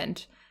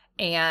happened.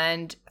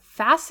 And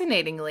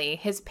fascinatingly,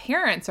 his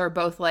parents are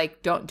both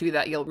like, don't do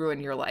that, you'll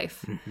ruin your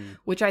life.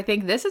 Which I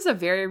think this is a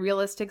very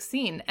realistic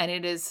scene, and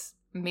it is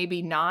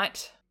maybe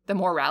not the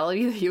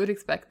morality that you would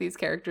expect these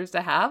characters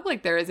to have.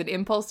 Like, there is an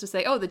impulse to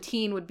say, oh, the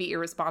teen would be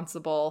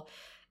irresponsible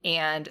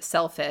and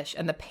selfish,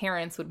 and the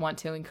parents would want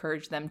to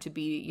encourage them to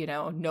be,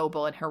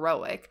 noble and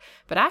heroic.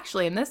 But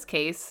actually, in this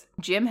case,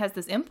 Jim has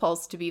this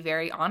impulse to be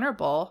very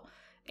honorable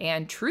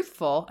and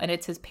truthful, and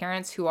it's his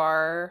parents who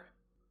are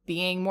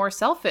being more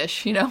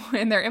selfish,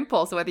 in their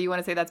impulse. Whether you want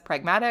to say that's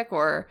pragmatic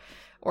or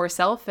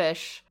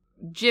selfish,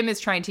 Jim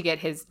is trying to get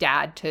his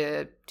dad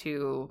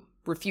to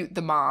refute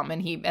the mom,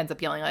 and he ends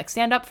up yelling like,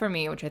 stand up for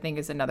me, which I think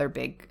is another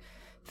big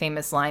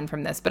famous line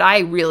from this. But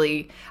I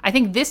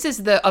think this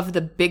is of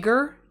the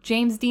bigger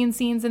James Dean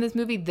scenes in this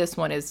movie, this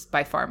one is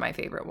by far my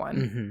favorite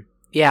one.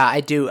 Yeah,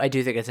 I do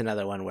think it's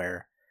another one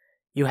where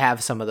you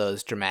have some of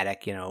those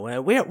dramatic,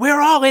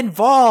 we're all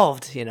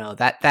involved,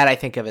 that I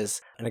think of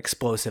as an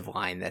explosive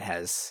line that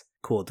has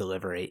cool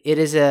delivery. It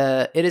is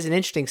an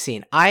interesting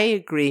scene. I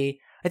agree.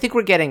 I think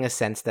we're getting a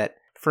sense that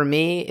for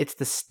me, it's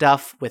the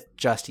stuff with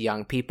just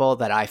young people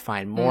that I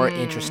find more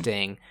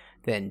interesting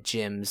than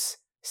Jim's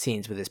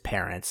scenes with his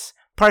parents.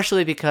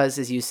 Partially because,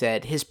 as you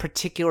said, his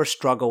particular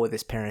struggle with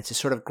his parents is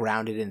sort of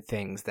grounded in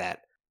things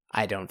that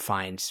I don't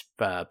find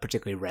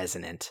particularly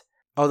resonant.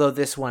 Although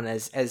this one,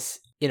 as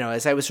you know,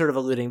 as I was sort of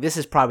alluding, this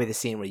is probably the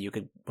scene where you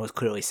could most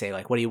clearly say,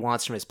 like, what he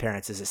wants from his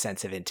parents is a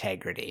sense of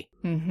integrity.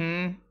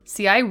 Mm-hmm.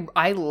 See,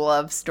 I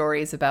love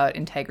stories about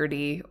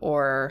integrity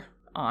or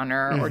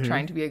honor or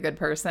trying to be a good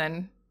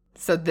person.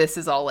 So this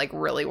is all, like,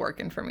 really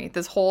working for me.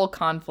 This whole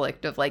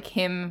conflict of, like,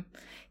 him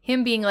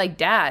being like,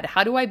 Dad,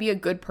 how do I be a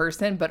good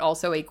person, but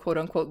also a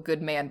quote-unquote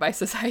good man by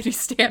society's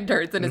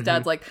standards? And his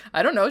dad's like,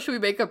 I don't know, should we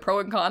make a pro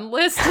and con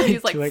list? And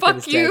he's like,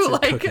 fuck you.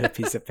 Like, a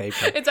piece of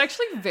paper. It's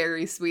actually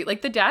very sweet.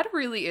 Like, the dad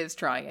really is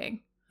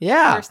trying.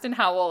 Yeah. Thurston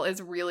Howell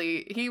is really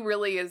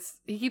is,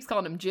 he keeps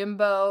calling him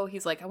Jimbo.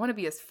 He's like, I want to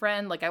be his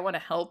friend. Like, I want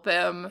to help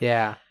him.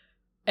 Yeah.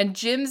 And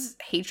Jim's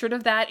hatred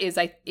of that is,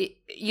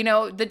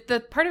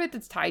 the part of it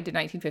that's tied to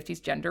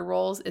 1950s gender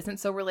roles isn't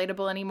so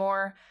relatable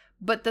anymore.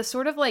 But the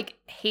sort of, like,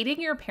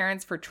 hating your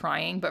parents for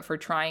trying, but for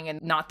trying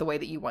and not the way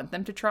that you want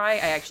them to try,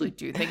 I actually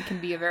do think can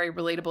be a very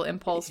relatable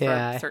impulse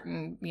for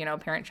certain,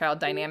 parent-child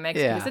dynamics.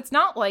 Yeah. Because it's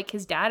not like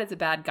his dad is a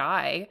bad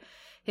guy.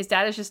 His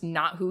dad is just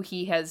not who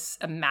he has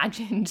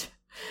imagined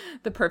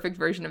the perfect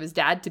version of his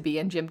dad to be,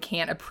 and Jim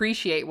can't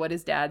appreciate what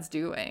his dad's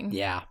doing.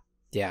 Yeah.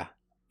 Yeah.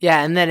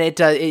 Yeah, and then it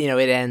does,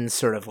 it ends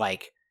sort of,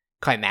 like,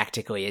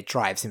 climactically. It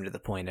drives him to the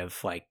point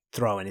of, like,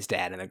 throwing his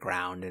dad in the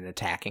ground and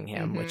attacking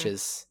him, which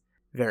is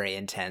very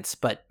intense.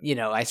 But,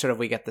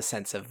 we get the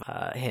sense of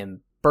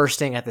him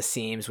bursting at the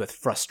seams with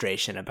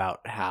frustration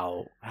about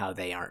how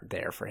they aren't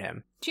there for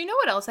him. Do you know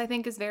what else I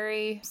think is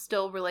very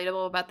still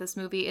relatable about this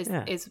movie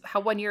is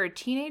how when you're a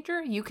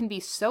teenager, you can be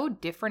so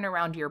different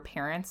around your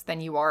parents than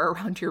you are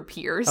around your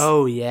peers.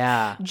 Oh,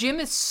 yeah.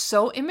 Jim is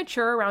so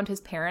immature around his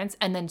parents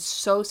and then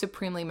so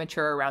supremely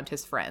mature around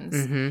his friends.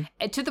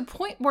 And to the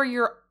point where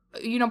you're,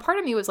 part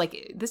of me was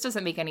like, this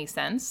doesn't make any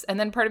sense. And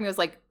then part of me was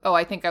like, oh,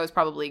 I think I was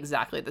probably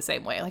exactly the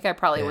same way. Like, I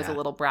probably was a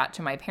little brat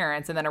to my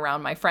parents. And then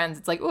around my friends,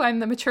 it's like, oh, I'm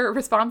the mature,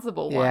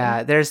 responsible one.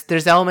 Yeah,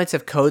 there's elements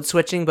of code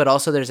switching, but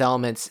also there's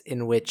elements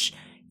in which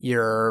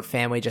your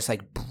family just,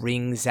 like,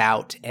 brings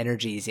out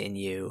energies in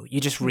you. You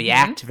just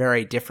react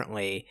very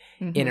differently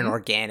in an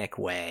organic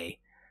way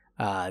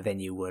than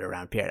you would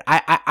around peers.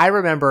 I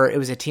remember it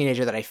was a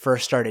teenager that I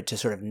first started to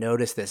sort of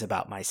notice this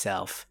about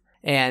myself.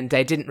 And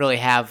I didn't really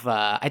have,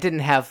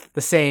 the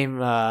same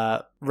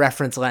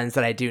reference lens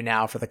that I do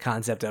now for the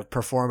concept of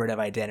performative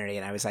identity.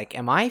 And I was like,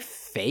 am I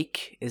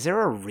fake? Is there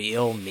a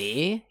real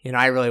me?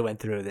 I really went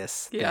through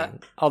this thing.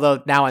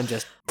 Although now I'm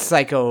just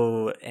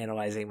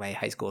psychoanalyzing my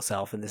high school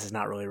self, and this is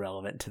not really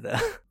relevant to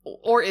the...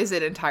 Or is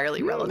it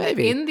entirely relevant?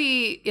 Maybe. In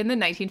the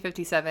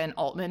 1957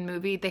 Altman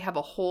movie, they have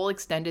a whole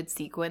extended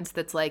sequence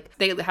that's like,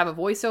 they have a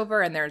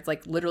voiceover and they're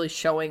like literally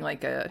showing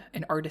like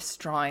an artist's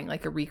drawing,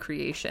 like a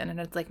recreation. And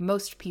it's like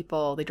most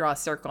people, they draw a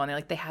circle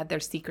and they had their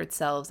secret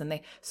selves and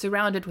they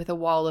surrounded with a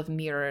wall of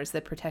mirrors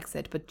that protects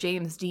it. But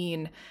James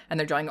Dean, and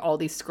they're drawing all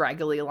these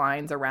scraggly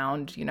lines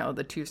around,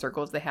 the two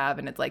circles they have.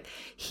 And it's like,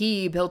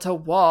 he built a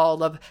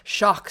wall of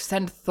shocks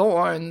and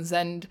thorns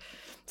and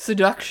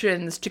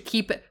seductions to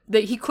keep it,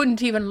 that he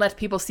couldn't even let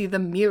people see the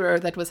mirror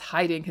that was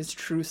hiding his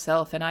true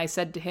self. And I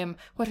said to him,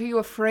 what are you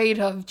afraid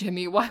of,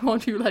 Jimmy? Why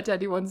won't you let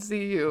anyone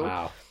see you?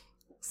 Wow.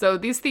 So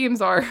these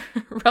themes are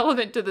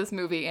relevant to this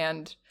movie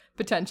and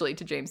potentially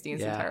to James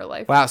Dean's entire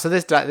life. Wow, so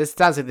this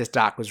sounds like this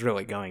doc was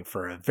really going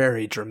for a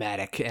very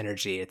dramatic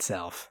energy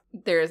itself.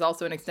 There is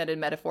also an extended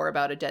metaphor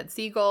about a dead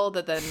seagull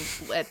that then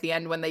at the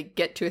end, when they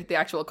get to the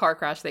actual car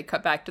crash, they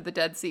cut back to the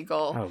dead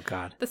seagull. Oh,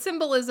 God. The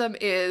symbolism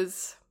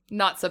is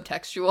not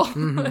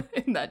subtextual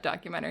in that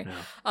documentary.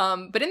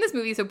 No. But in this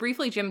movie, so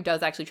briefly, Jim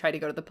does actually try to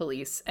go to the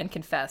police and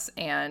confess.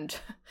 And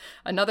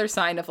another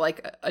sign of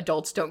like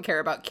adults don't care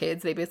about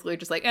kids. They basically are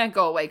just like,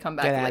 go away, come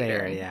back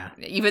later. Here,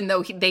 Even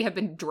though they have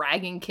been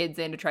dragging kids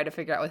in to try to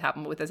figure out what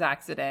happened with this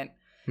accident.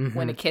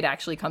 When a kid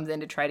actually comes in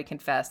to try to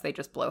confess, they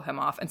just blow him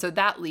off. And so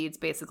that leads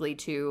basically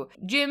to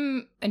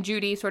Jim and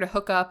Judy sort of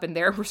hook up in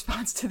their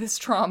response to this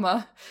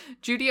trauma.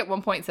 Judy at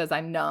one point says,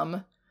 I'm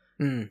numb.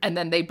 And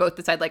then they both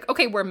decide, like,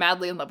 okay, we're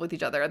madly in love with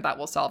each other and that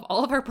will solve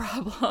all of our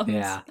problems.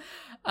 Yeah.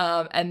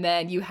 And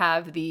then you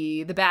have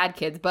the bad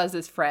kids,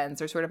 Buzz's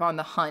friends, are sort of on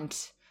the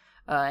hunt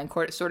and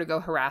sort of go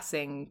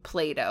harassing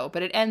Plato.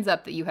 But it ends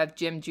up that you have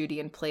Jim, Judy,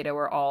 and Plato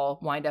are all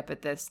wind up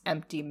at this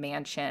empty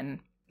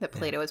mansion that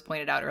Plato has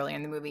pointed out earlier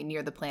in the movie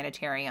near the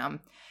planetarium.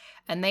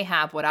 And they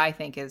have what I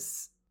think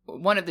is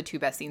one of the two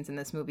best scenes in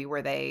this movie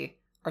where they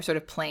are sort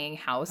of playing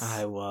house.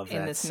 I love in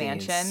that this scene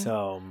mansion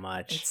so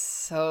much. It's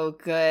so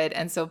good.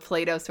 And so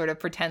Plato sort of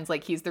pretends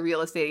like he's the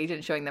real estate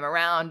agent showing them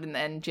around, and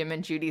then Jim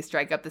and Judy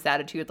strike up this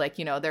attitude like,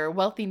 they're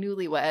wealthy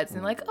newlyweds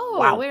and like,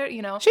 wow.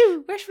 where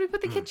should we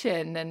put the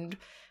kitchen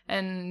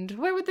and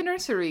where would the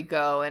nursery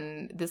go?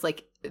 And this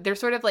like they're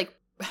sort of like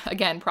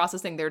again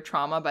processing their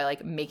trauma by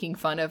like making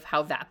fun of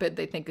how vapid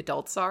they think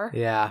adults are.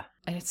 Yeah.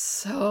 And it's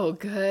so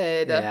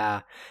good.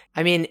 Yeah.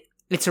 I mean,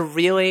 it's a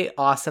really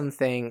awesome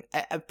thing.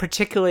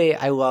 Particularly,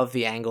 I love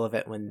the angle of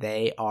it when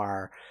they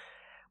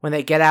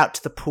get out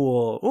to the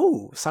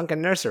pool,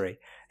 sunken nursery,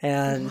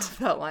 and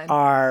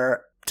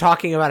are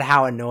talking about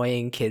how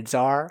annoying kids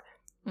are.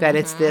 That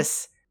it's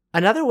this,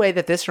 another way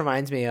that this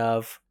reminds me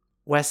of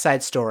West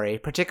Side Story,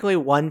 particularly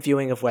one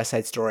viewing of West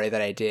Side Story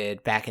that I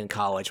did back in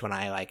college when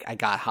I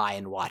got high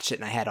and watched it,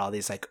 and I had all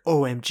these like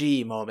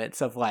OMG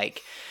moments of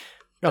like,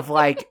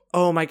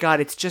 oh my god,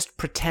 it's just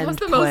pretend play.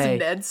 That was the most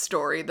Ned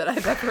story that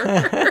I've ever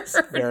heard. It's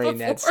very before.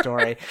 Ned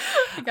story.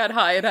 I got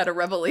high and had a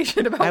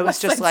revelation about I was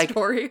West just Side like,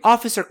 Story.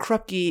 Officer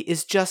Krupke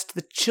is just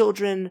the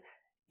children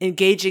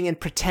engaging in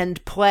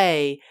pretend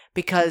play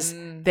because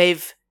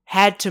they've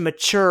had to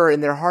mature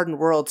in their hardened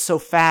world so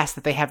fast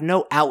that they have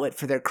no outlet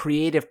for their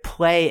creative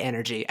play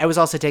energy. I was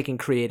also taking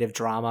creative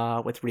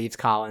drama with Reeves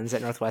Collins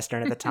at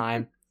Northwestern at the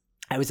time.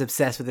 I was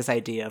obsessed with this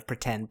idea of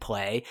pretend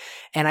play.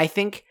 And I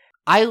think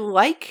I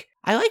like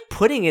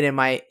putting it in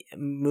my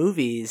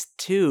movies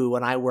too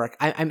when I work.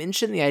 I'm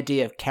interested in the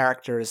idea of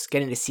characters,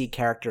 getting to see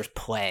characters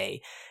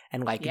play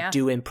and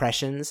do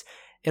impressions.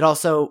 It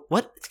also,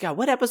 what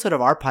episode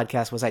of our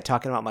podcast was I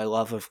talking about my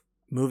love of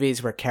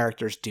movies where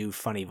characters do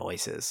funny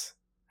voices?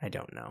 I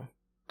don't know.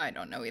 I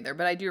don't know either,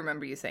 but I do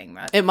remember you saying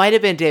that. It might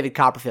have been David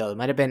Copperfield. It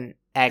might have been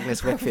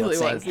Agnes Wickfield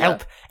saying, was, yeah.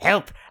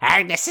 Help,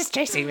 Agnes is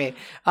chasing me.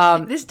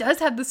 This does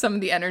have some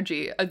of the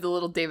energy, the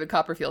little David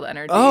Copperfield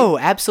energy. Oh,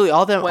 absolutely.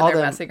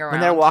 Messing around. When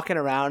they're walking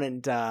around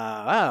and,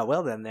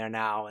 well then, they're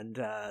now. And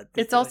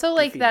it's also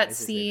like that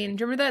scene,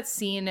 do you remember that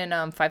scene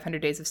in 500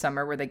 Days of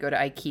Summer where they go to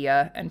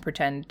IKEA and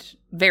pretend,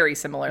 very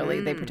similarly,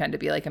 they pretend to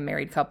be like a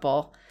married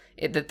couple,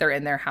 that they're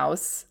in their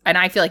house. And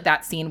I feel like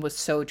that scene was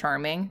so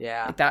charming.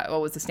 Yeah. Like that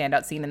was the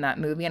standout scene in that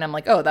movie. And I'm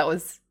like, oh, that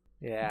was...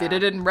 Yeah. Did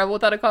it in Rebel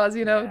Without a Cause,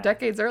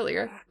 decades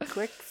earlier.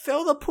 Quick,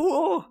 fill the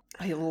pool.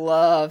 I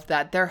love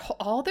that.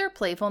 All their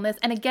playfulness.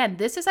 And again,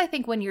 this is, I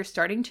think, when you're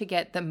starting to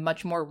get the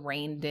much more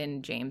reined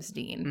in James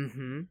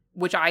Dean,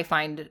 which I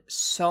find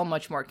so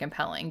much more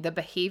compelling. The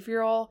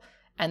behavioral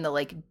and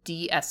the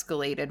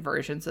de-escalated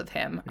versions of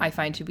him, I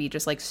find to be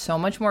just so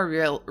much more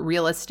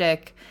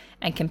realistic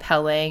and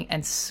compelling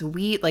and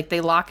sweet. Like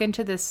they lock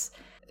into this...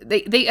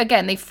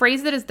 They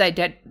phrase it as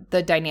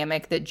the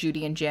dynamic that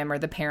Judy and Jim are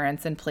the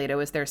parents and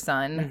Plato is their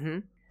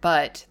son.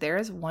 But there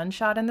is one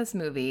shot in this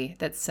movie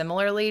that,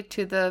 similarly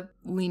to the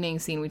leaning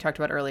scene we talked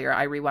about earlier,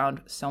 I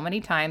rewound so many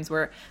times,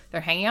 where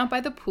they're hanging out by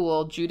the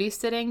pool. Judy's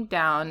sitting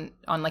down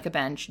on a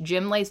bench.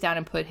 Jim lays down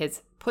and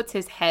puts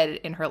his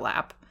head in her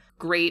lap.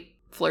 Great,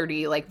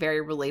 flirty,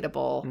 very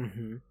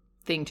relatable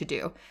thing to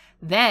do.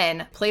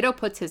 Then Plato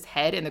puts his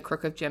head in the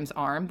crook of Jim's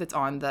arm that's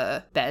on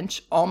the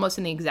bench, almost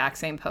in the exact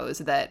same pose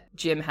that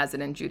Jim has it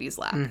in Judy's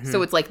lap.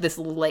 So it's this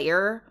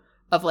layer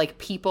of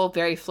people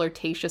very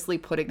flirtatiously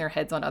putting their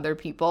heads on other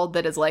people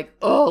that is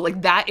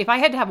that. If I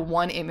had to have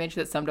one image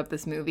that summed up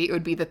this movie, it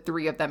would be the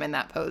three of them in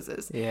that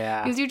poses.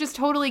 Yeah. Because you just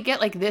totally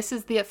get this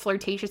is the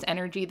flirtatious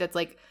energy that's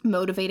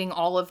motivating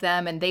all of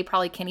them, and they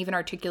probably can't even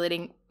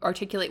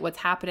articulate what's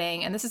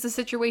happening. And this is a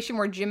situation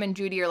where Jim and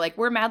Judy are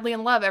we're madly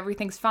in love,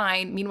 everything's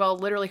fine. Meanwhile,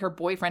 literally her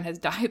boyfriend has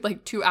died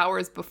 2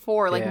 hours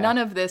before. None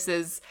of this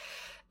is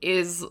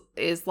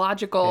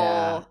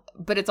logical,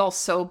 but it's all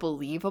so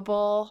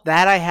believable.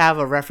 That I have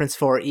a reference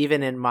for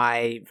even in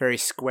my very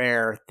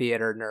square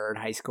theater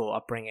nerd high school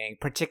upbringing,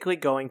 particularly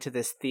going to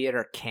this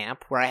theater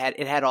camp where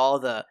it had all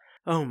the,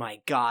 oh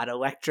my god,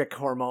 electric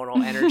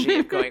hormonal energy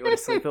of going to a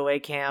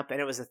sleepaway camp. And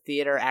it was a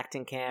theater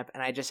acting camp.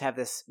 And I just have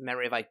this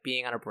memory of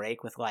being on a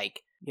break with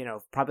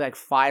probably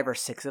 5 or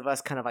 6 of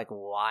us kind of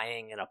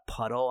lying in a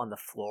puddle on the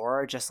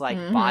floor, just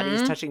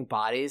bodies touching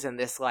bodies, and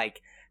this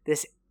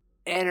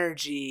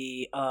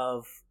energy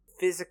of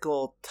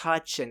physical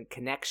touch and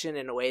connection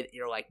in a way that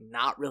you're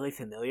not really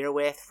familiar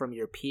with from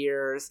your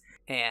peers,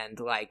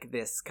 and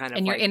this kind of,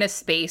 and you're in a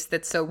space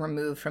that's so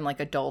removed from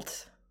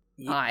adult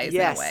eyes.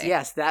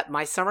 Yes, that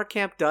my summer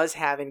camp does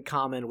have in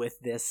common with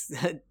this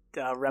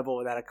Rebel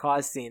Without a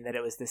Cause scene, that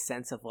it was this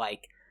sense of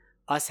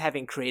us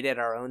having created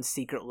our own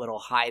secret little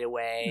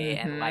hideaway,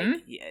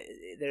 and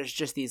there's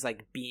just these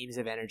beams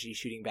of energy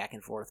shooting back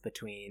and forth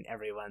between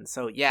everyone.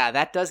 So yeah,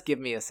 that does give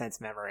me a sense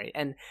memory.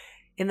 And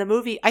in the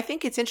movie, I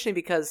think it's interesting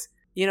because,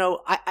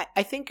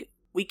 I think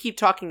we keep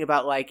talking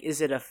about is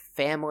it a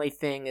family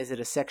thing? Is it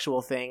a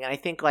sexual thing? And I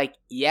think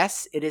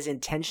yes, it is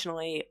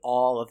intentionally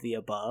all of the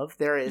above.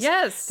 There's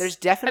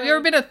definitely... Have you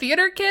ever been a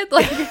theater kid?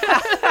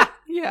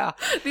 Yeah.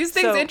 These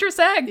things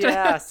intersect.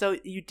 Yeah. So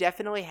you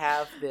definitely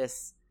have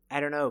this, I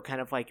don't know, kind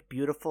of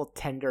beautiful,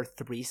 tender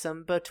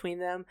threesome between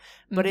them.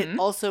 But it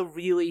also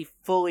really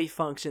fully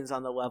functions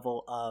on the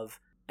level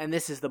of, and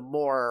this is the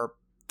more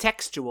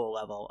textual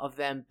level, of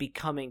them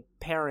becoming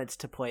parents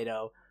to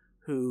Plato,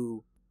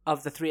 who,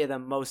 of the three of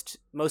them, most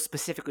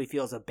specifically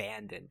feels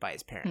abandoned by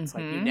his parents.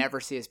 You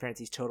never see his parents.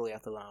 He's totally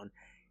left alone.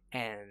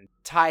 And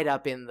tied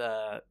up in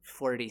the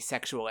flirty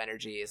sexual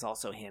energy is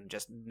also him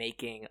just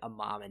making a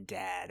mom and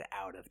dad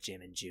out of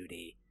Jim and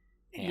Judy.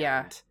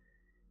 And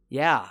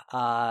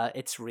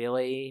it's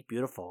really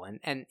beautiful.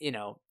 And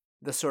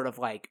the sort of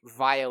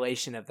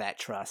violation of that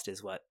trust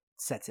is what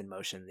sets in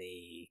motion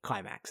the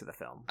climax of the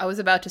film. I was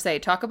about to say,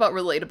 talk about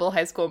relatable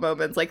high school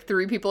moments.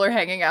 3 people are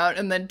hanging out,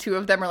 and then 2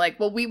 of them are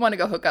well, we want to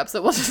go hook up,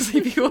 so we'll just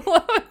leave you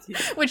alone.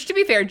 Which, to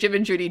be fair, Jim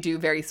and Judy do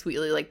very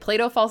sweetly.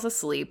 Plato falls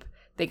asleep.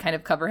 they kind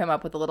of cover him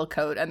up with a little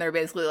coat, and they're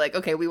basically like,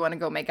 okay, we want to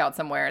go make out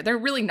somewhere.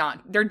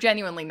 They're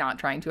genuinely not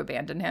trying to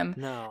abandon him.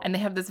 No. And they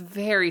have this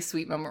very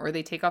sweet moment where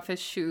they take off his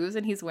shoes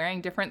and he's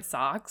wearing different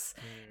socks.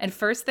 And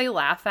first they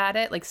laugh at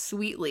it, like,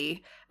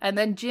 sweetly. And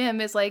then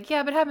Jim is like,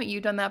 yeah, but haven't you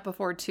done that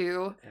before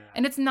too? Yeah.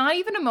 And it's not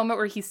even a moment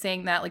where he's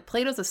saying that, like,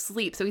 Plato's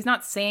asleep. So he's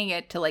not saying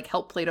it to, like,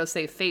 help Plato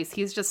save face.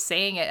 He's just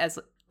saying it as,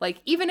 like,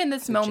 even in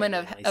this moment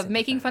of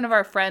making fun of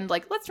our friend,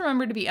 like, let's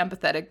remember to be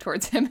empathetic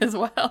towards him as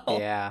well.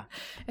 Yeah.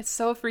 It's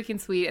so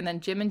freaking sweet. And then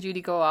Jim and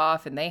Judy go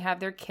off and they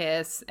have their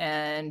kiss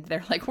and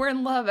they're like, we're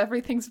in love.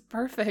 Everything's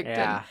perfect.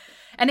 Yeah.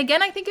 And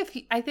again, I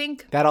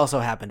think that also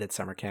happened at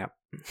summer camp.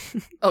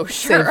 Oh,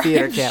 sure. Same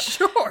theater camp.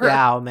 Sure.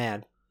 Yeah, oh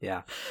man.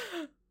 Yeah.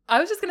 I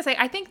was just going to say,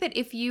 I think that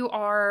if you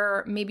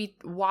are maybe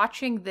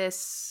watching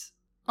this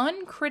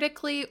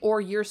uncritically,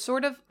 or you're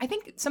sort of, I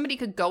think somebody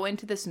could go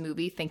into this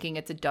movie thinking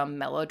it's a dumb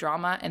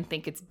melodrama and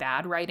think it's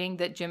bad writing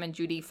that Jim and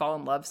Judy fall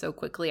in love so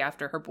quickly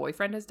after her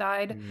boyfriend has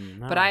died.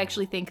 No. But I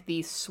actually think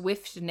the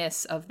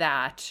swiftness of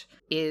that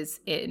is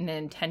an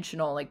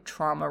intentional, like,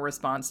 trauma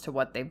response to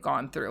what they've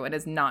gone through, and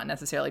is not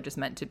necessarily just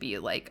meant to be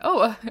like,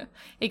 oh,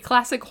 a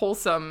classic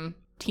wholesome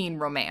teen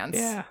romance.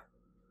 Yeah.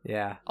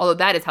 Yeah. Although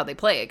that is how they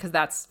play it, because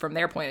that's, from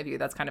their point of view,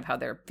 that's kind of how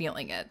they're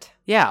feeling it.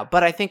 Yeah,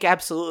 but I think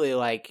absolutely,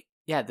 like,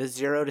 yeah, the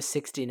 0 to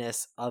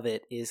 60ness of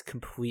it is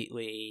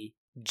completely,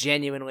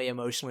 genuinely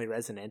emotionally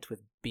resonant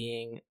with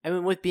being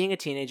a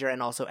teenager,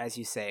 and also, as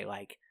you say,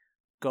 like,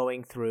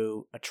 going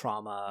through a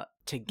trauma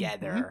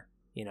together,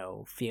 you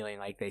know, feeling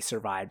like they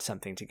survived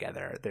something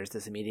together. There's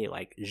this immediate,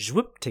 like,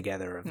 zhoop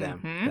together of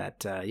them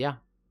that, yeah.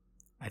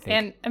 I think.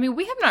 And, I mean,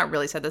 we have not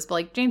really said this, but,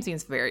 like, James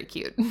Dean's very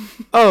cute.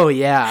 Oh,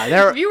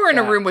 yeah. If you were in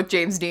a room with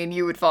James Dean,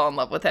 you would fall in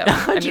love with him.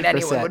 100%. I mean,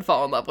 anyone would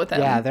fall in love with him.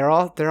 Yeah, they're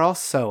all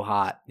so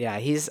hot. Yeah,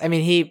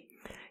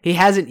 he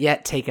hasn't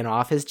yet taken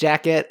off his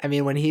jacket. I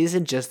mean, when he's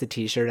in just the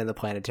t-shirt and the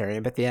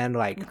planetarium at the end,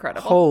 like,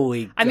 incredible.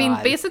 Holy God. I mean,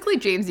 basically,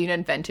 James Dean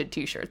invented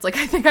t-shirts. Like,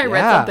 I think I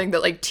read something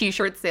that, like,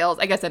 t-shirt sales,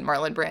 I guess at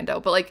Marlon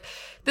Brando, but, like,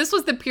 this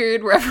was the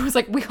period where everyone was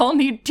like, we all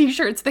need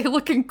t-shirts. They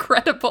look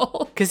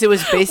incredible. Because it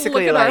was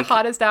basically look at like our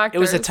hottest actors. It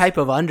was a type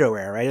of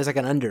underwear, right? It was like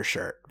an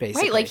undershirt,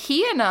 basically. Right, like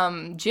he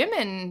and Jim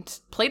and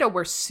Plato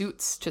wear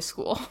suits to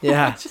school.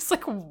 Yeah. It's just,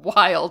 like,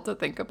 wild to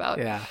think about.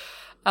 Yeah.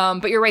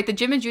 But you're right. The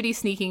Jim and Judy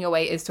sneaking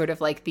away is sort of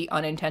like the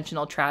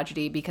unintentional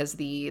tragedy, because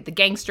the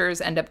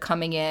gangsters end up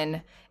coming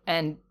in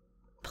and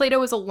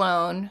Plato is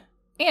alone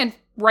and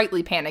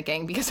rightly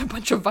panicking because a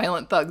bunch of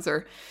violent thugs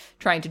are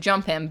trying to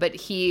jump him. But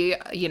he,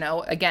 you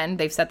know, again,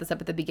 they've set this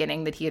up at the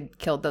beginning that he had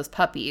killed those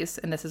puppies.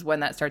 And this is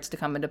when that starts to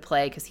come into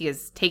play, because he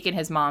has taken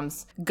his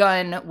mom's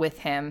gun with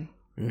him.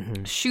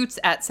 Shoots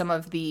at some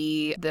of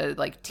the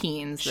like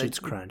teens, shoots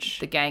Crunch,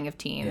 the gang of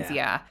teens,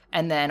 yeah,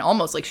 and then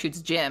almost like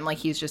shoots Jim, like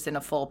he's just in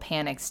a full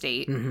panic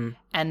state,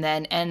 and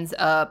then ends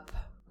up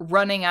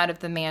running out of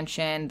the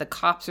mansion. The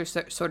cops are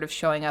sort of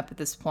showing up at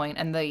this point,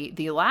 and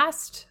the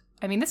last,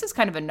 I mean, this is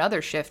kind of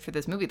another shift for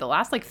this movie. The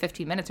last like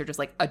 15 minutes are just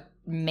like a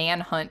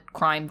manhunt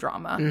crime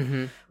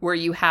drama, where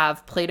you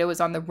have Plato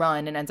is on the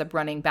run and ends up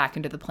running back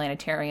into the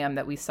planetarium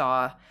that we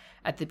saw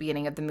at the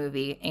beginning of the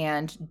movie,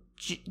 and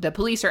the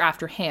police are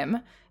after him,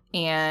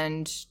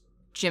 and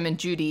Jim and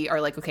Judy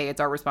are like, okay, it's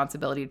our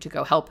responsibility to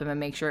go help him and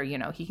make sure, you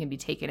know, he can be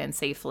taken in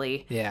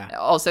safely. Yeah.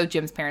 Also,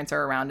 Jim's parents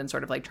are around and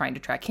sort of like trying to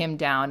track him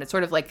down. It's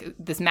sort of like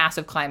this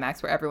massive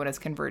climax where everyone is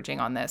converging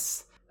on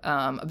this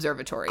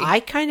observatory. I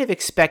kind of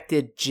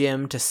expected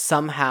Jim to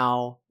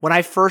somehow, when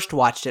I first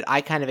watched it,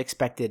 I kind of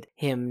expected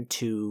him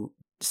to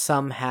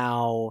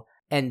somehow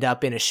end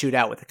up in a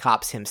shootout with the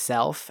cops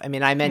himself. I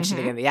mean, I mentioned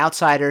again, The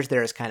Outsiders,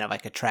 there's kind of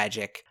like a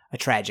tragic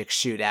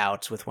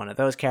shootout with one of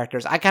those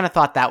characters. I kind of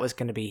thought that was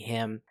going to be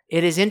him.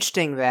 It is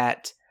interesting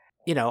that,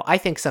 you know, I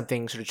think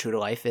something sort of true to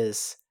life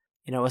is,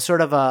 you know, a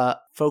sort of a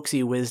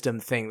folksy wisdom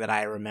thing that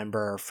I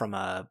remember from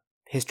a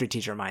history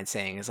teacher of mine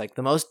saying is like,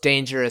 the most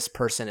dangerous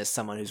person is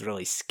someone who's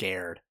really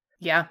scared.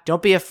 Yeah.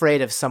 Don't be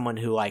afraid of someone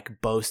who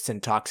like boasts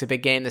and talks a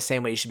big game the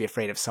same way you should be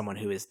afraid of someone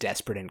who is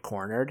desperate and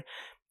cornered.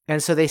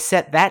 And so they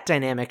set that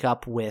dynamic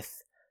up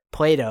with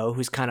Plato,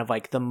 who's kind of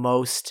like the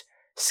most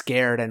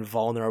scared and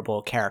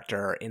vulnerable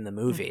character in the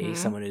movie.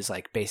 Someone who's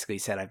like basically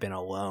said, I've been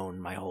alone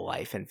my whole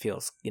life, and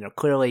feels, you know,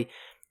 clearly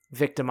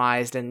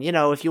victimized. And, you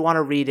know, if you want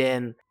to read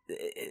in,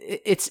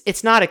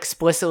 it's not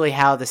explicitly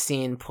how the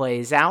scene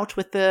plays out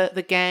with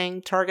the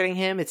gang targeting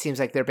him. It seems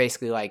like they're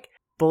basically like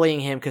bullying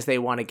him because they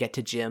want to get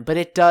to Jim, but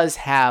it does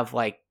have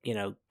like, you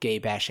know, gay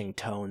bashing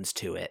tones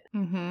to it.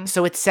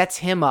 So it sets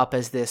him up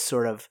as this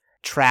sort of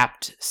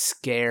trapped,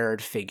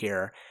 scared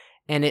figure,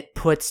 and it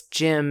puts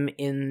Jim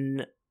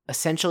in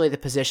essentially the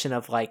position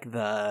of like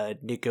the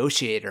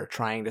negotiator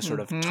trying to sort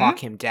of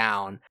talk him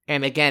down.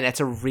 And again, it's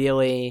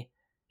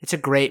a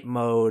great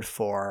mode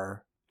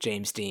for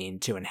James Dean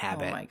to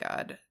inhabit. Oh my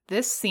God.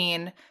 This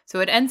scene, so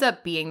it ends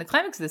up being, the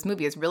climax of this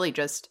movie is really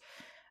just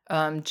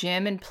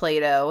Jim and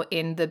Plato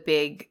in the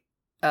big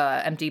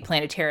empty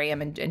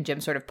planetarium, and Jim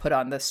sort of put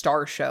on the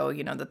star show,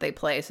 you know, that they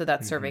play. So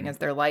that's serving as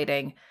their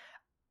lighting.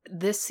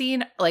 this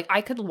scene, like,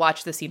 I could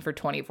watch this scene for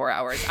 24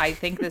 hours. I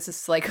think this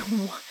is like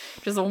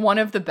just one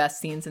of the best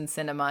scenes in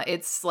cinema.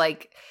 It's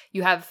like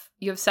you have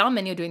Sal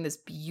Mineo doing this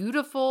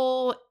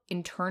beautiful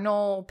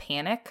internal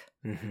panic.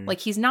 Mm-hmm. Like,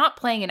 he's not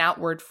playing an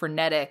outward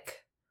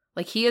frenetic.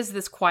 Like, he is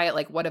this quiet,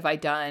 like, what have I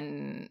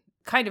done?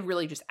 Kind of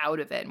really just out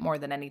of it more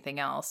than anything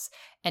else.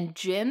 And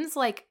Jim's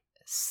like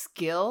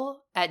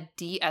skill at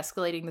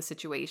de-escalating the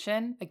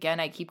situation.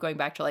 Again, I keep going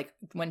back to like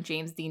when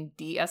James Dean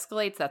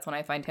de-escalates, that's when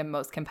I find him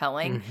most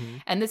compelling. Mm-hmm.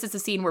 And this is a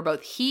scene where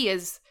both he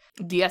is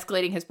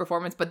de-escalating his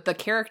performance, but the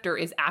character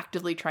is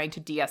actively trying to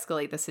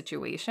de-escalate the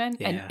situation.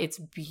 Yeah. And it's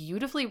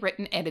beautifully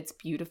written and it's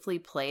beautifully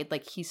played.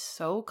 Like, he's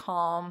so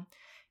calm.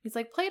 He's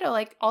like, Plato,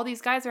 like, all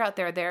these guys are out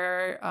there.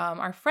 They're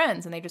our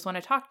friends and they just want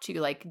to talk to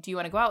you. Like, do you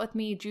want to go out with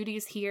me?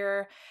 Judy's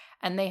here.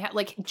 And they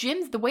like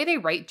Jim's, the way they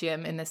write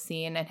Jim in this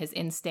scene and his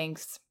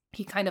instincts,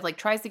 he kind of like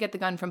tries to get the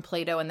gun from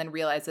Plato and then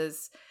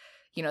realizes,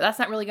 you know, that's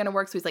not really going to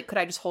work. So he's like, could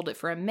I just hold it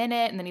for a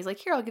minute? And then he's like,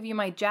 here, I'll give you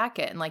my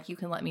jacket. And like, you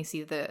can let me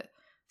see the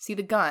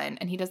gun.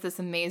 And he does this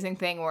amazing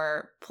thing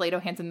where Plato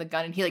hands him the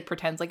gun and he like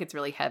pretends like it's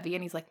really heavy.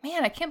 And he's like,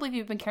 man, I can't believe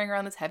you've been carrying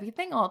around this heavy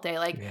thing all day.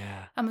 Like,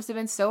 that must have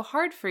been so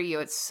hard for you.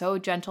 It's so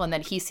gentle. And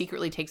then he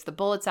secretly takes the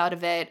bullets out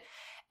of it.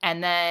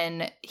 And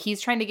then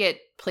he's trying to get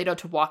Plato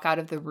to walk out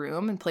of the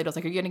room. And Plato's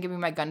like, are you going to give me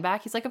my gun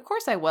back? He's like, of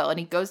course I will. And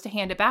he goes to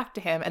hand it back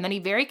to him. And then he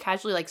very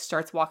casually like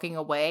starts walking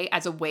away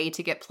as a way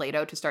to get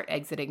Plato to start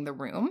exiting the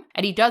room.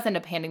 And he does end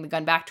up handing the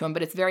gun back to him.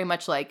 But it's very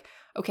much like,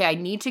 okay, I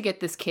need to get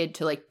this kid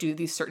to like do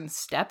these certain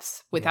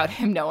steps without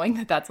him knowing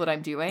that that's what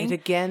I'm doing. And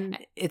again,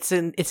 it's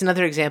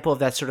another example of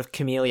that sort of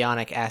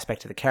chameleonic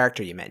aspect of the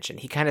character you mentioned.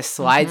 He kind of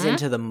slides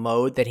into the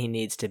mode that he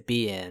needs to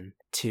be in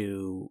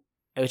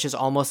which is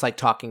almost like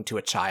talking to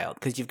a child,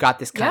 because you've got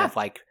this kind of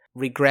like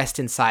regressed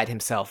inside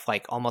himself,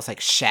 like almost like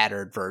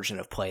shattered version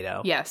of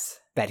Plato. Yes.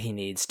 That he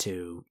needs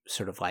to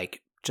sort of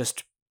like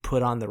just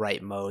put on the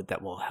right mode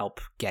that will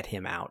help get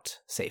him out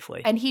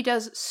safely. And he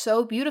does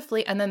so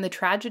beautifully. And then the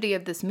tragedy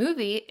of this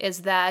movie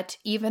is that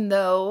even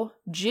though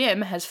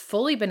Jim has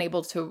fully been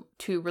able to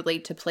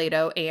relate to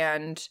Plato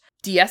and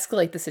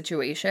de-escalate the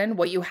situation,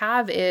 what you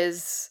have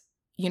is,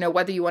 you know,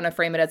 whether you want to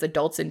frame it as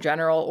adults in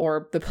general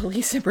or the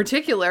police in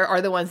particular,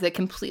 are the ones that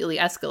completely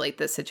escalate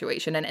this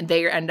situation. And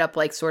they end up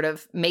like sort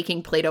of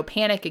making Plato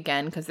panic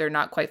again because they're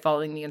not quite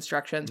following the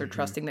instructions or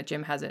trusting that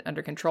Jim has it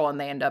under control. And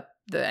they end up,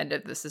 the end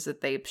of this is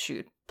that they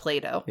shoot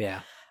Plato.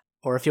 Yeah.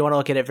 Or if you want to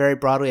look at it very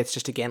broadly, it's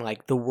just, again,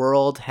 like the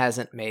world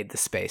hasn't made the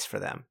space for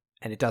them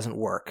and it doesn't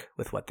work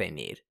with what they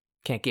need.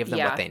 Can't give them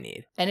what they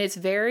need. And it's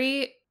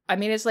very, I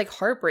mean, it's like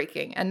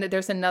heartbreaking. And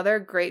there's another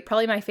great,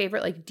 probably my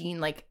favorite, like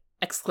Dean, like,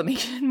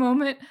 exclamation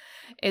moment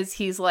is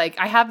he's like,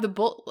 I have the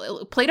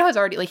bullet. Plato has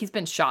already, like, he's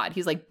been shot.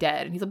 He's like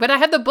dead. And he's like, but I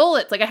had the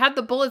bullets. Like, I had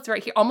the bullets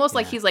right here. Almost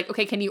like he's like,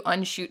 okay, can you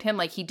unshoot him?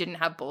 Like, he didn't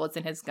have bullets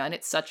in his gun.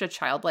 It's such a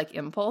childlike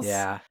impulse.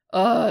 Yeah.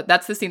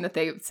 That's the scene that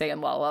they say in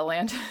La La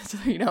Land. So,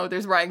 you know,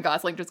 there's Ryan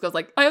Gosling just goes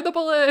like, I have the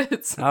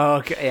bullets. Oh,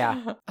 okay.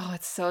 Yeah. Oh,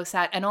 it's so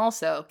sad. And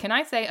also, can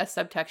I say a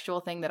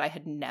subtextual thing that I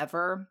had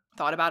never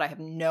thought about? I have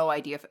no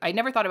idea. I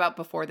never thought about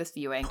before this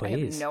viewing. Please. I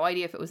have no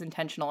idea if it was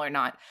intentional or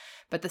not.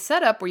 But the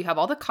setup where you have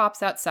all the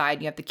cops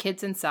outside, you have the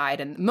kids inside,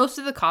 and most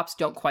of the cops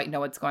don't quite know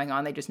what's going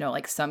on. They just know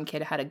like some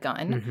kid had a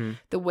gun. Mm-hmm.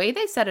 The way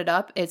they set it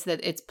up is that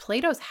it's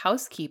Plato's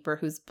housekeeper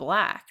who's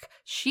black.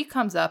 She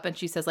comes up and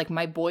she says like,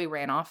 my boy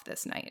ran off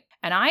this night.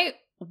 And I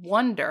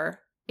wonder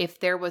if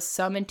there was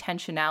some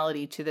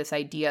intentionality to this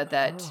idea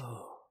that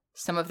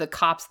some of the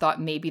cops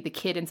thought maybe the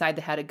kid inside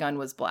that had a gun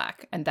was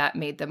black, and that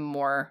made them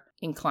more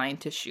inclined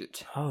to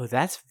shoot. Oh,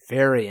 that's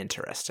very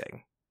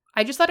interesting.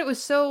 I just thought it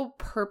was so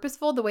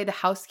purposeful the way the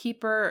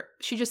housekeeper,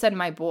 she just said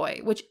my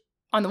boy, which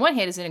on the one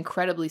hand is an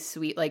incredibly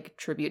sweet like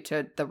tribute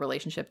to the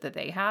relationship that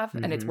they have,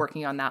 and it's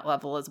working on that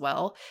level as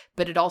well.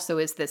 But it also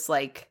is this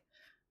like,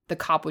 the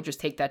cop would just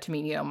take that to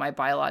mean, you know, my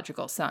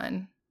biological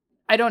son.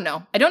 I don't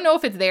know. I don't know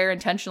if it's there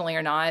intentionally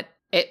or not.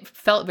 It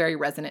felt very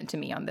resonant to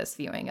me on this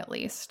viewing, at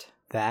least.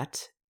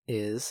 That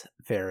is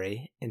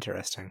very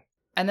interesting.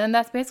 And then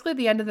that's basically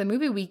the end of the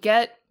movie. We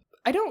get,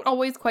 I don't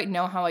always quite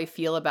know how I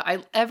feel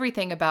about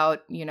everything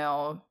about, you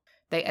know,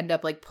 they end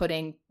up like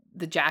putting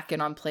the jacket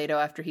on Plato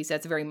after he said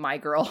it's a very my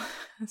girl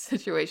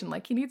situation.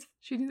 Like he needs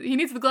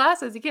the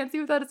glasses. He can't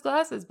see without his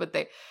glasses. But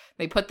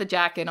they put the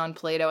jacket on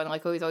Plato and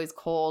like, oh, he's always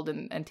cold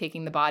and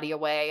taking the body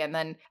away. And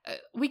then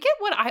we get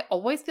what I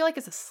always feel like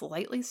is a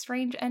slightly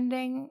strange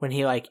ending. When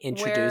he like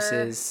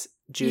introduces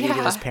Judy to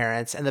his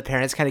parents, and the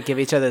parents kind of give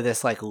each other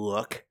this like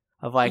look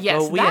of like,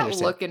 yes, oh, we that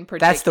understand. Look in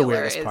particular, that's the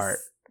weirdest part.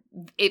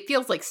 It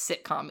feels like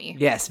sitcom-y.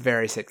 Yes,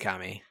 very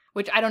sitcom-y.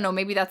 Which I don't know,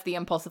 maybe that's the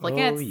impulse of like,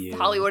 it's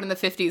Hollywood in the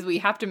 50s. We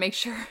have to make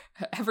sure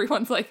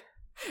everyone's like,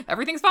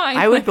 everything's fine.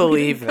 I would like,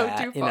 believe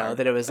that, you know,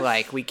 that it was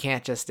like, we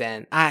can't just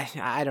end.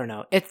 I don't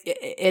know.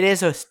 It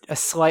is a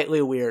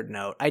slightly weird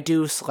note. I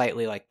do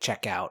slightly like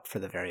check out for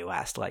the very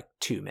last like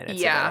 2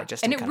 minutes. Yeah. Of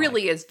it. And it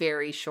really is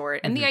very short.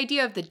 And the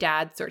idea of the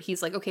dad sort,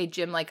 he's like, okay,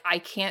 Jim, like I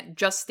can't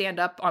just stand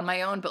up on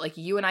my own, but like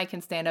you and I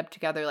can stand up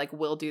together. Like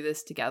we'll do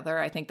this together.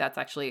 I think that's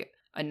actually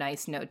a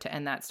nice note to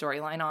end that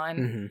storyline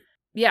on.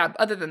 Yeah,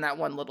 other than that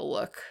one little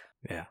look.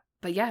 Yeah.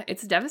 But yeah,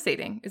 it's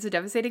devastating. It's a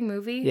devastating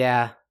movie.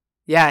 Yeah.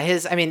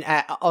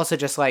 Yeah, also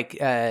just like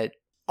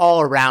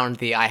all around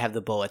the I have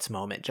the bullets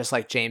moment, just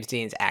like James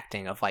Dean's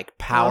acting of like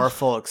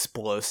powerful,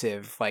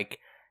 explosive, like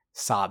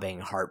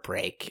sobbing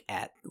heartbreak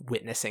at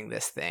witnessing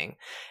this thing.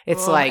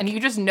 It's like, and you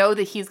just know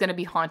that he's going to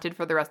be haunted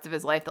for the rest of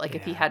his life. That like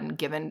if he hadn't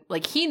given,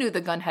 like he knew the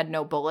gun had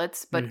no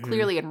bullets, but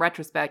clearly in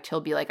retrospect,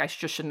 he'll be like, I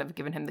just shouldn't have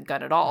given him the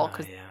gun at all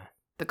because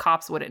the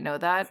cops wouldn't know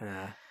that.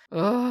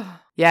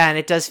 Yeah, and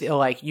it does feel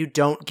like you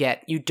don't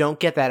get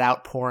that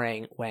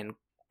outpouring when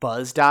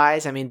Buzz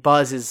dies. I mean,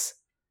 Buzz is,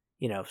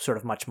 sort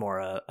of much more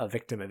a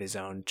victim of his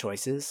own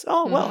choices.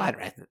 Oh, well,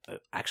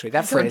 actually,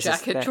 that phrase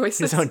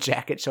his own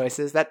jacket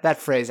choices. That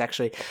phrase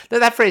actually,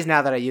 that phrase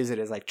now that I use it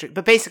is like,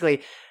 but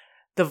basically,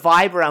 the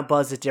vibe around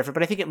Buzz is different.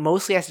 But I think it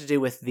mostly has to do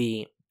with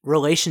the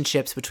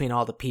relationships between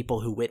all the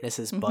people who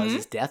witnesses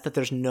Buzz's death. That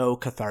there's no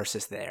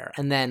catharsis there,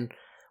 and then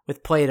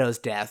with Plato's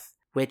death,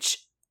 which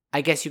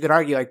I guess you could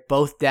argue like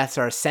both deaths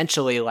are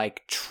essentially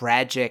like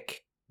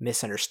tragic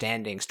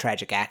misunderstandings,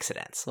 tragic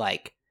accidents.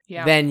 Like,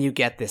 then you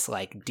get this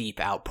like deep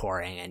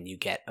outpouring and you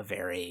get a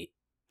very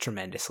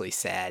tremendously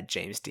sad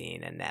James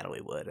Dean and Natalie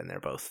Wood. And they're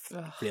both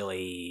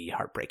really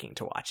heartbreaking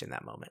to watch in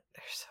that moment.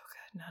 They're so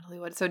good. Natalie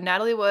Wood. So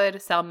Natalie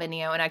Wood, Sal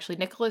Mineo, and actually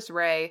Nicholas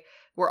Ray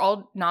were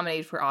all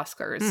nominated for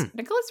Oscars.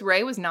 Nicholas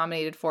Ray was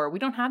nominated for, we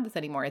don't have this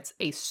anymore, it's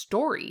a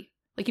story.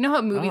 Like, you know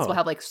how movies will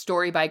have like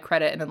story by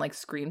credit and then like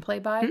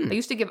screenplay by? They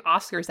used to give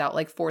Oscars out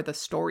like for the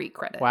story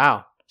credit.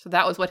 Wow. So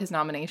that was what his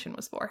nomination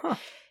was for. Huh.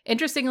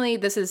 Interestingly,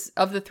 this is,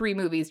 of the 3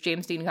 movies,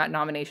 James Dean got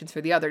nominations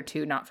for the other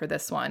 2, not for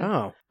this one.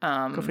 Oh,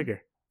 go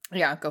figure.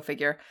 Yeah, go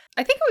figure.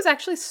 I think it was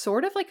actually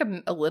sort of like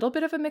a little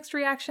bit of a mixed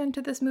reaction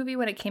to this movie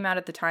when it came out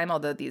at the time,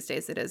 although these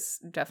days it is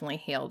definitely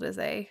hailed as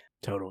a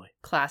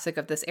classic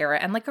of this era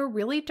and like a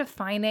really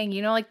defining,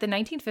 like the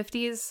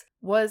 1950s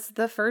was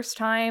the first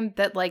time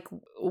that like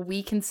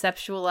we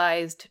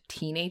conceptualized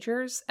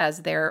teenagers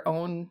as their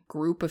own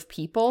group of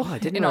people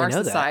in our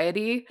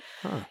society.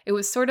 Huh. It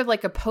was sort of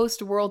like a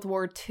post-World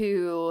War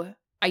II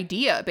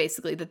idea,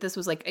 basically, that this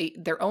was like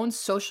their own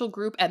social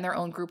group and their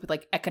own group with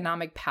like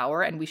economic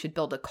power, and we should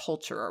build a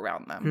culture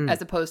around them,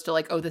 as opposed to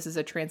like, oh, this is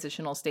a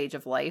transitional stage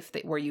of life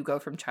where you go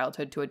from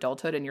childhood to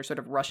adulthood and you're sort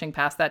of rushing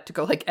past that to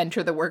go like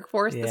enter the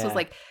workforce. This was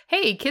like,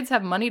 hey, kids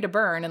have money to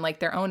burn and like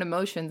their own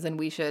emotions, and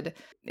we should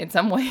in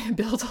some way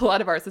build a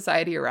lot of our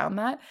society around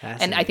that.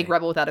 And I think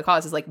Rebel Without a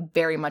Cause is like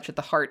very much at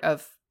the heart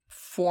of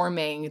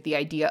forming the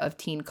idea of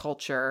teen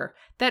culture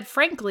that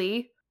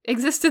frankly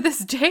exists to this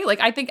day. Like,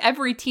 I think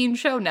every teen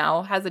show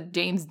now has a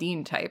James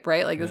Dean type,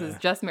 right? Like, this is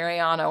Jess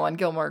Mariano on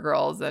Gilmore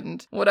Girls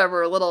and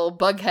whatever, little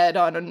Bughead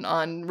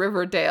on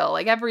Riverdale.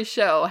 Like, every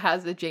show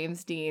has a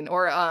James Dean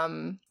or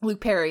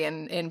Luke Perry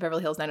in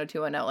Beverly Hills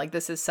 90210. Like,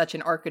 this is such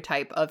an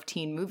archetype of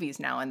teen movies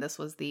now, and this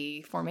was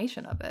the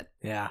formation of it.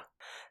 Yeah.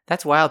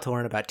 That's wild to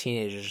learn about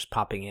teenagers just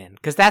popping in,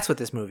 because that's what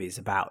this movie is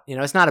about.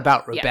 It's not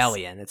about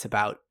rebellion. It's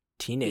about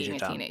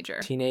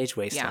teenager. Teenage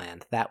Wasteland.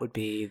 Yeah. That would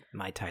be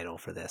my title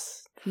for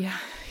this. Yeah,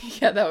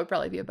 that would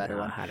probably be a better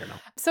one. I don't know.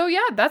 So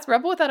yeah, that's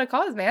Rebel Without a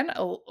Cause, man.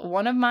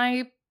 One of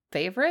my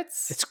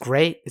favorites. It's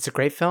great. It's a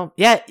great film.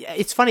 Yeah,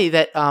 it's funny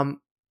that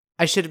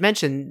I should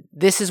mention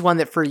this is one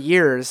that for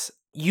years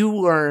you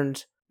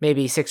learned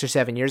maybe 6 or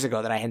 7 years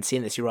ago that I hadn't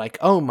seen this. You were like,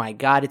 oh my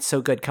God, it's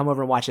so good. Come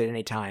over and watch it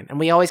any time. And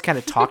we always kind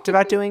of talked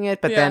about doing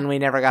it, but then we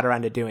never got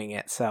around to doing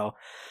it. So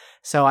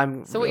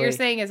what you're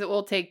saying is it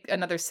will take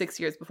another 6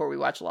 years before we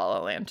watch La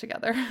La Land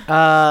together.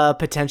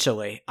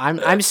 Potentially.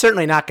 I'm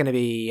certainly not going to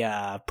be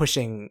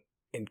pushing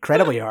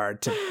incredibly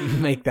hard to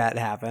make that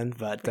happen,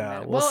 but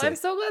we'll see. I'm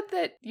so glad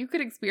that you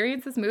could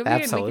experience this movie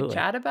and we could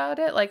chat about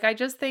it. Like, I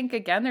just think,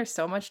 again, there's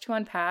so much to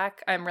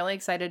unpack. I'm really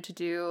excited to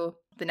do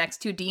the next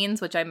 2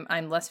 Deans, which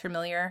I'm less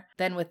familiar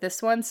than with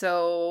this one.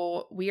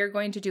 So we are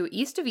going to do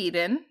East of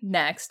Eden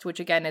next, which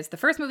again is the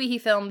first movie he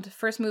filmed,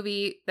 first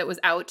movie that was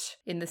out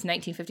in this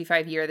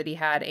 1955 year that he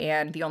had,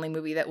 and the only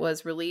movie that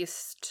was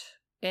released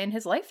in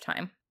his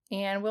lifetime.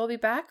 And we'll be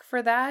back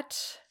for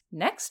that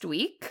next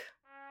week.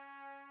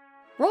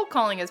 Roll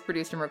Calling is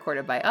produced and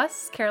recorded by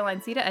us,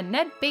 Caroline Zeta and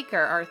Ned Baker.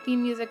 Our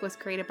theme music was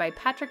created by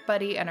Patrick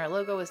Buddy, and our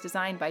logo was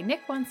designed by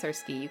Nick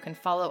Wonsersky. You can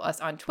follow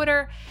us on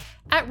Twitter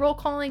at Roll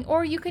Calling,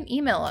 or you can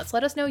email us.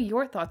 Let us know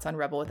your thoughts on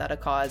Rebel Without a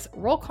Cause.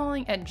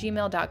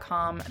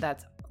 rollcalling@gmail.com.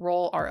 That's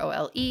roll,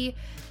 ROLE.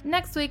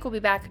 Next week, we'll be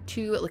back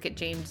to look at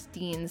James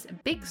Dean's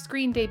big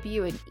screen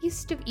debut in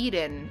East of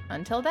Eden.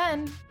 Until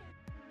then.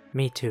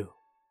 Me too.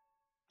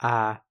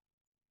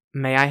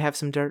 May I have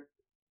some dirt?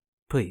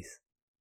 Please.